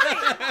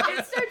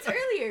 It starts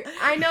earlier.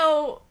 I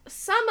know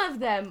some of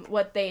them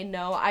what they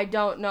know. I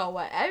don't know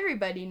what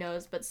everybody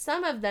knows, but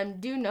some of them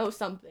do know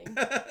something.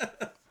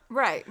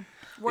 Right.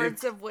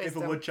 Words of If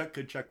wisdom. a woodchuck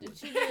could chuck wood.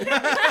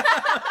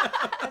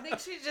 I think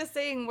she's just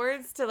saying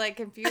words to like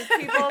confuse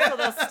people so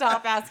they'll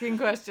stop asking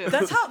questions.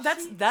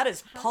 That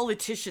is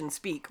politician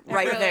speak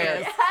right really there.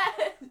 is.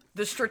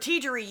 The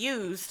strategery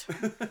used.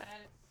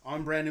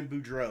 On Brandon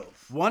Boudreaux.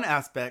 One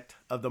aspect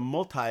of the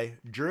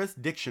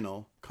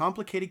multi-jurisdictional,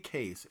 complicated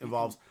case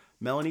involves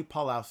Melanie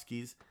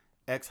Pawlowski's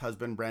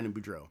ex-husband, Brandon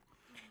Boudreaux.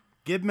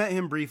 Gibb met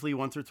him briefly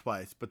once or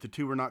twice, but the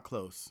two were not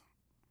close.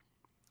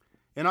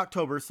 In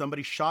October,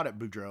 somebody shot at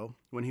Boudreaux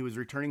when he was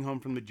returning home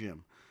from the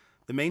gym.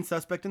 The main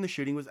suspect in the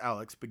shooting was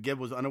Alex, but Gibb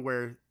was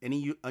unaware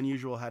anything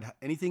unusual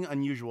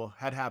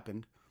had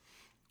happened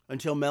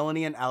until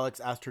Melanie and Alex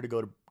asked her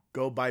to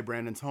go by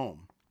Brandon's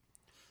home.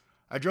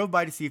 I drove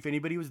by to see if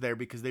anybody was there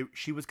because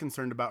she was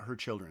concerned about her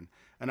children,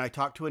 and I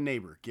talked to a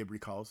neighbor, Gibb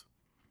recalls.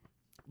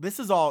 This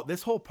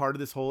whole part of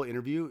this whole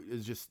interview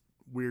is just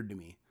weird to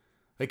me.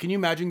 Like, can you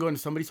imagine going to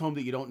somebody's home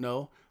that you don't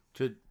know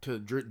to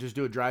just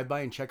do a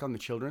drive-by and check on the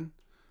children?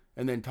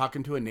 And then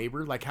talking to a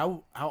neighbor, like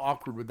how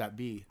awkward would that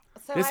be?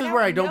 So this I is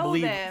where I don't don't know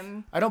believe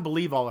them. I don't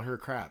believe all of her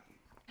crap.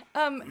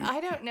 I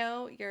don't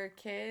know your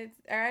kids,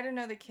 or I don't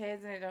know the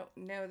kids, and I don't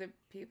know the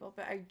people,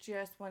 but I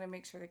just want to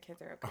make sure the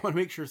kids are I okay. want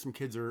to make sure some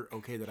kids are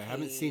okay that I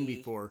haven't seen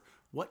before.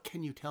 What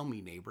can you tell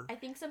me, neighbor? I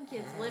think some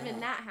kids live in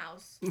that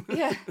house.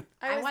 Yeah,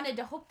 I wanted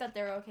to hope that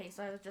they're okay,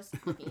 so I was just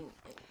looking in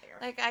there.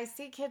 like I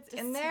see kids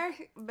in there,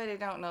 but I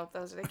don't know if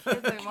those are the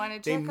kids I want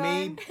to They check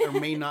may on. or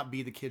may not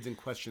be the kids in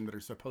question that are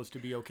supposed to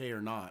be okay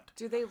or not.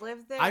 Do they live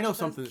there? I know Those-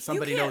 something that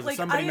somebody You can't, knows. like,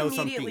 Somebody I knows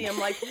immediately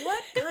something. am like,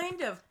 what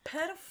kind of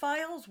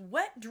pedophile's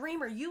wet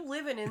dream are you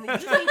living in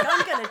that you think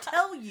I'm going to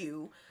tell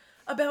you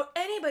about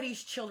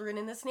anybody's children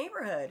in this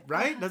neighborhood?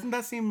 Right? Doesn't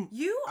that seem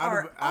You out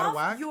are of, out of off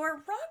whack?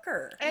 your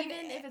rocker.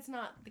 Even if it's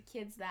not the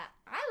kids that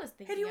I was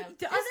thinking Hey, of. the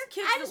just- other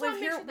kids I that just live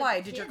wanna make here, sure that why?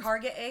 the Did your kids car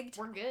get egged?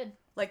 We're good.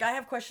 Like, I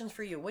have questions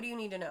for you. What do you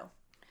need to know?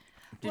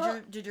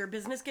 Did your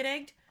business get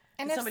egged?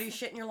 And Did if- somebody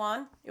shit in your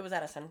lawn? It was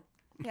Edison.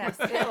 Yes,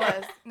 it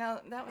was. No,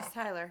 that was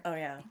Tyler. Oh,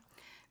 yeah.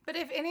 But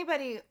if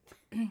anybody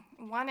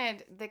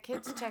wanted the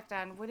kids checked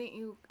on, wouldn't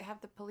you have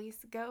the police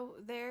go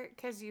there?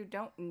 Because you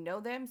don't know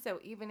them. So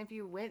even if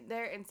you went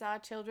there and saw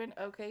children,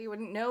 okay, you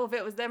wouldn't know if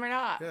it was them or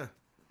not. Yeah.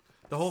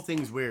 The whole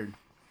thing's weird.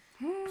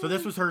 So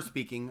this was her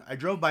speaking. I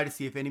drove by to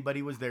see if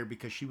anybody was there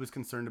because she was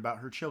concerned about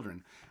her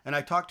children. And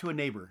I talked to a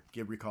neighbor,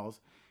 Gibb recalls.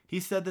 He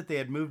said that they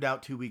had moved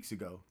out 2 weeks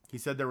ago. He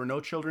said there were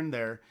no children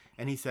there.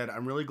 And he said,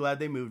 I'm really glad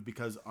they moved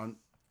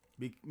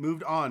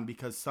on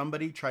because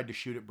somebody tried to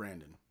shoot at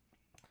Brandon.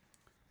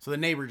 So the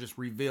neighbor just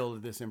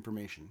revealed this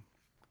information.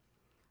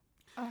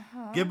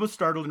 Gibb was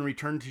startled and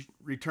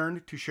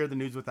returned to share the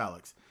news with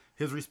Alex.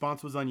 His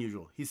response was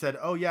unusual. He said,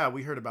 oh yeah,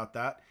 we heard about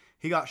that.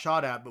 He got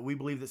shot at, but we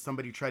believe that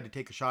somebody tried to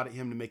take a shot at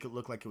him to make it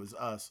look like it was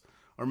us,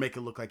 or make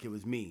it look like it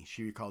was me,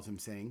 she recalls him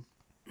saying.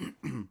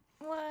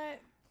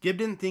 What? Gibb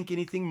didn't think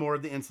anything more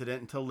of the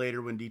incident until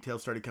later when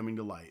details started coming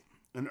to light.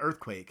 An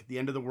earthquake, the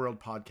end of the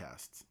world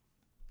podcasts.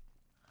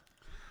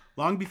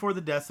 Long before the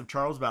deaths of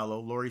Charles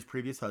Vallow, Lori's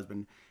previous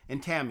husband,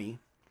 and Tammy,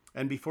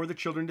 and before the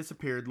children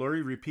disappeared,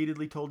 Lori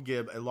repeatedly told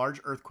Gibb a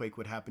large earthquake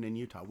would happen in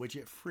Utah, which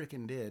it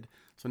frickin' did.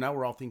 So now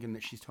we're all thinking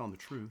that she's telling the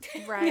truth.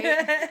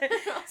 Right.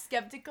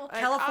 skeptical.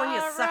 California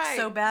all sucks right.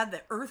 so bad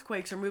that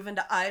earthquakes are moving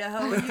to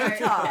Idaho and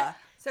Utah.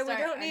 So we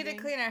Start don't need to arguing.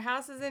 clean our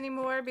houses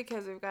anymore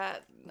because we've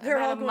got They're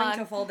about all a going month.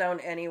 to fall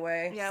down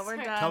anyway. Yeah, we're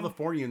Sorry. done.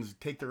 Californians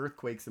take the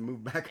earthquakes and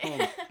move back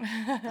home.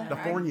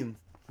 Californians.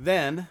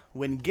 Then,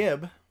 when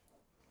Gibb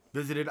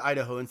visited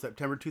Idaho in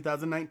September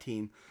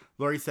 2019,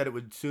 Lori said it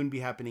would soon be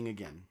happening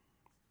again.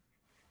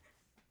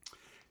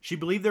 She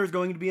believed there was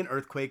going to be an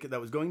earthquake that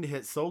was going to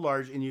hit so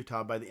large in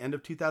Utah by the end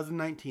of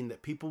 2019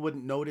 that people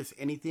wouldn't notice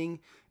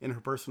anything in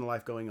her personal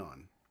life going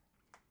on.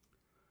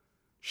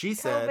 She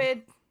said,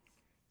 COVID.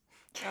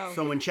 Oh.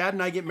 so when Chad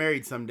and I get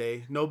married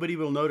someday, nobody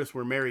will notice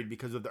we're married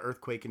because of the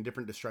earthquake and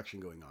different destruction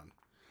going on.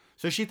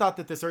 So she thought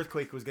that this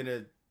earthquake was going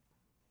to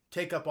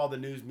take up all the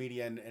news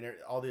media and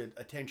all the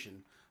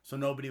attention, so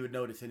nobody would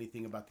notice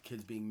anything about the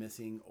kids being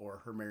missing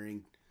or her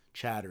marrying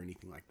Chad or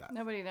anything like that.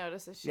 Nobody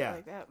notices shit Yeah.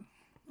 like that.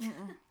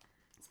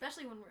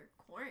 Especially when we're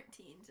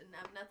quarantined and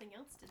have nothing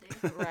else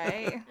to do.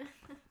 Right.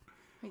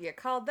 You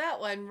called that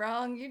one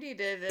wrong. You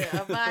needed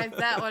to advise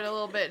that one a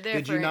little bit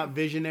different. Did you not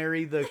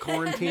visionary the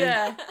quarantine?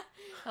 Yeah.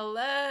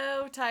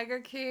 Hello, Tiger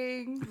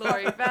King,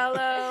 Lori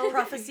Vallow.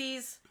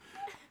 Prophecies.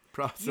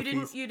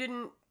 Prophecies.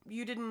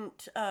 You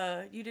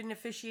didn't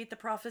officiate the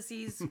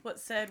prophecies. What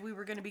said we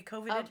were going to be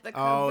COVIDed? Of the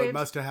Oh, COVID. it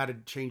must have had a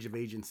change of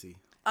agency.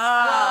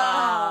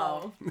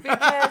 Oh, Because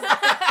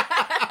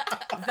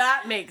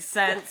that makes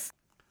sense.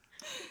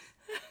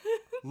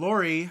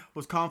 Lori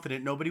was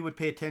confident nobody would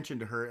pay attention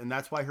to her, and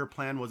that's why her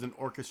plan wasn't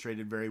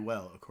orchestrated very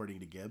well, according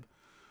to Gibb.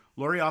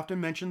 Lori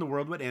often mentioned the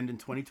world would end in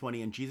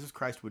 2020 and Jesus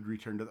Christ would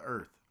return to the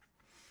earth.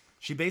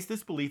 She based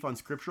this belief on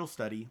scriptural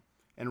study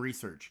and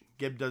research.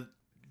 Gibb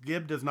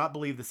does not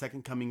believe the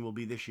second coming will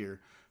be this year,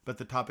 but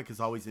the topic has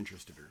always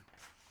interested her.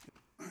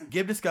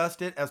 Gibb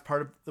discussed it as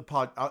part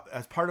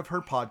of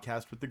her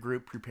podcast with the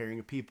group Preparing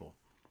a People.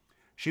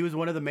 She was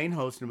one of the main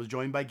hosts and was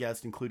joined by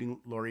guests including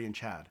Lori and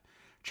Chad.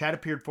 Chad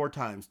appeared 4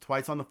 times,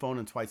 twice on the phone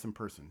and twice in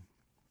person.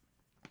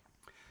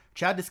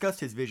 Chad discussed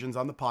his visions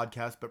on the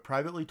podcast, but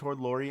privately told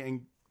Lori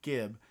and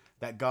Gibb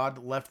that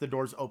God left the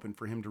doors open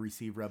for him to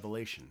receive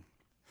revelation.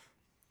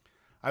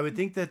 I would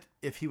think that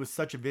if he was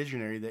such a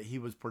visionary that he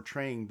was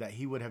portraying, that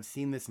he would have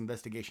seen this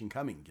investigation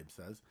coming, Gibb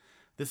says.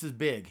 This is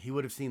big. He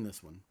would have seen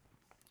this one.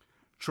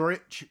 Chory.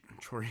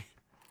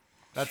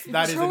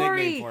 That is a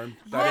nickname for him.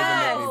 That is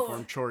a nickname for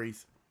him.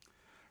 Chories.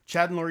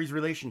 Chad and Lori's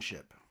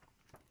relationship.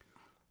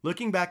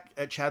 Looking back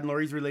at Chad and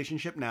Lori's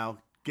relationship now,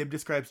 Gibb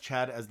describes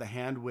Chad as the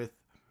hand with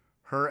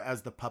her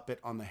as the puppet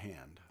on the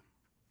hand.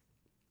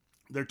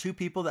 They're two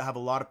people that have a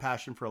lot of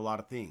passion for a lot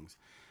of things.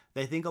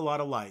 They think a lot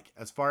alike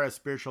as far as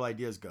spiritual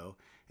ideas go,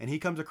 and he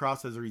comes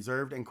across as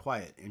reserved and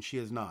quiet, and she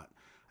is not.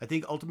 I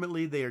think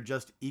ultimately they are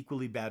just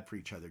equally bad for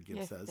each other, Gibb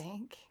you says.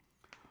 think?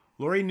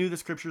 Lori knew the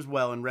scriptures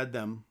well and read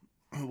them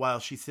while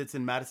she sits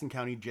in Madison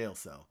County jail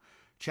cell.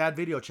 Chad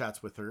video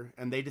chats with her,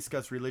 and they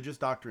discuss religious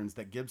doctrines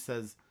that Gibb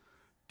says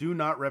do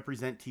not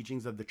represent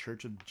teachings of the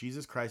Church of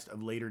Jesus Christ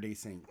of Latter-day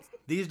Saints.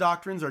 These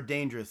doctrines are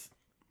dangerous,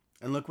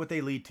 and look what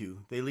they lead to.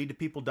 They lead to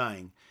people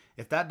dying.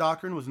 If that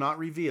doctrine was not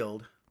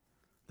revealed,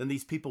 then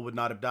these people would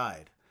not have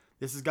died.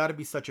 This has got to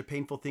be such a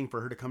painful thing for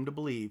her to come to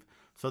believe,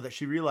 so that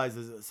she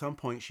realizes at some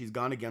point she's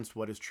gone against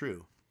what is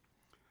true.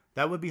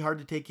 That would be hard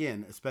to take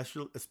in,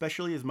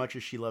 especially as much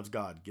as she loves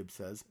God, Gibbs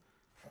says.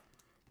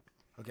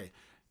 Okay.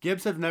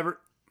 Gibbs has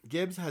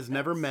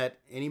never met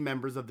any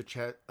members of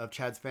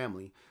Chad's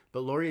family,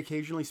 but Lori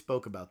occasionally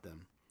spoke about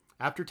them.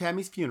 After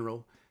Tammy's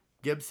funeral,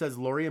 Gibbs says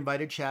Lori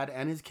invited Chad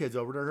and his kids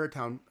over to her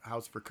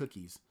townhouse for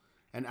cookies,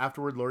 and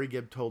afterward Lori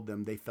Gibb told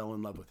them they fell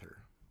in love with her.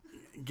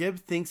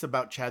 Gibbs thinks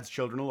about Chad's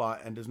children a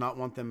lot and does not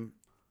want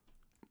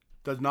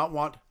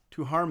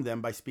to harm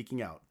them by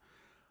speaking out.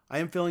 I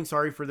am feeling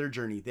sorry for their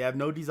journey. They have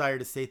no desire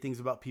to say things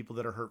about people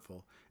that are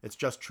hurtful. It's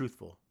just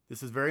truthful.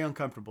 This is very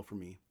uncomfortable for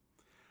me.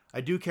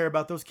 I do care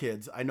about those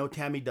kids. I know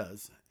Tammy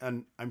does,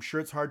 and I'm sure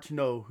it's hard to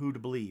know who to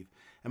believe,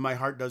 and my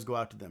heart does go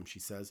out to them, she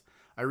says.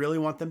 I really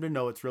want them to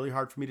know it's really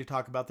hard for me to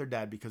talk about their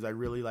dad because I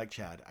really like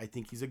Chad. I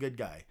think he's a good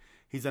guy.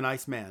 He's a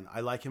nice man.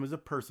 I like him as a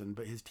person,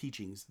 but his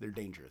teachings, they're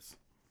dangerous.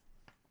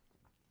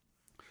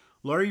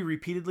 Lori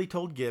repeatedly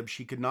told Gibb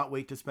she could not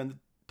wait to spend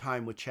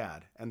time with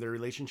Chad, and their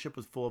relationship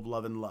was full of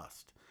love and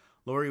lust.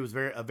 Lori was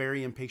a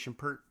very impatient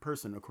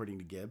person, according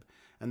to Gibb,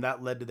 and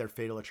that led to their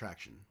fatal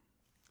attraction.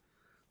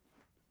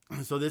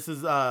 So this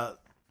is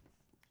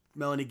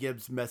Melanie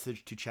Gibb's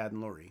message to Chad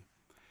and Lori.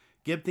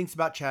 Gibb thinks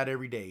about Chad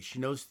every day. She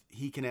knows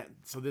he can...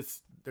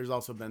 There's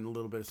also been a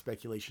little bit of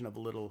speculation of a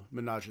little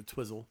menage a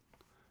twizzle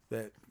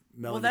that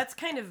Melanie... Well, that's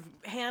kind of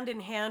hand in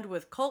hand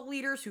with cult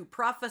leaders who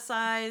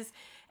prophesize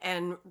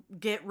and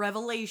get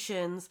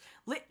revelations.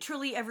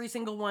 Literally every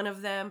single one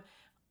of them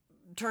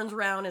turns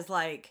around as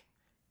like...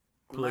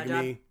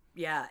 polygamy.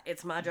 Yeah,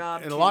 it's my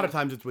job. And a lot of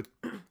times it's with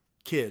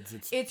kids.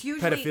 It's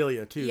usually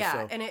pedophilia too. Yeah,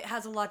 so. and it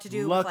has a lot to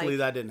do Luckily, with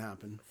that didn't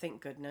happen.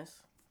 Thank goodness.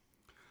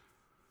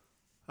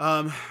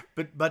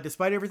 But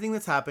despite everything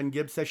that's happened,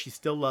 Gibb says she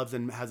still loves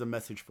and has a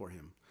message for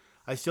him.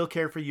 I still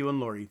care for you and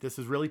Lori. This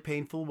is really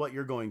painful what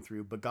you're going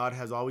through, but God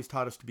has always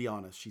taught us to be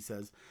honest, she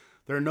says.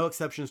 There are no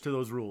exceptions to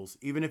those rules.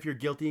 Even if you're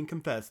guilty and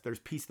confess, there's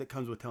peace that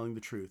comes with telling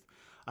the truth.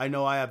 I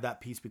know I have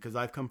that peace because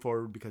I've come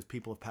forward because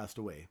people have passed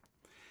away.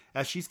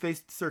 As she's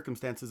faced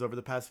circumstances over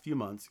the past few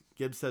months,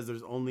 Gibbs says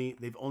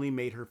they've only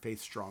made her faith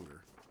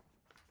stronger.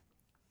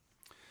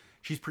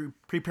 She's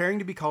preparing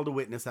to be called a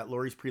witness at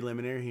Lori's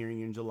preliminary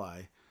hearing in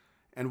July,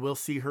 and will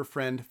see her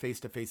friend face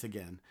to face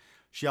again.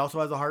 She also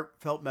has a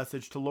heartfelt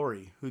message to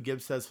Lori, who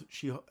Gibbs says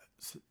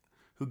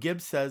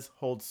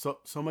holds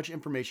so much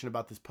information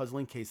about this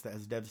puzzling case that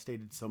has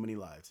devastated so many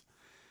lives.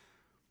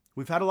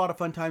 We've had a lot of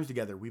fun times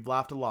together. We've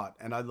laughed a lot,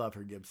 and I love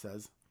her, Gibbs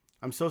says.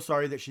 I'm so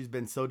sorry that she's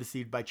been so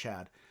deceived by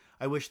Chad.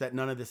 I wish that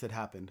none of this had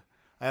happened.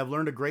 I have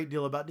learned a great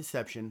deal about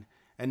deception,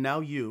 and now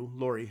you,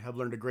 Lori, have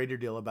learned a greater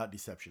deal about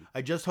deception.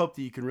 I just hope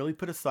that you can really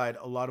put aside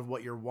a lot of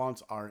what your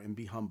wants are and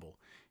be humble.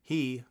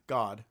 He,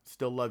 God,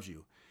 still loves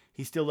you.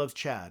 He still loves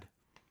Chad,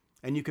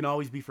 and you can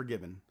always be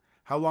forgiven.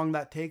 How long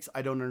that takes,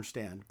 I don't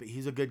understand, but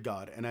he's a good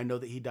God, and I know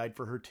that he died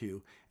for her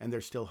too, and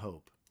there's still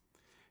hope.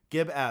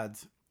 Gibb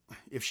adds,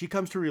 if she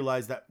comes to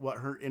realize that what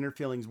her inner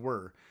feelings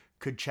were,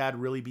 could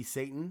Chad really be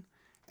Satan?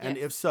 And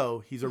Yes. if so,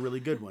 he's a really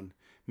good one.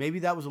 Maybe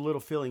that was a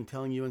little feeling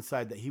telling you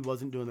inside that he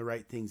wasn't doing the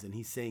right things and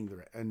he's saying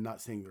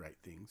not saying the right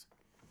things.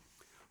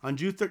 On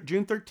June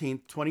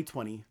 13th,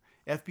 2020,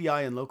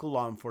 FBI and local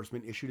law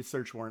enforcement issued a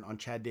search warrant on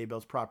Chad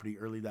Daybell's property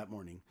early that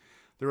morning.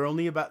 They were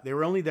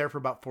only there for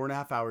about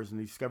 4.5 hours and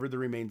they discovered the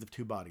remains of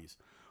 2 bodies.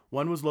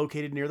 One was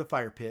located near the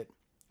fire pit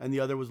and the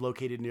other was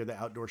located near the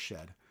outdoor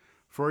shed.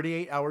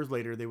 48 hours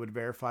later, they would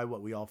verify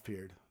what we all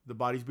feared: the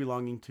bodies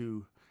belonging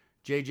to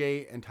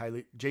JJ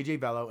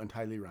Vallow and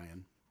Tylee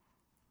Ryan.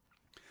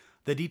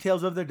 The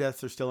details of their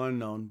deaths are still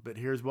unknown, but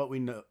here's what we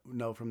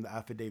know from the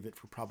affidavit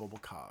for probable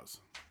cause.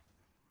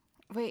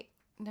 Wait,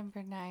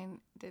 number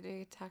 9. Did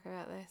we talk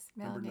about this?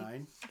 Number Melanie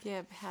 9?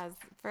 Gibb has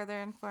further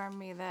informed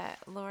me that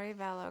Lori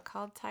Vallow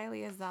called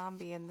Tylee a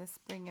zombie in the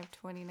spring of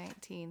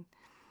 2019.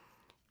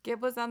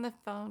 Gibb was on the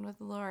phone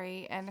with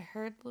Lori and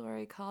heard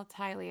Lori call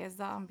Tylee a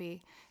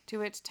zombie, to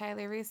which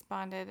Tylee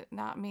responded,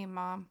 "Not me,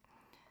 Mom."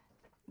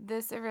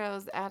 This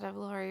arose out of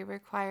Lori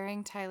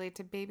requiring Tylee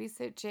to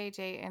babysit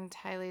JJ, and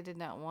Tylee did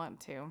not want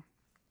to.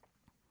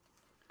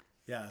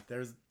 Yeah,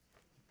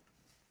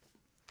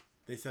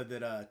 they said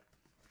that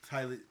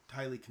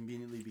Tylee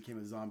conveniently became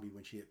a zombie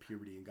when she hit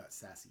puberty and got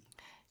sassy.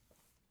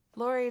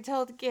 Lori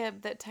told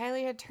Gibb that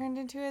Tylee had turned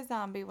into a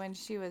zombie when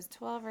she was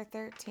 12 or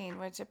 13,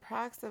 which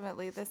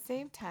approximately the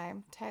same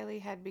time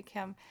Tylee had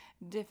become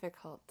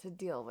difficult to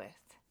deal with.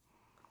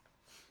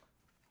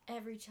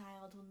 Every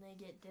child, when they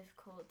get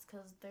difficult, it's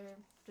because they're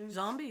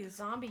Zombies.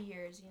 Zombie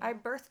years, you know? I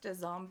birthed a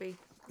zombie.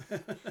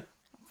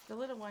 It's the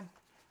little one.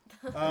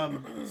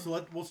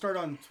 So we'll start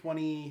on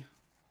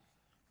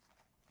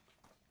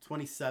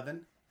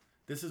 27.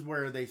 This is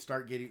where they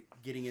start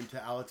getting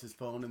into Alex's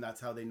phone, and that's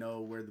how they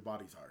know where the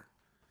bodies are.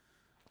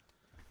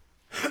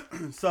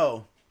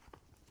 So,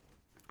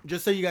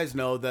 just so you guys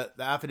know, that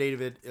the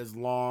affidavit is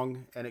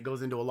long, and it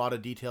goes into a lot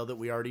of detail that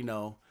we already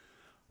know.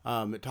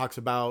 It talks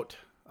about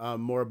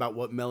more about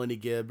what Melanie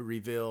Gibb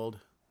revealed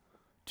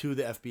to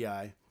the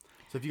FBI.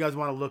 So if you guys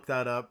want to look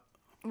that up.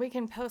 We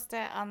can post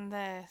it on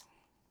the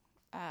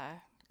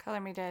Color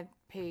Me Dead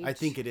page. I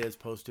think it is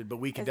posted, but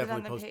we can Is it definitely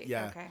on the post it. page?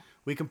 Yeah, Okay.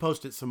 we can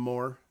post it some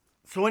more.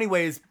 So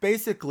anyways,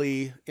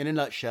 basically, in a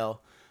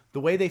nutshell, the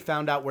way they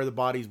found out where the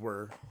bodies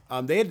were,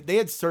 they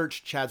had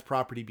searched Chad's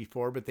property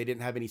before, but they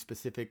didn't have any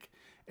specific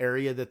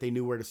area that they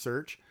knew where to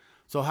search.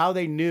 So how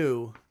they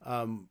knew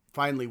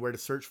finally where to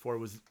search for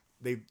was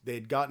they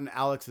had gotten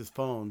Alex's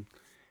phone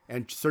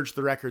and searched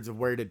the records of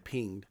where it had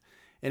pinged.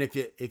 And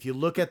if you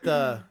look at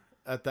the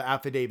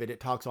affidavit, it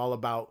talks all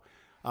about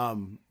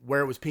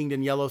where it was pinged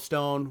in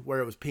Yellowstone, where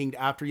it was pinged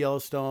after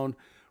Yellowstone,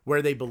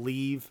 where they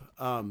believe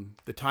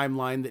the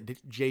timeline that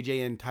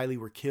JJ and Tylee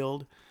were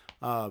killed.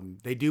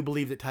 They do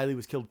believe that Tylee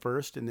was killed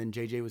first and then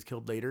JJ was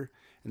killed later,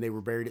 and they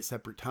were buried at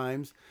separate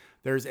times.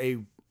 There's a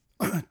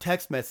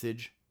text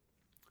message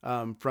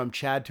from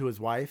Chad to his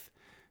wife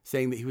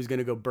saying that he was going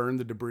to go burn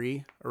the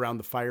debris around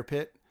the fire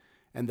pit,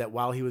 and that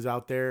while he was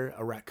out there,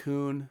 a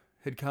raccoon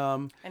had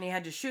come. And he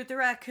had to shoot the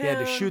raccoon. He had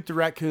to shoot the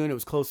raccoon. It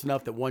was close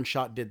enough that one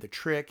shot did the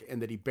trick,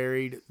 and that he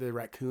buried the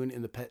raccoon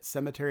in the pet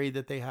cemetery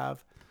that they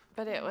have.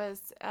 But it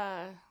was...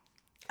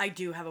 I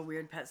do have a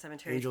weird pet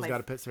cemetery. Angel's got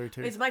a pet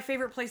cemetery. It's my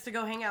favorite place to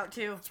go hang out,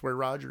 too. It's where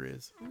Roger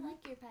is. I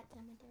like your pet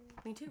cemetery.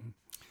 Me too.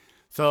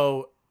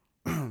 So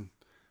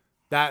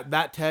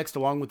that text,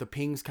 along with the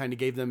pings, kind of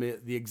gave them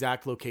the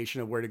exact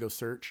location of where to go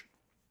search.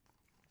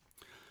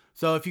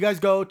 So if you guys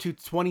go to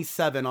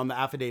 27 on the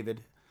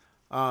affidavit,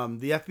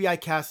 the FBI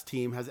CAS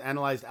team has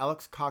analyzed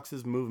Alex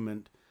Cox's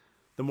movement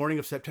the morning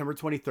of September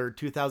 23rd,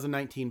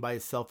 2019 by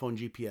his cell phone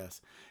GPS.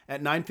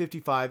 At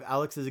 9:55,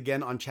 Alex is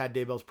again on Chad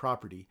Daybell's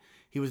property.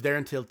 He was there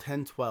until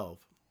 10:12.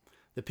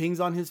 The pings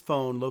on his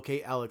phone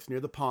locate Alex near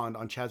the pond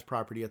on Chad's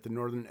property at the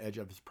northern edge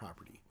of his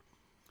property.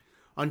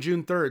 On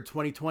June 3rd,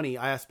 2020,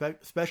 I asked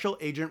Special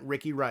Agent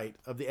Ricky Wright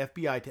of the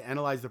FBI to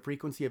analyze the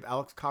frequency of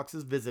Alex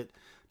Cox's visit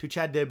to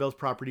Chad Daybell's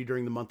property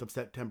during the month of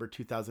September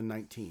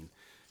 2019.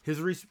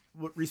 His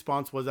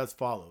response was as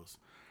follows.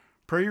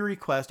 Per your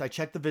request, I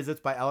checked the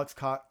visits by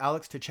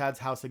Alex to Chad's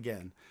house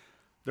again.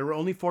 There were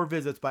only 4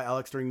 visits by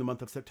Alex during the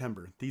month of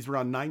September. These were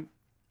on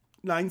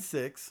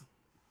 9/6,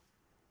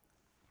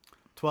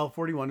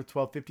 12/41 to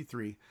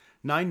 12/53,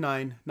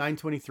 9/9,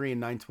 9/23,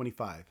 and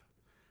 9/25.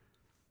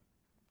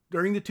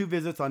 During the 2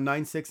 visits on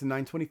 9/6 and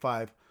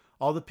 9/25,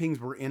 all the pings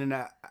were in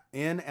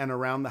and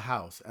around the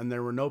house, and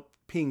there were no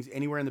pings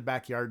anywhere in the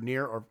backyard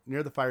near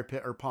the fire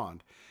pit or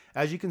pond.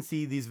 As you can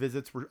see, these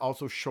visits were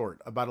also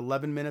short, about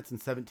 11 minutes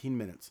and 17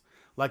 minutes,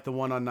 like the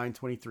one on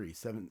 9/23,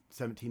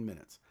 17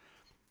 minutes.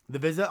 The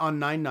visit on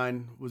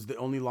 9/9 was the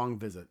only long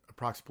visit,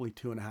 approximately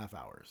 2.5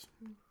 hours.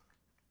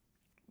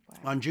 Wow.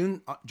 On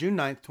June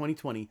 9th,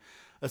 2020,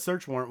 a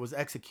search warrant was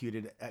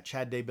executed at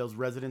Chad Daybell's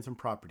residence and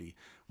property.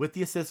 With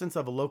the assistance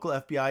of a local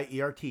FBI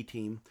ERT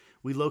team,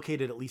 we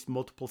located at least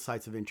multiple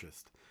sites of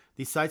interest.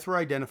 These sites were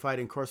identified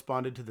and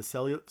corresponded to the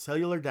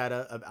cellular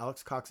data of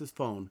Alex Cox's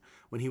phone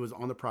when he was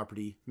on the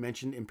property,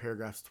 mentioned in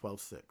paragraphs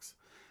 12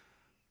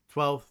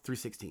 through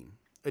 16.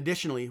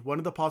 Additionally, one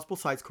of the possible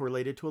sites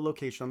correlated to a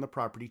location on the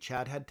property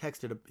Chad had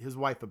texted his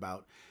wife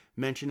about,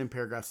 mentioned in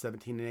paragraphs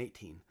 17 and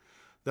 18.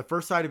 The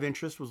first site of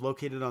interest was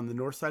located on the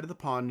north side of the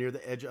pond near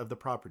the edge of the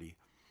property.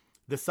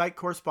 The site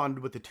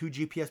corresponded with the 2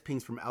 GPS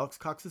pings from Alex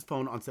Cox's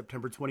phone on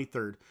September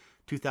 23rd,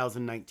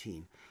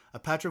 2019. A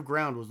patch of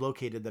ground was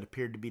located that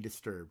appeared to be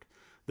disturbed.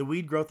 The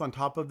weed growth on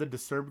top of the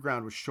disturbed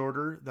ground was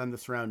shorter than the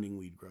surrounding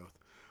weed growth.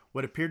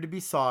 What appeared to be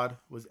sod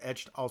was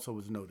etched also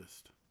was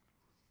noticed.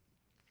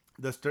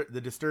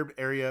 The disturbed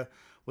area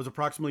was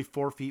approximately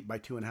 4 feet by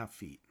 2.5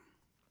 feet.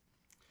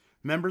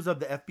 Members of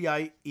the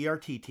FBI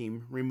ERT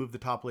team removed the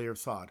top layer of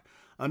sod.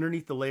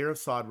 Underneath the layer of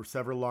sod were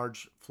several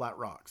large flat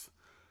rocks.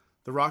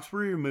 The rocks were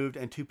removed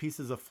and 2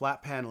 pieces of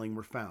flat paneling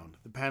were found.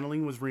 The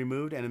paneling was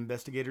removed and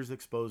investigators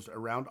exposed a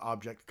round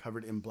object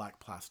covered in black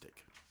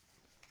plastic.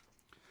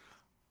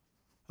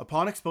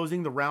 Upon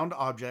exposing the round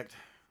object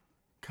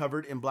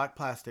covered in black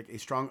plastic, a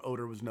strong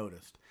odor was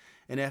noticed.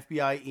 An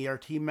FBI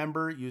ERT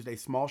member used a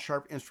small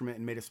sharp instrument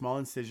and made a small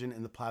incision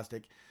in the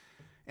plastic,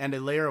 and a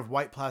layer of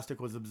white plastic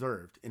was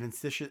observed. An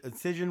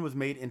incision was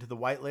made into the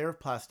white layer of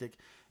plastic,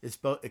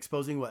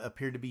 exposing what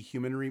appeared to be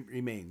human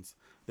remains,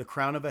 the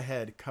crown of a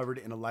head covered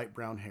in a light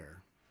brown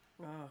hair.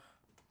 Ugh.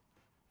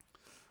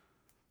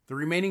 The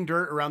remaining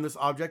dirt around this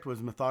object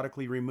was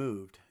methodically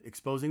removed,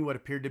 exposing what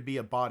appeared to be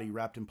a body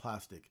wrapped in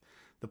plastic.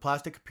 The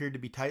plastic appeared to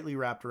be tightly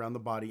wrapped around the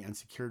body and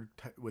secured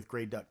with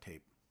gray duct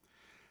tape.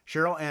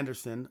 Cheryl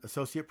Anderson,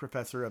 Associate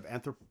Professor of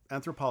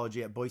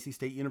Anthropology at Boise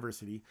State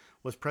University,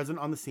 was present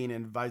on the scene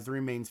and advised the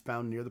remains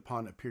found near the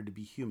pond appeared to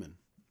be human.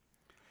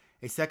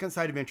 A second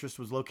site of interest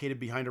was located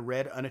behind a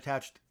red,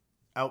 unattached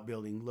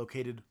outbuilding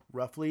located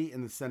roughly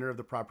in the center of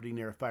the property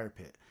near a fire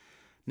pit.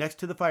 Next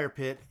to the fire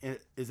pit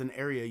is an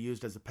area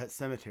used as a pet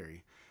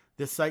cemetery.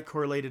 This site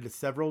correlated to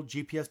several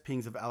GPS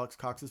pings of Alex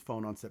Cox's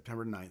phone on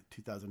September 9th,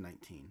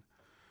 2019.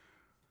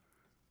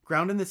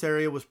 Ground in this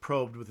area was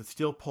probed with a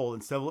steel pole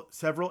and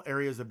several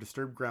areas of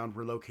disturbed ground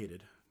were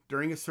located.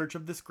 During a search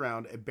of this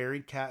ground, a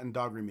buried cat and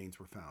dog remains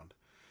were found.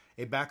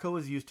 A backhoe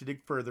was used to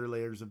dig further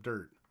layers of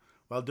dirt.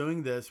 While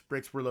doing this,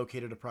 bricks were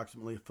located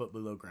approximately a foot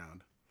below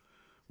ground.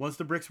 Once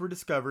the bricks were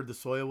discovered, the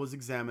soil was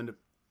examined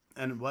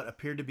and what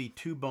appeared to be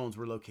 2 bones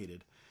were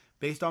located.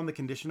 Based on the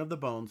condition of the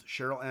bones,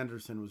 Cheryl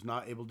Anderson was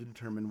not able to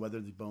determine whether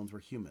the bones were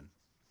human.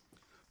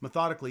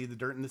 Methodically, the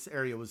dirt in this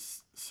area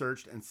was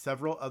searched and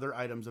several other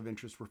items of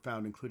interest were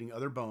found, including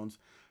other bones,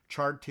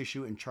 charred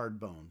tissue, and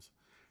charred bones.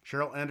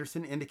 Cheryl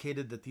Anderson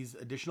indicated that these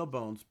additional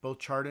bones, both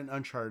charred and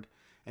uncharred,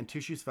 and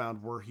tissues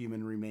found were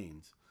human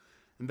remains.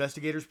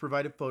 Investigators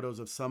provided photos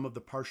of some of the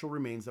partial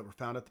remains that were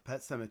found at the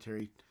pet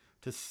cemetery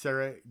to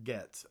Sarah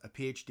Getz, a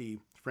PhD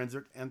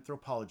forensic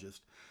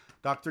anthropologist.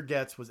 Dr.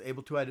 Getz was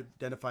able to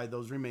identify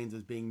those remains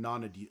as being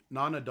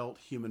non-adult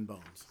human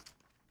bones.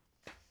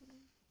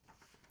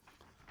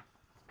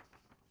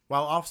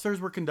 While officers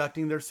were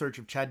conducting their search,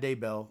 Chad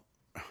Daybell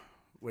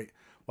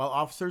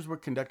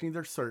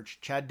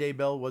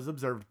was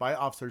observed by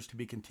officers to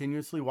be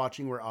continuously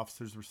watching where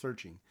officers were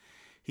searching.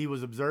 He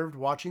was observed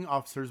watching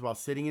officers while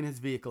sitting in his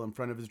vehicle in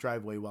front of his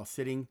driveway, while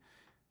sitting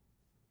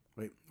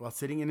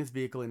in his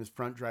vehicle in his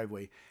front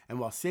driveway, and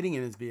while sitting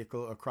in his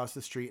vehicle across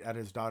the street at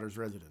his daughter's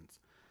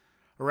residence.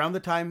 Around the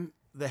time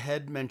the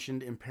head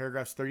mentioned in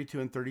paragraphs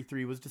 32 and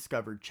 33 was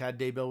discovered, Chad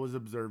Daybell was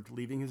observed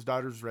leaving his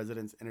daughter's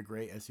residence in a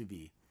gray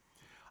SUV.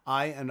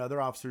 I and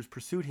other officers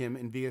pursued him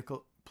in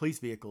police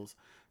vehicles,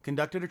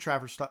 conducted a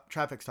traffic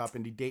stop,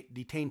 and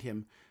detained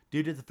him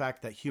due to the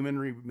fact that human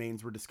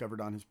remains were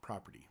discovered on his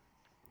property.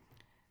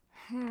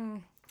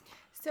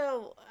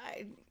 So,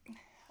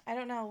 I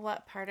don't know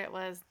what part it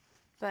was,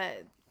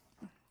 but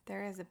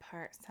there is a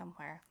part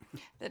somewhere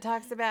that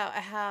talks about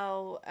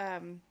how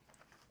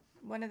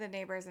one of the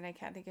neighbors, and I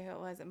can't think of who it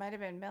was, it might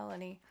have been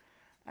Melanie,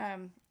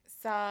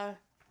 saw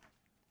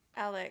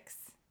Alex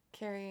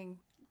carrying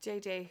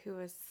JJ, who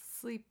was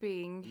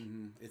sleeping.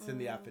 Mm-hmm. It's in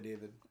the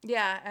affidavit.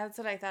 Yeah, that's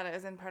what I thought. It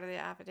was in part of the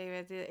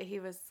affidavit. He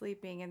was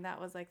sleeping, and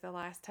that was like the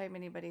last time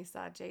anybody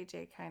saw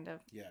JJ, kind of.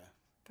 Yeah.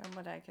 From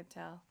what I could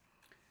tell.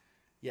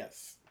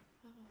 Yes.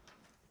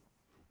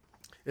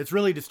 it's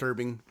really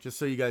disturbing. Just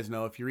so you guys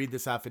know, if you read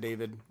this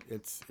affidavit,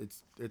 it's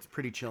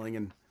pretty chilling,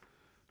 and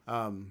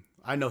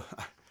I know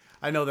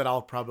that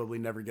I'll probably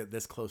never get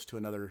this close to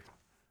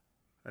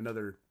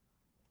another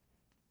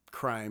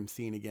crime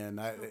scene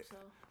again.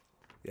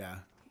 Yeah,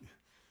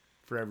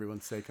 for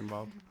everyone's sake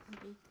involved.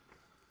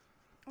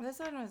 This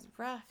one was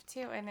rough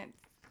too, and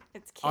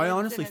it's kids. I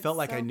honestly and felt it's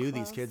like so I knew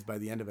close. these kids by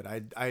the end of it.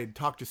 I had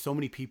talked to so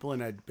many people,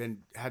 and I'd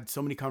had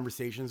so many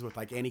conversations with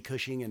like Annie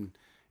Cushing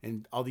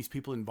and all these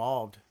people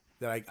involved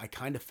that I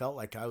kind of felt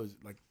like I was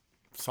like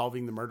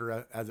solving the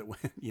murder as it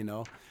went, you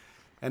know.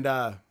 And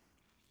I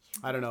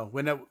don't know,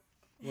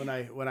 when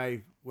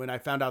I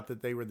found out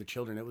that they were the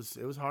children, it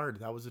was hard.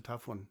 That was a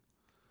tough one.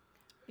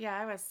 Yeah,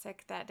 I was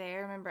sick that day. I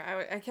remember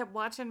I kept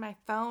watching my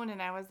phone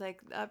and I was like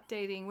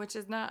updating, which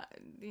is not,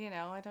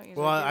 I don't usually.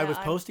 Well, do I that was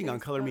posting on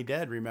Color Me Facebook.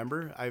 Dead.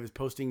 Remember, I was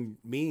posting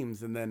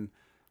memes, and then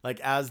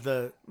like as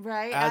they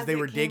it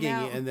were came digging,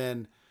 out. and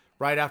then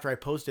right after I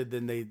posted,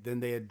 then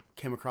they had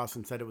came across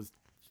and said it was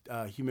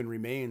human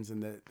remains,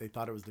 and that they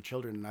thought it was the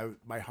children, and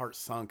my heart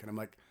sunk, and I'm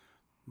like,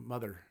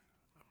 Mother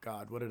of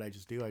God, what did I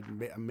just do?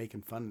 I'm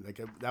making fun.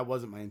 Like that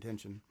wasn't my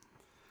intention.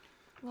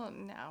 Well,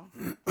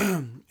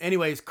 no.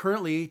 Anyways,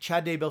 currently,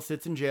 Chad Daybell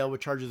sits in jail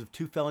with charges of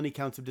 2 felony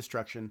counts of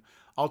destruction,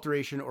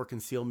 alteration, or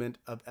concealment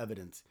of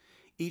evidence.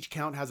 Each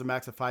count has a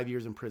max of 5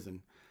 years in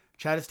prison.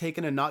 Chad has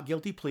taken a not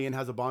guilty plea and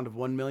has a bond of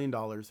 $1 million,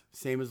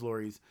 same as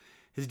Lori's.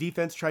 His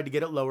defense tried to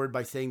get it lowered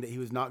by saying that he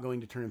was not going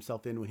to turn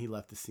himself in when he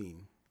left the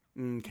scene.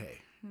 Okay.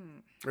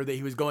 Or that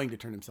he was going to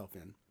turn himself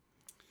in.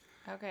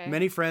 Okay.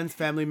 Many friends,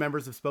 family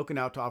members have spoken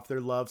out to offer their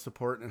love,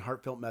 support, and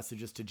heartfelt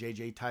messages to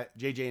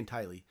JJ and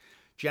Tylee.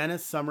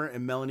 Janice, Summer,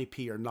 and Melanie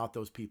P. are not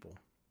those people.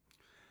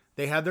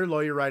 They had their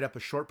lawyer write up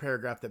a short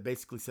paragraph that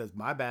basically says,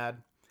 "My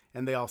bad,"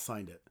 and they all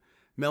signed it.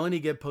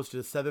 Melanie Gibb posted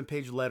a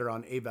 7-page letter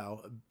on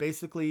Avow.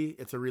 Basically,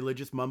 it's a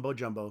religious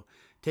mumbo-jumbo,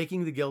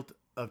 taking the guilt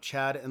of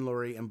Chad and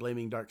Lori and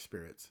blaming dark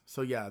spirits.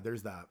 So yeah,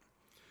 there's that.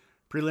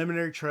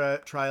 Preliminary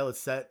trial is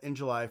set in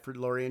July for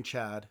Lori, and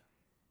Chad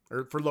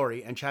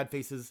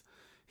faces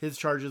his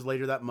charges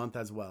later that month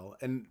as well.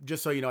 And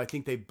just so you know, I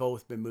think they've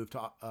both been moved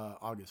to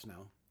August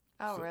now.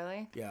 Oh,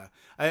 really? Yeah.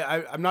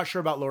 I'm not sure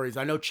about Lori's.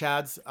 I know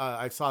Chad's,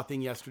 I saw a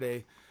thing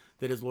yesterday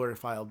that his lawyer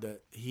filed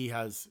that he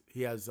has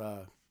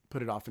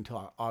put it off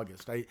until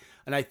August. I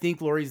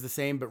think Lori's the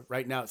same, but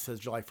right now it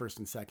says July 1st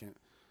and 2nd,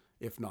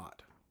 if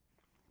not.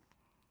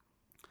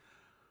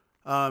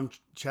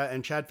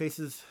 Chad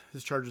faces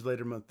his charges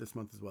later this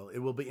month as well. It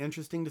will be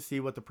interesting to see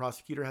what the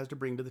prosecutor has to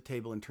bring to the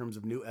table in terms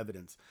of new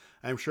evidence.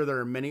 I'm sure there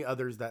are many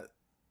other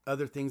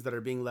things that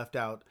are being left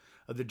out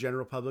of the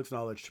general public's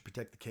knowledge to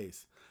protect the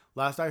case.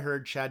 Last I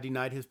heard, Chad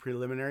denied his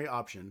preliminary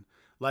option,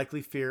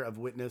 likely fear of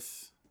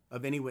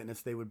any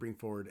witness they would bring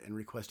forward, and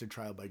requested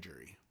trial by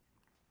jury.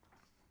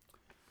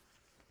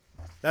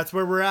 That's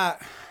where we're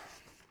at.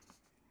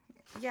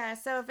 Yeah,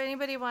 so if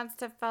anybody wants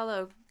to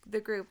follow the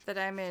group that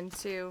I'm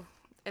into,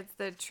 it's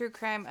the True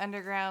Crime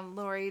Underground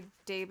Lori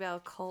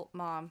Daybell Cult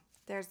Mom.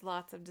 There's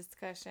lots of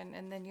discussion,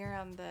 and then you're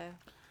on the...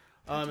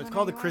 It's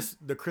called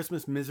the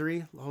Christmas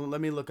Misery. Hold on,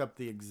 let me look up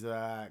the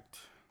exact...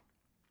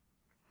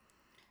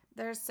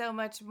 There's so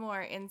much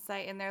more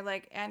insight in there.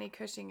 Like, Annie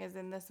Cushing is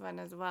in this one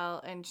as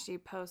well, and she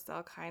posts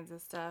all kinds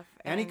of stuff.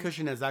 Annie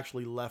Cushing has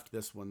actually left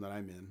this one that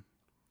I'm in.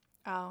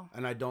 Oh.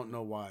 And I don't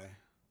know why.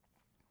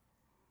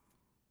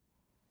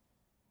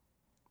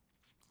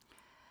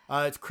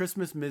 It's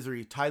Christmas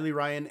Misery. Tylee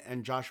Ryan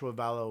and Joshua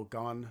Vallow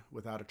gone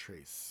without a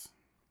trace.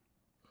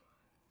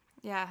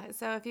 Yeah,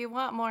 so if you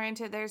want more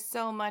into it, there's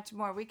so much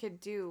more. We could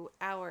do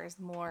hours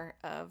more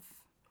of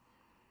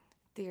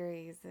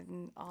theories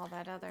and all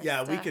that other stuff.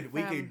 Yeah,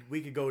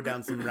 we could go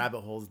down some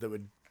rabbit holes that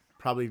would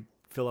probably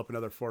fill up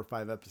another 4 or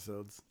 5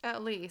 episodes.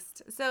 At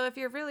least. So if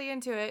you're really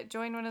into it,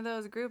 join one of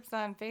those groups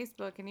on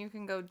Facebook and you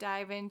can go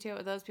dive into it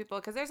with those people,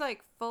 because there's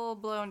like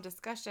full-blown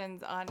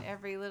discussions on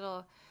every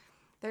little...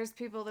 There's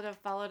people that have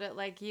followed it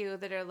like you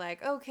that are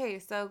like, okay,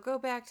 so go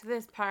back to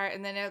this part,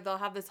 and then they'll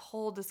have this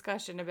whole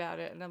discussion about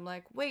it. And I'm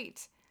like,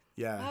 wait,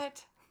 Yeah.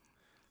 what?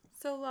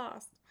 So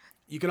lost.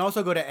 You can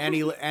also go to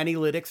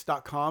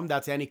Annielytics.com.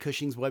 That's Annie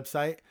Cushing's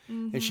website.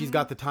 And she's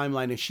got the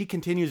timeline, and she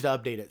continues to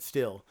update it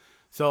still.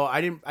 So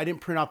I didn't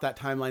print off that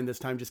timeline this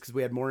time just because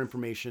we had more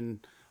information.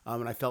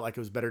 And I felt like it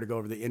was better to go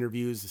over the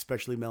interviews,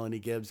 especially Melanie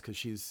Gibbs, because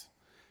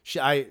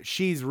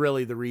she's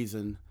really the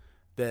reason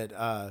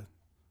that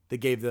they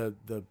gave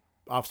the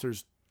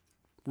officers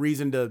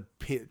reason to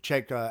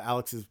check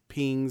Alex's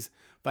pings,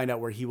 find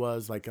out where he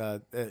was. Like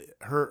the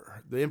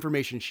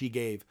information she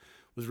gave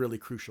was really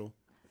crucial.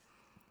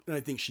 And I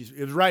think it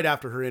was right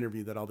after her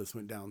interview that all this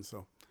went down.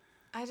 So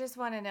I just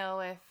want to know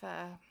if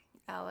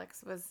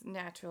Alex was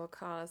natural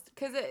caused,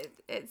 because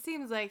it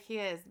seems like he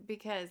is,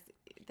 because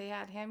they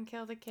had him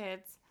kill the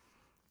kids,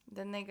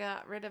 then they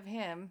got rid of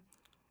him,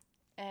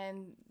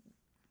 and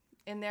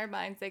in their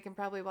minds they can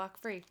probably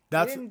walk free.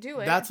 They didn't do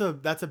it.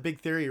 That's a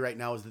big theory right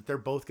now, is that they're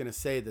both going to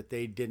say that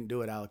they didn't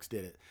do it. Alex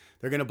did it.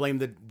 They're going to blame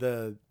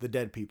the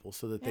dead people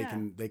so that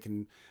they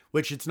can,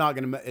 which it's not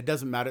going to, it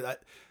doesn't matter.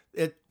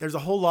 There's a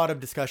whole lot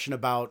of discussion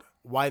about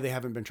why they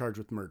haven't been charged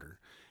with murder.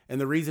 And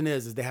the reason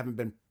is they haven't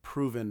been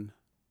proven.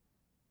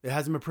 It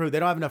hasn't been proved. They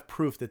don't have enough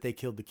proof that they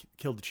killed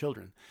the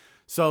children.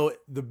 So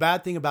the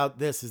bad thing about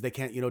this is they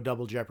can't,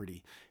 double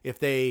jeopardy. If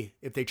they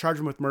charge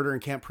them with murder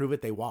and can't prove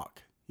it, they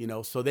walk.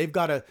 So they've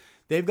got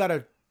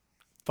to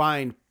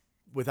find,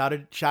 without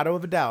a shadow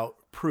of a doubt,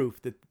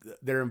 proof that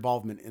their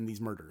involvement in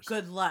these murders.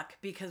 Good luck,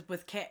 because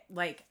with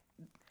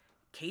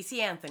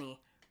Casey Anthony,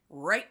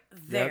 right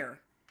there, Yep.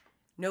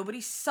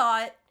 Nobody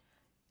saw it.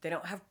 They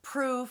don't have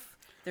proof.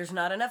 There's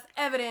not enough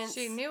evidence.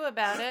 She knew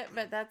about it,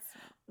 but that's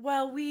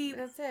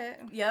it.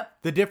 Yep.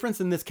 The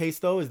difference in this case,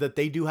 though, is that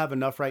they do have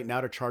enough right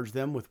now to charge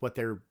them with what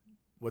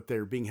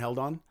they're being held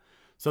on.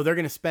 So they're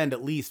going to spend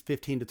at least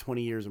 15 to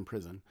 20 years in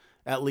prison,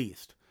 at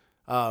least.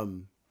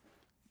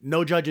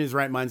 No judge in his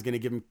right mind is going to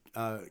give him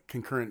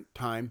concurrent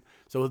time.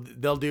 So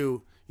they'll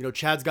do,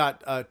 Chad's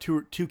got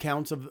two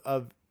counts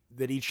of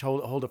that each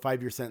hold a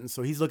 5-year sentence.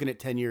 So he's looking at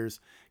 10 years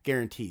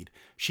guaranteed.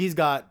 She's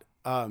got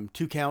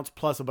 2 counts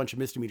plus a bunch of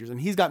misdemeanors, and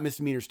he's got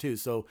misdemeanors too.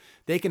 So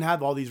they can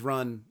have all these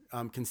run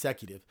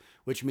consecutive,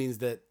 which means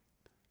that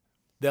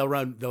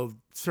they'll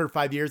serve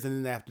 5 years and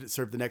then they have to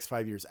serve the next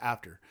 5 years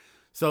after.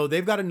 So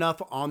they've got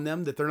enough on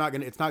them that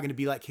it's not going to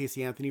be like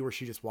Casey Anthony where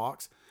she just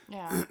walks.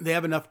 Yeah. They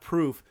have enough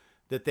proof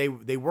that they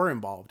were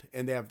involved,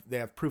 and they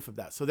have proof of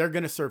that. So they're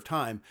going to serve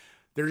time.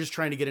 They're just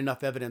trying to get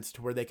enough evidence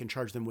to where they can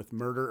charge them with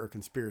murder or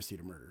conspiracy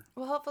to murder.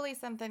 Well, hopefully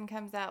something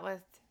comes out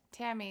with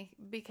Tammy,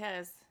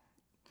 because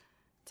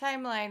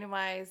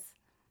timeline-wise,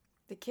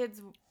 the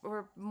kids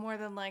were more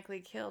than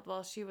likely killed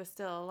while she was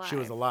still alive. She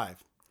was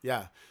alive.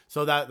 Yeah.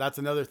 So that's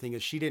another thing,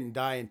 is she didn't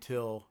die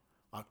until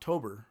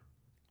October.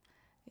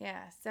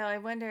 Yeah. So I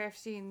wonder if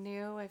she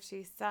knew, if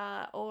she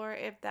saw, or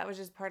if that was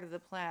just part of the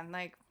plan.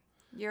 Like,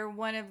 you're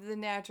one of the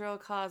natural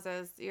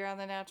causes. You're on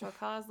the natural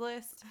cause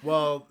list.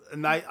 Well,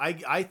 and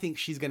I think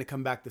she's going to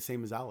come back the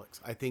same as Alex.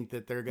 I think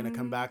that they're going to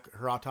come back.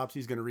 Her autopsy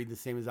is going to read the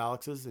same as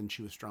Alex's, and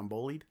she was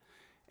strombolied.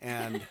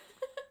 And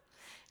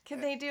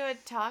Can they do a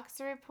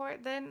tox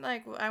report then?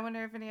 Like, I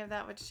wonder if any of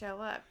that would show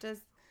up. Does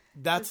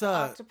that's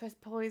octopus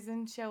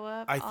poison show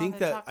up? I think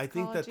that's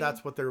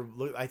what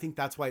I think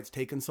that's why it's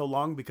taken so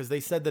long, because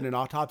they said that an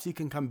autopsy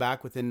can come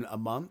back within a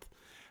month.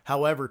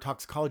 However,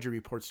 toxicology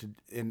reports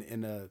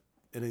in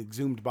an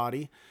exhumed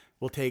body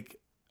will take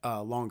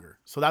longer.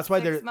 So that's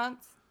why 6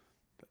 months.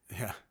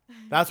 Yeah,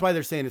 that's why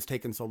they're saying it's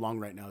taken so long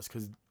right now. Is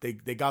because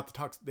they got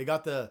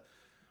the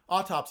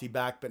autopsy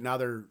back, but now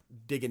they're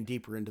digging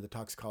deeper into the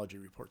toxicology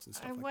reports and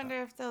stuff. I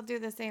wonder if they'll do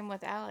the same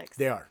with Alex.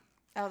 They are.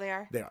 Oh, they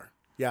are. They are.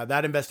 Yeah,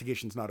 that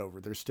investigation's not over.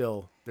 There's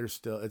still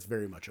it's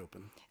very much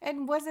open.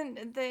 And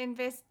wasn't the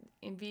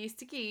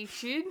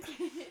investigation?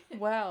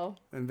 Wow.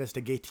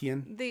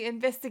 Investigation. The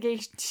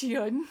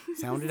investigation.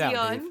 Sound it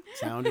out, Dave.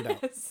 Sound it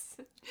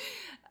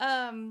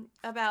out.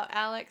 About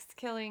Alex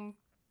killing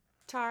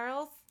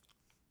Charles.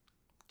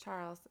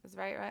 Charles is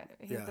right.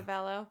 He's the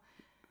fellow.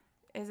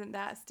 Isn't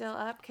that still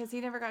up? Because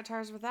he never got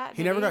charged with that.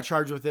 He never got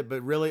charged with it,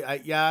 but really,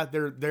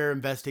 they're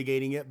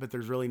investigating it, but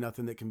there's really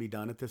nothing that can be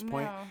done at this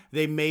point. No.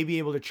 They may be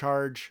able to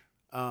charge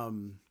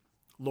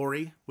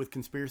Lori with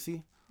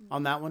conspiracy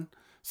on that one.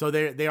 So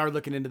they are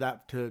looking into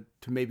that to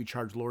maybe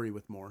charge Lori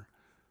with more.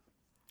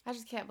 I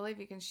just can't believe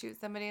you can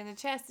shoot somebody in the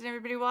chest and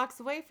everybody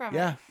walks away from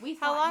Yeah. it. We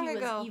How thought long he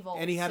ago? was evil.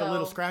 And he had a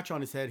little scratch on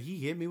his head. He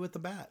hit me with the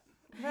bat.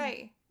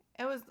 Right.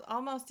 It was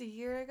almost a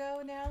year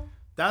ago now.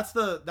 That's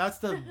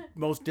the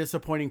most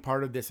disappointing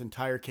part of this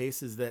entire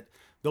case, is that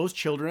those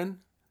children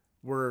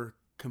were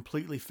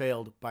completely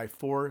failed by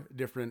 4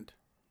 different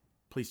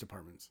police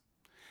departments.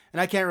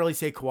 And I can't really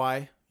say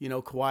Kauai.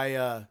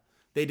 Kauai,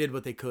 they did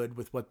what they could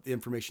with what the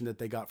information that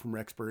they got from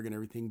Rexburg and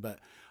everything. But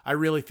I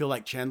really feel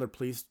like Chandler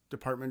Police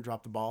Department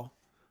dropped the ball.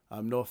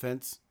 No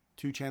offense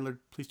to Chandler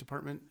Police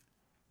Department.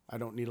 I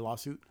don't need a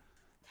lawsuit,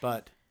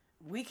 but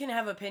We can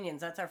have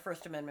opinions. That's our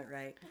First Amendment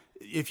right.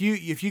 if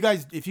you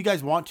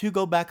guys want to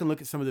go back and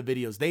look at some of the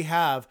videos, they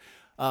have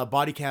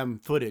body cam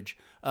footage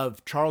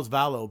of Charles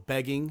Vallow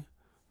begging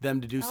them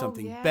to do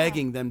something, yeah.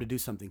 begging them to do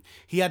something.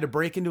 He had to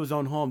break into his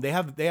own home. They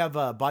have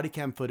body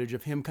cam footage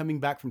of him coming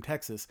back from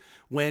Texas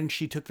when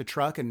she took the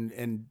truck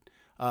and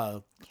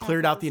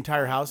cleared out the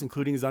entire house,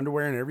 including his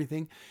underwear and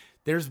everything.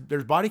 There's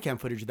body cam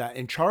footage of that.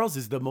 And Charles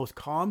is the most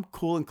calm,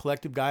 cool, and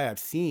collective guy I've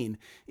seen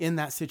in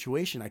that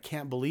situation. I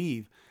can't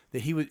believe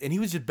that he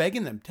was just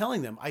begging them,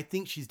 telling them, I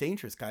think she's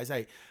dangerous, guys.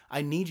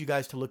 I need you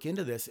guys to look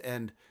into this,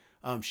 and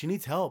she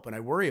needs help, and I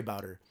worry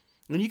about her.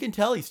 And you can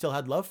tell he still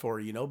had love for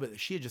her, but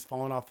she had just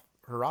fallen off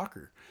her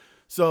rocker.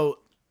 So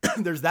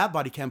there's that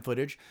body cam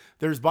footage.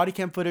 There's body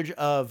cam footage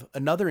of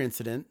another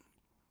incident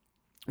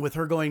with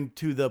her going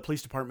to the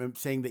police department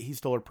saying that he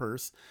stole her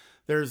purse.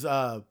 There's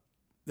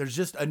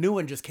just a new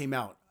one just came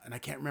out, and I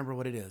can't remember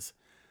what it is.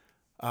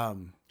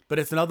 But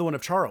it's another one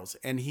of Charles,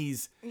 and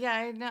he's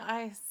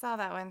I saw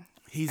that one.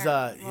 he's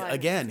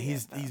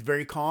he's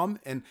very calm,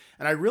 and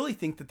I really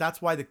think that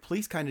that's why the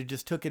police kind of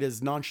just took it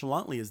as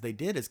nonchalantly as they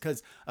did, is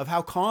because of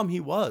how calm he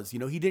was. He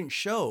didn't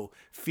show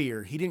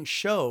fear. He didn't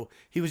show.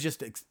 He was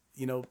just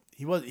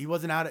he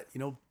wasn't at it.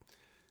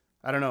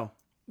 I don't know.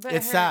 But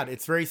It's sad.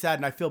 It's very sad,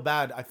 and I feel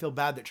bad. I feel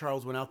bad that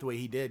Charles went out the way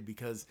he did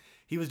because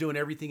he was doing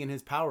everything in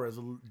his power as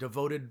a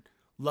devoted,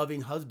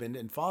 loving husband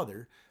and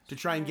father to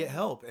try and get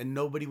help, and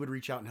nobody would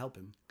reach out and help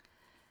him.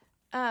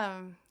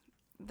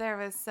 There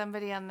was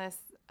somebody on this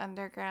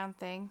underground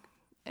thing,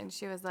 and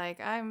she was like,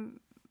 I'm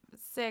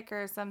sick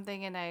or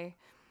something, and I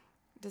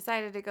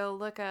decided to go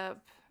look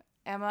up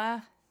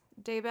Emma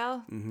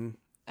Daybell,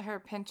 her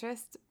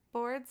Pinterest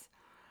boards,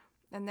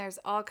 and there's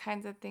all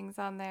kinds of things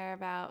on there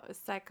about a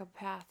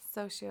psychopath,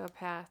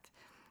 sociopath,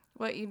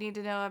 what you need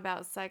to know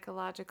about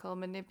psychological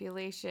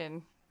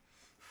manipulation,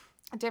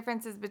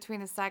 differences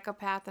between a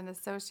psychopath and a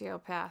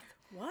sociopath.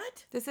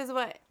 What? This is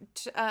what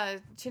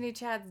Chinny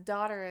Chad's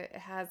daughter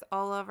has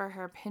all over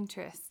her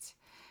Pinterest.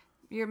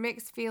 Your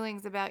mixed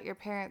feelings about your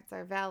parents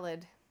are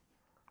valid.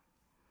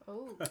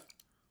 Oh.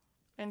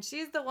 And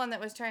she's the one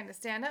that was trying to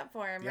stand up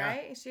for him, Yeah.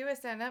 right? She was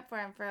standing up for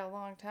him for a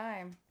long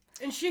time.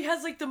 And she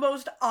has like the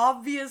most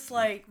obvious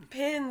like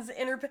pins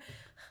in her.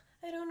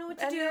 I don't know what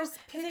to And do. there's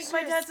I think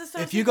my dad's a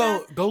sociopath. If you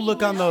go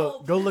look on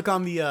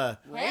the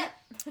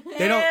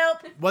they don't. Help.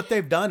 What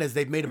they've done is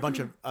they've made a bunch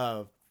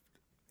of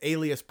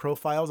alias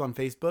profiles on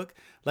Facebook.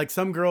 Like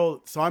some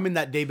girl. So I'm in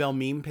that Daybell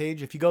meme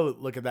page. If you go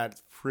look at that,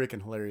 it's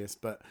freaking hilarious.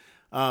 But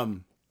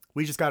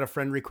we just got a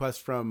friend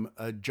request from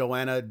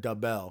Joanna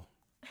Dabell.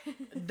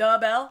 Duh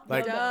Bell.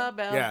 Like Duh,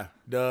 Bell. yeah,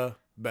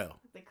 Dabell.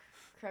 The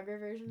Kroger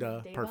version Duh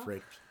of Daybell?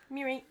 perforators.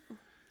 Miri.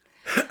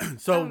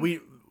 So we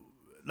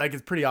like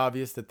it's pretty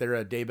obvious that they're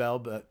a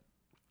Daybell, but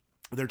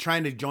they're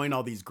trying to join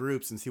all these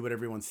groups and see what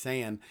everyone's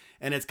saying.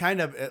 And it's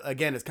kind of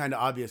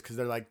obvious because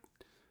they're like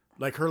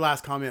her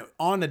last comment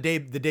on the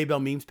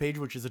Daybell memes page,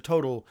 which is a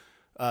total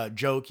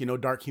joke,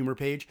 dark humor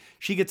page.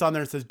 She gets on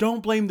there and says,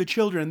 "Don't blame the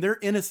children. They're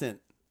innocent."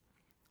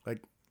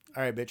 Like,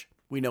 all right, bitch,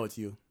 we know it's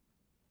you.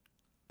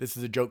 This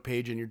is a joke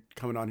page and you're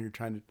coming on here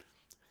trying to.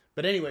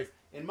 But anyways,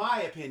 in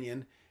my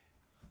opinion,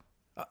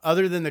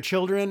 other than the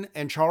children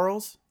and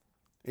Charles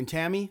and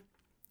Tammy,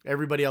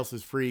 everybody else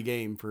is free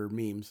game for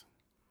memes.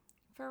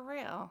 For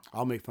real.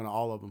 I'll make fun of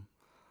all of them.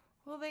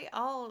 Well,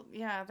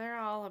 they're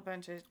all a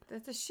bunch of,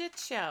 it's a shit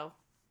show.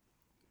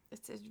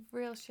 It's a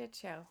real shit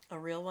show. A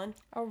real one,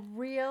 A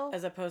real,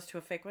 as opposed to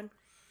a fake one.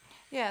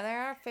 yeah,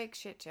 there are fake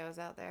shit shows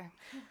out there.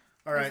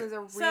 All right. This is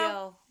a So-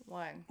 real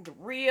one. The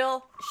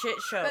real shit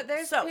show. But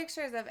there's so,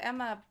 pictures of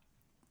Emma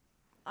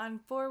on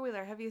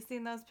four-wheeler. Have you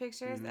seen those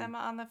pictures? Emma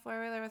on the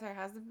four-wheeler with her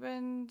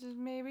husband,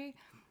 maybe?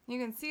 You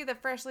can see the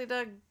freshly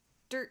dug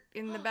dirt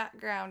in the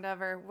background of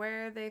her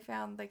where they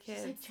found the She's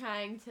kids. like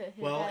trying to hit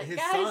Well, that. his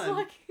Guys, son-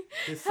 look.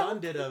 His son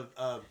did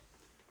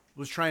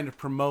was trying to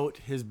promote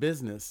his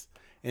business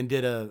and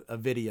did a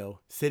video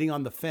sitting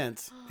on the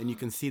fence, and you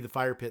can see the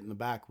fire pit in the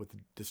back with the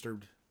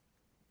disturbed.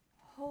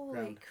 Holy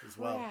ground as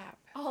crap. well.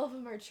 All of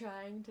them are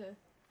trying to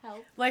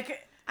help.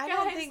 like, I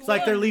don't Guys, think It's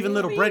like they're leaving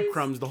little Movies.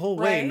 breadcrumbs the whole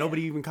way, and Right?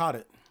 nobody even caught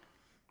it.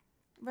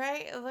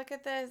 right? Look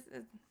at this.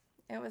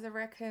 It was a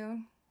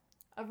raccoon.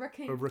 A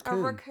raccoon. A A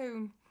raccoon.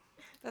 raccoon.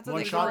 That's what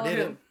One they shot call did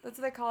him. it. That's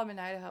what they call him in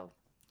Idaho.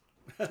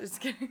 Just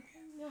kidding.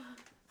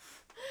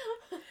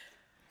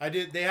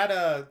 They had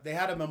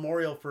a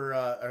memorial for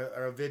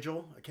a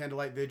vigil, a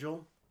candlelight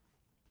vigil.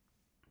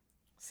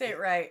 say it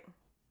right.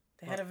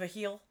 The head of a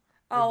heel.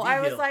 Oh, I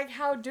was V-heel. like,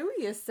 how do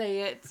you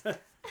say it? I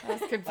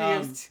was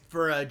confused.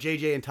 For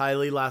JJ and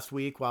Tylee last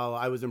week while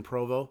I was in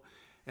Provo,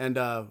 and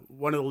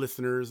one of the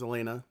listeners,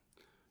 Elena,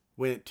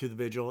 went to the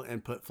vigil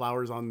and put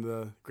flowers on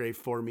the grave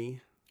for me,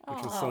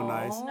 which was so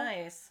nice. Aw.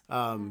 Nice.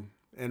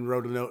 And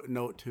wrote a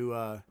note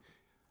to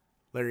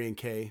Larry and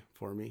Kay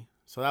for me.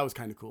 So that was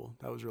kind of cool.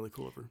 That was really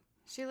cool of her.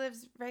 She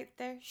lives right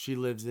there. She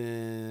lives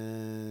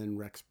in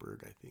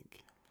Rexburg, I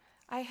think.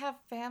 I have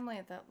family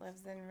that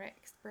lives in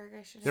Rexburg.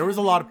 I should. There was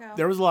a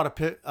lot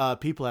of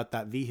people at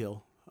that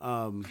V-Hill.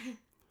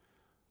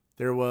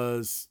 There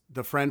was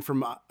the friend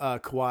from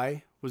Kauai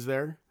was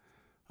there.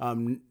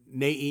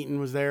 Nate Eaton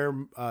was there.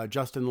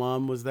 Justin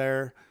Lum was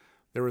there.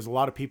 There was a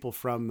lot of people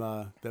from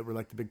that were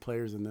like the big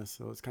players in this,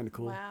 so it's kind of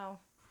cool. Wow,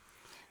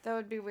 that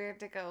would be weird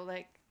to go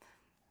like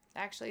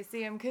actually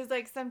see him, because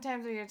like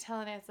sometimes when you're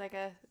telling it, it's like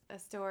a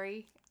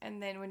story,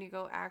 and then when you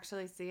go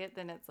actually see it,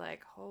 then it's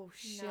like, oh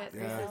shit, Not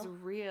this Yeah. is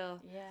real.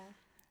 Yeah.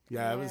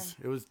 Yeah, Yeah.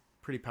 it was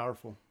pretty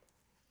powerful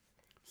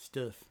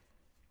stuff.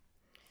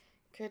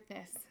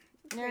 Goodness.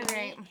 All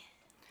right.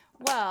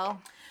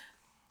 Well,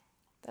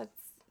 that's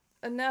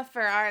enough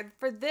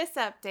for this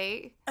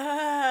update. We'll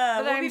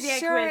I'm be back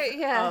sure- with-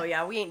 yeah. Oh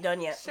yeah, we ain't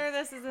done yet. Sure,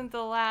 this isn't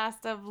the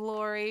last of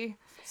Lori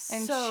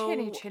and So-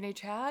 Chinny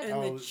Chad. And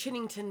Oh. the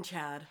Chinnington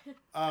Chad.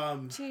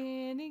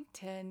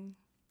 Chinnington.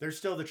 There's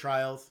still the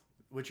trials,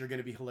 which are going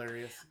to be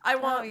hilarious. I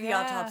want Oh, the yeah.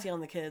 autopsy on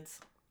the kids.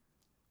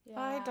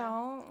 I Yeah.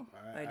 don't.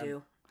 I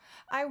do.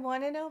 I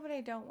want to know, but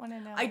I don't want to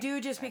know. I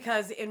do just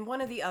because in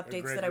one of the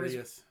updates that I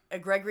was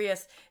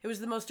egregious, it was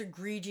the most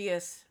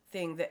egregious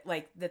thing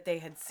that they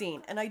had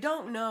seen, and I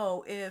don't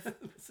know if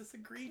This is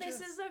egregious.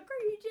 This is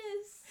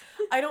egregious.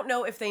 I don't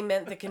know if they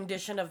meant the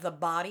condition of the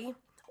body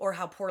or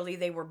how poorly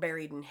they were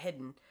buried and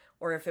hidden,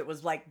 or if it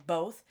was like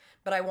both.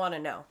 But I want to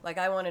know. Like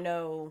I want to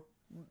know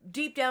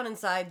deep down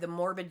inside, the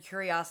morbid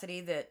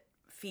curiosity that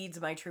feeds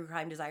my true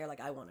crime desire, like,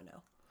 I want to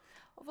know.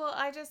 Well,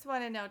 I just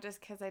want to know just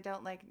because I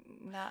don't like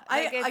not.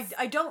 Like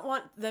I don't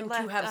want them to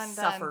have undone.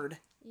 suffered,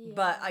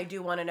 but I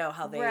do want to know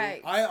how they.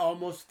 Right. I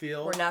almost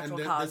feel, Or natural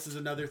and cause. this is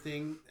another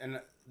thing,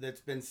 and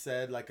that's been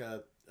said, like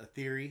a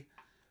theory,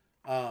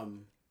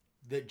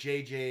 that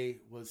JJ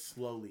was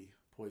slowly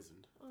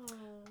poisoned.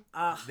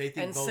 They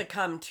think And both-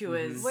 succumb to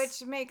his.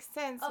 Which makes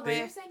sense Oh, with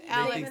you're saying he They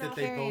Alex think that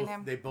carrying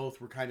him. they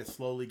both were kind of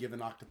slowly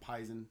given octopus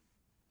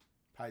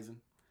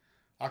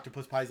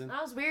poison.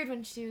 That was weird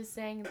when she was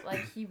saying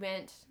like he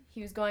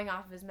was going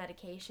off of his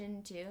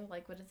medication too.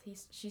 Like what if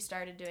she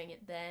started doing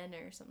it then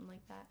or something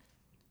like that?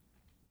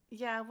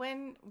 Yeah,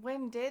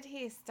 when did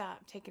he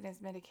stop taking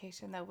his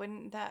medication though?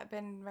 Wouldn't that have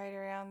been right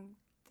around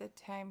the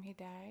time he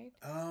died?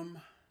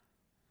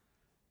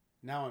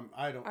 Now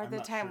I'm Or the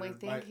not time sure. we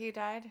think he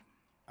died?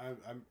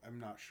 I'm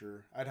not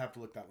sure. I'd have to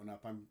look that one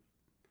up.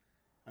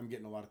 I'm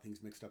getting a lot of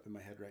things mixed up in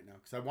my head right now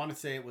because I want to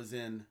say it was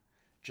in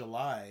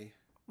July,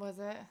 Was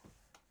it?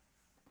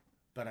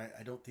 but I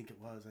don't think it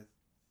was.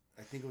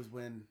 I think it was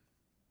when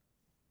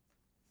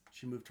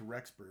she moved to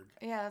Rexburg.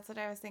 Yeah, that's what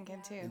I was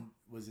thinking too. And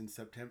was in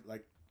September.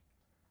 Like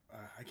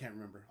I can't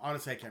remember.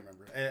 Honestly, I can't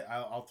remember.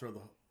 I'll throw the.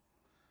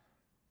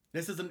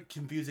 This isn't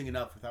confusing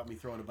enough without me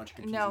throwing a bunch of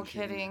confusing. No shit in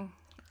there. kidding.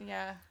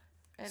 Yeah,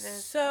 it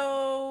is.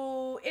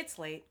 So it's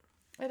late.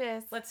 It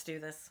is. Let's do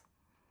this.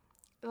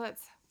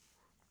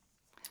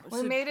 We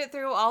So- made it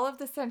through all of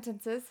the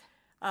sentences.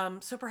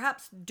 So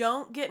perhaps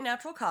don't get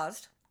natural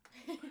caused.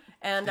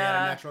 And Stay out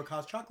of natural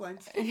cause chalk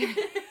lines.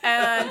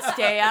 and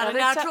stay out of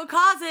natural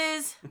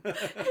causes.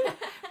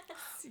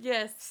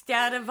 Yes. Stay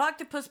out of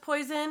octopus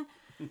poison.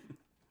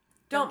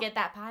 Don't get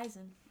that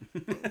poison.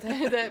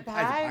 The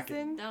pocket.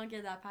 poison. Don't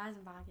get that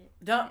poison pocket.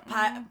 Don't.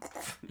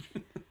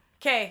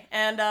 Okay,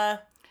 and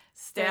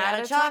stay out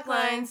of chalk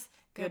lines.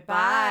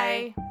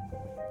 Goodbye.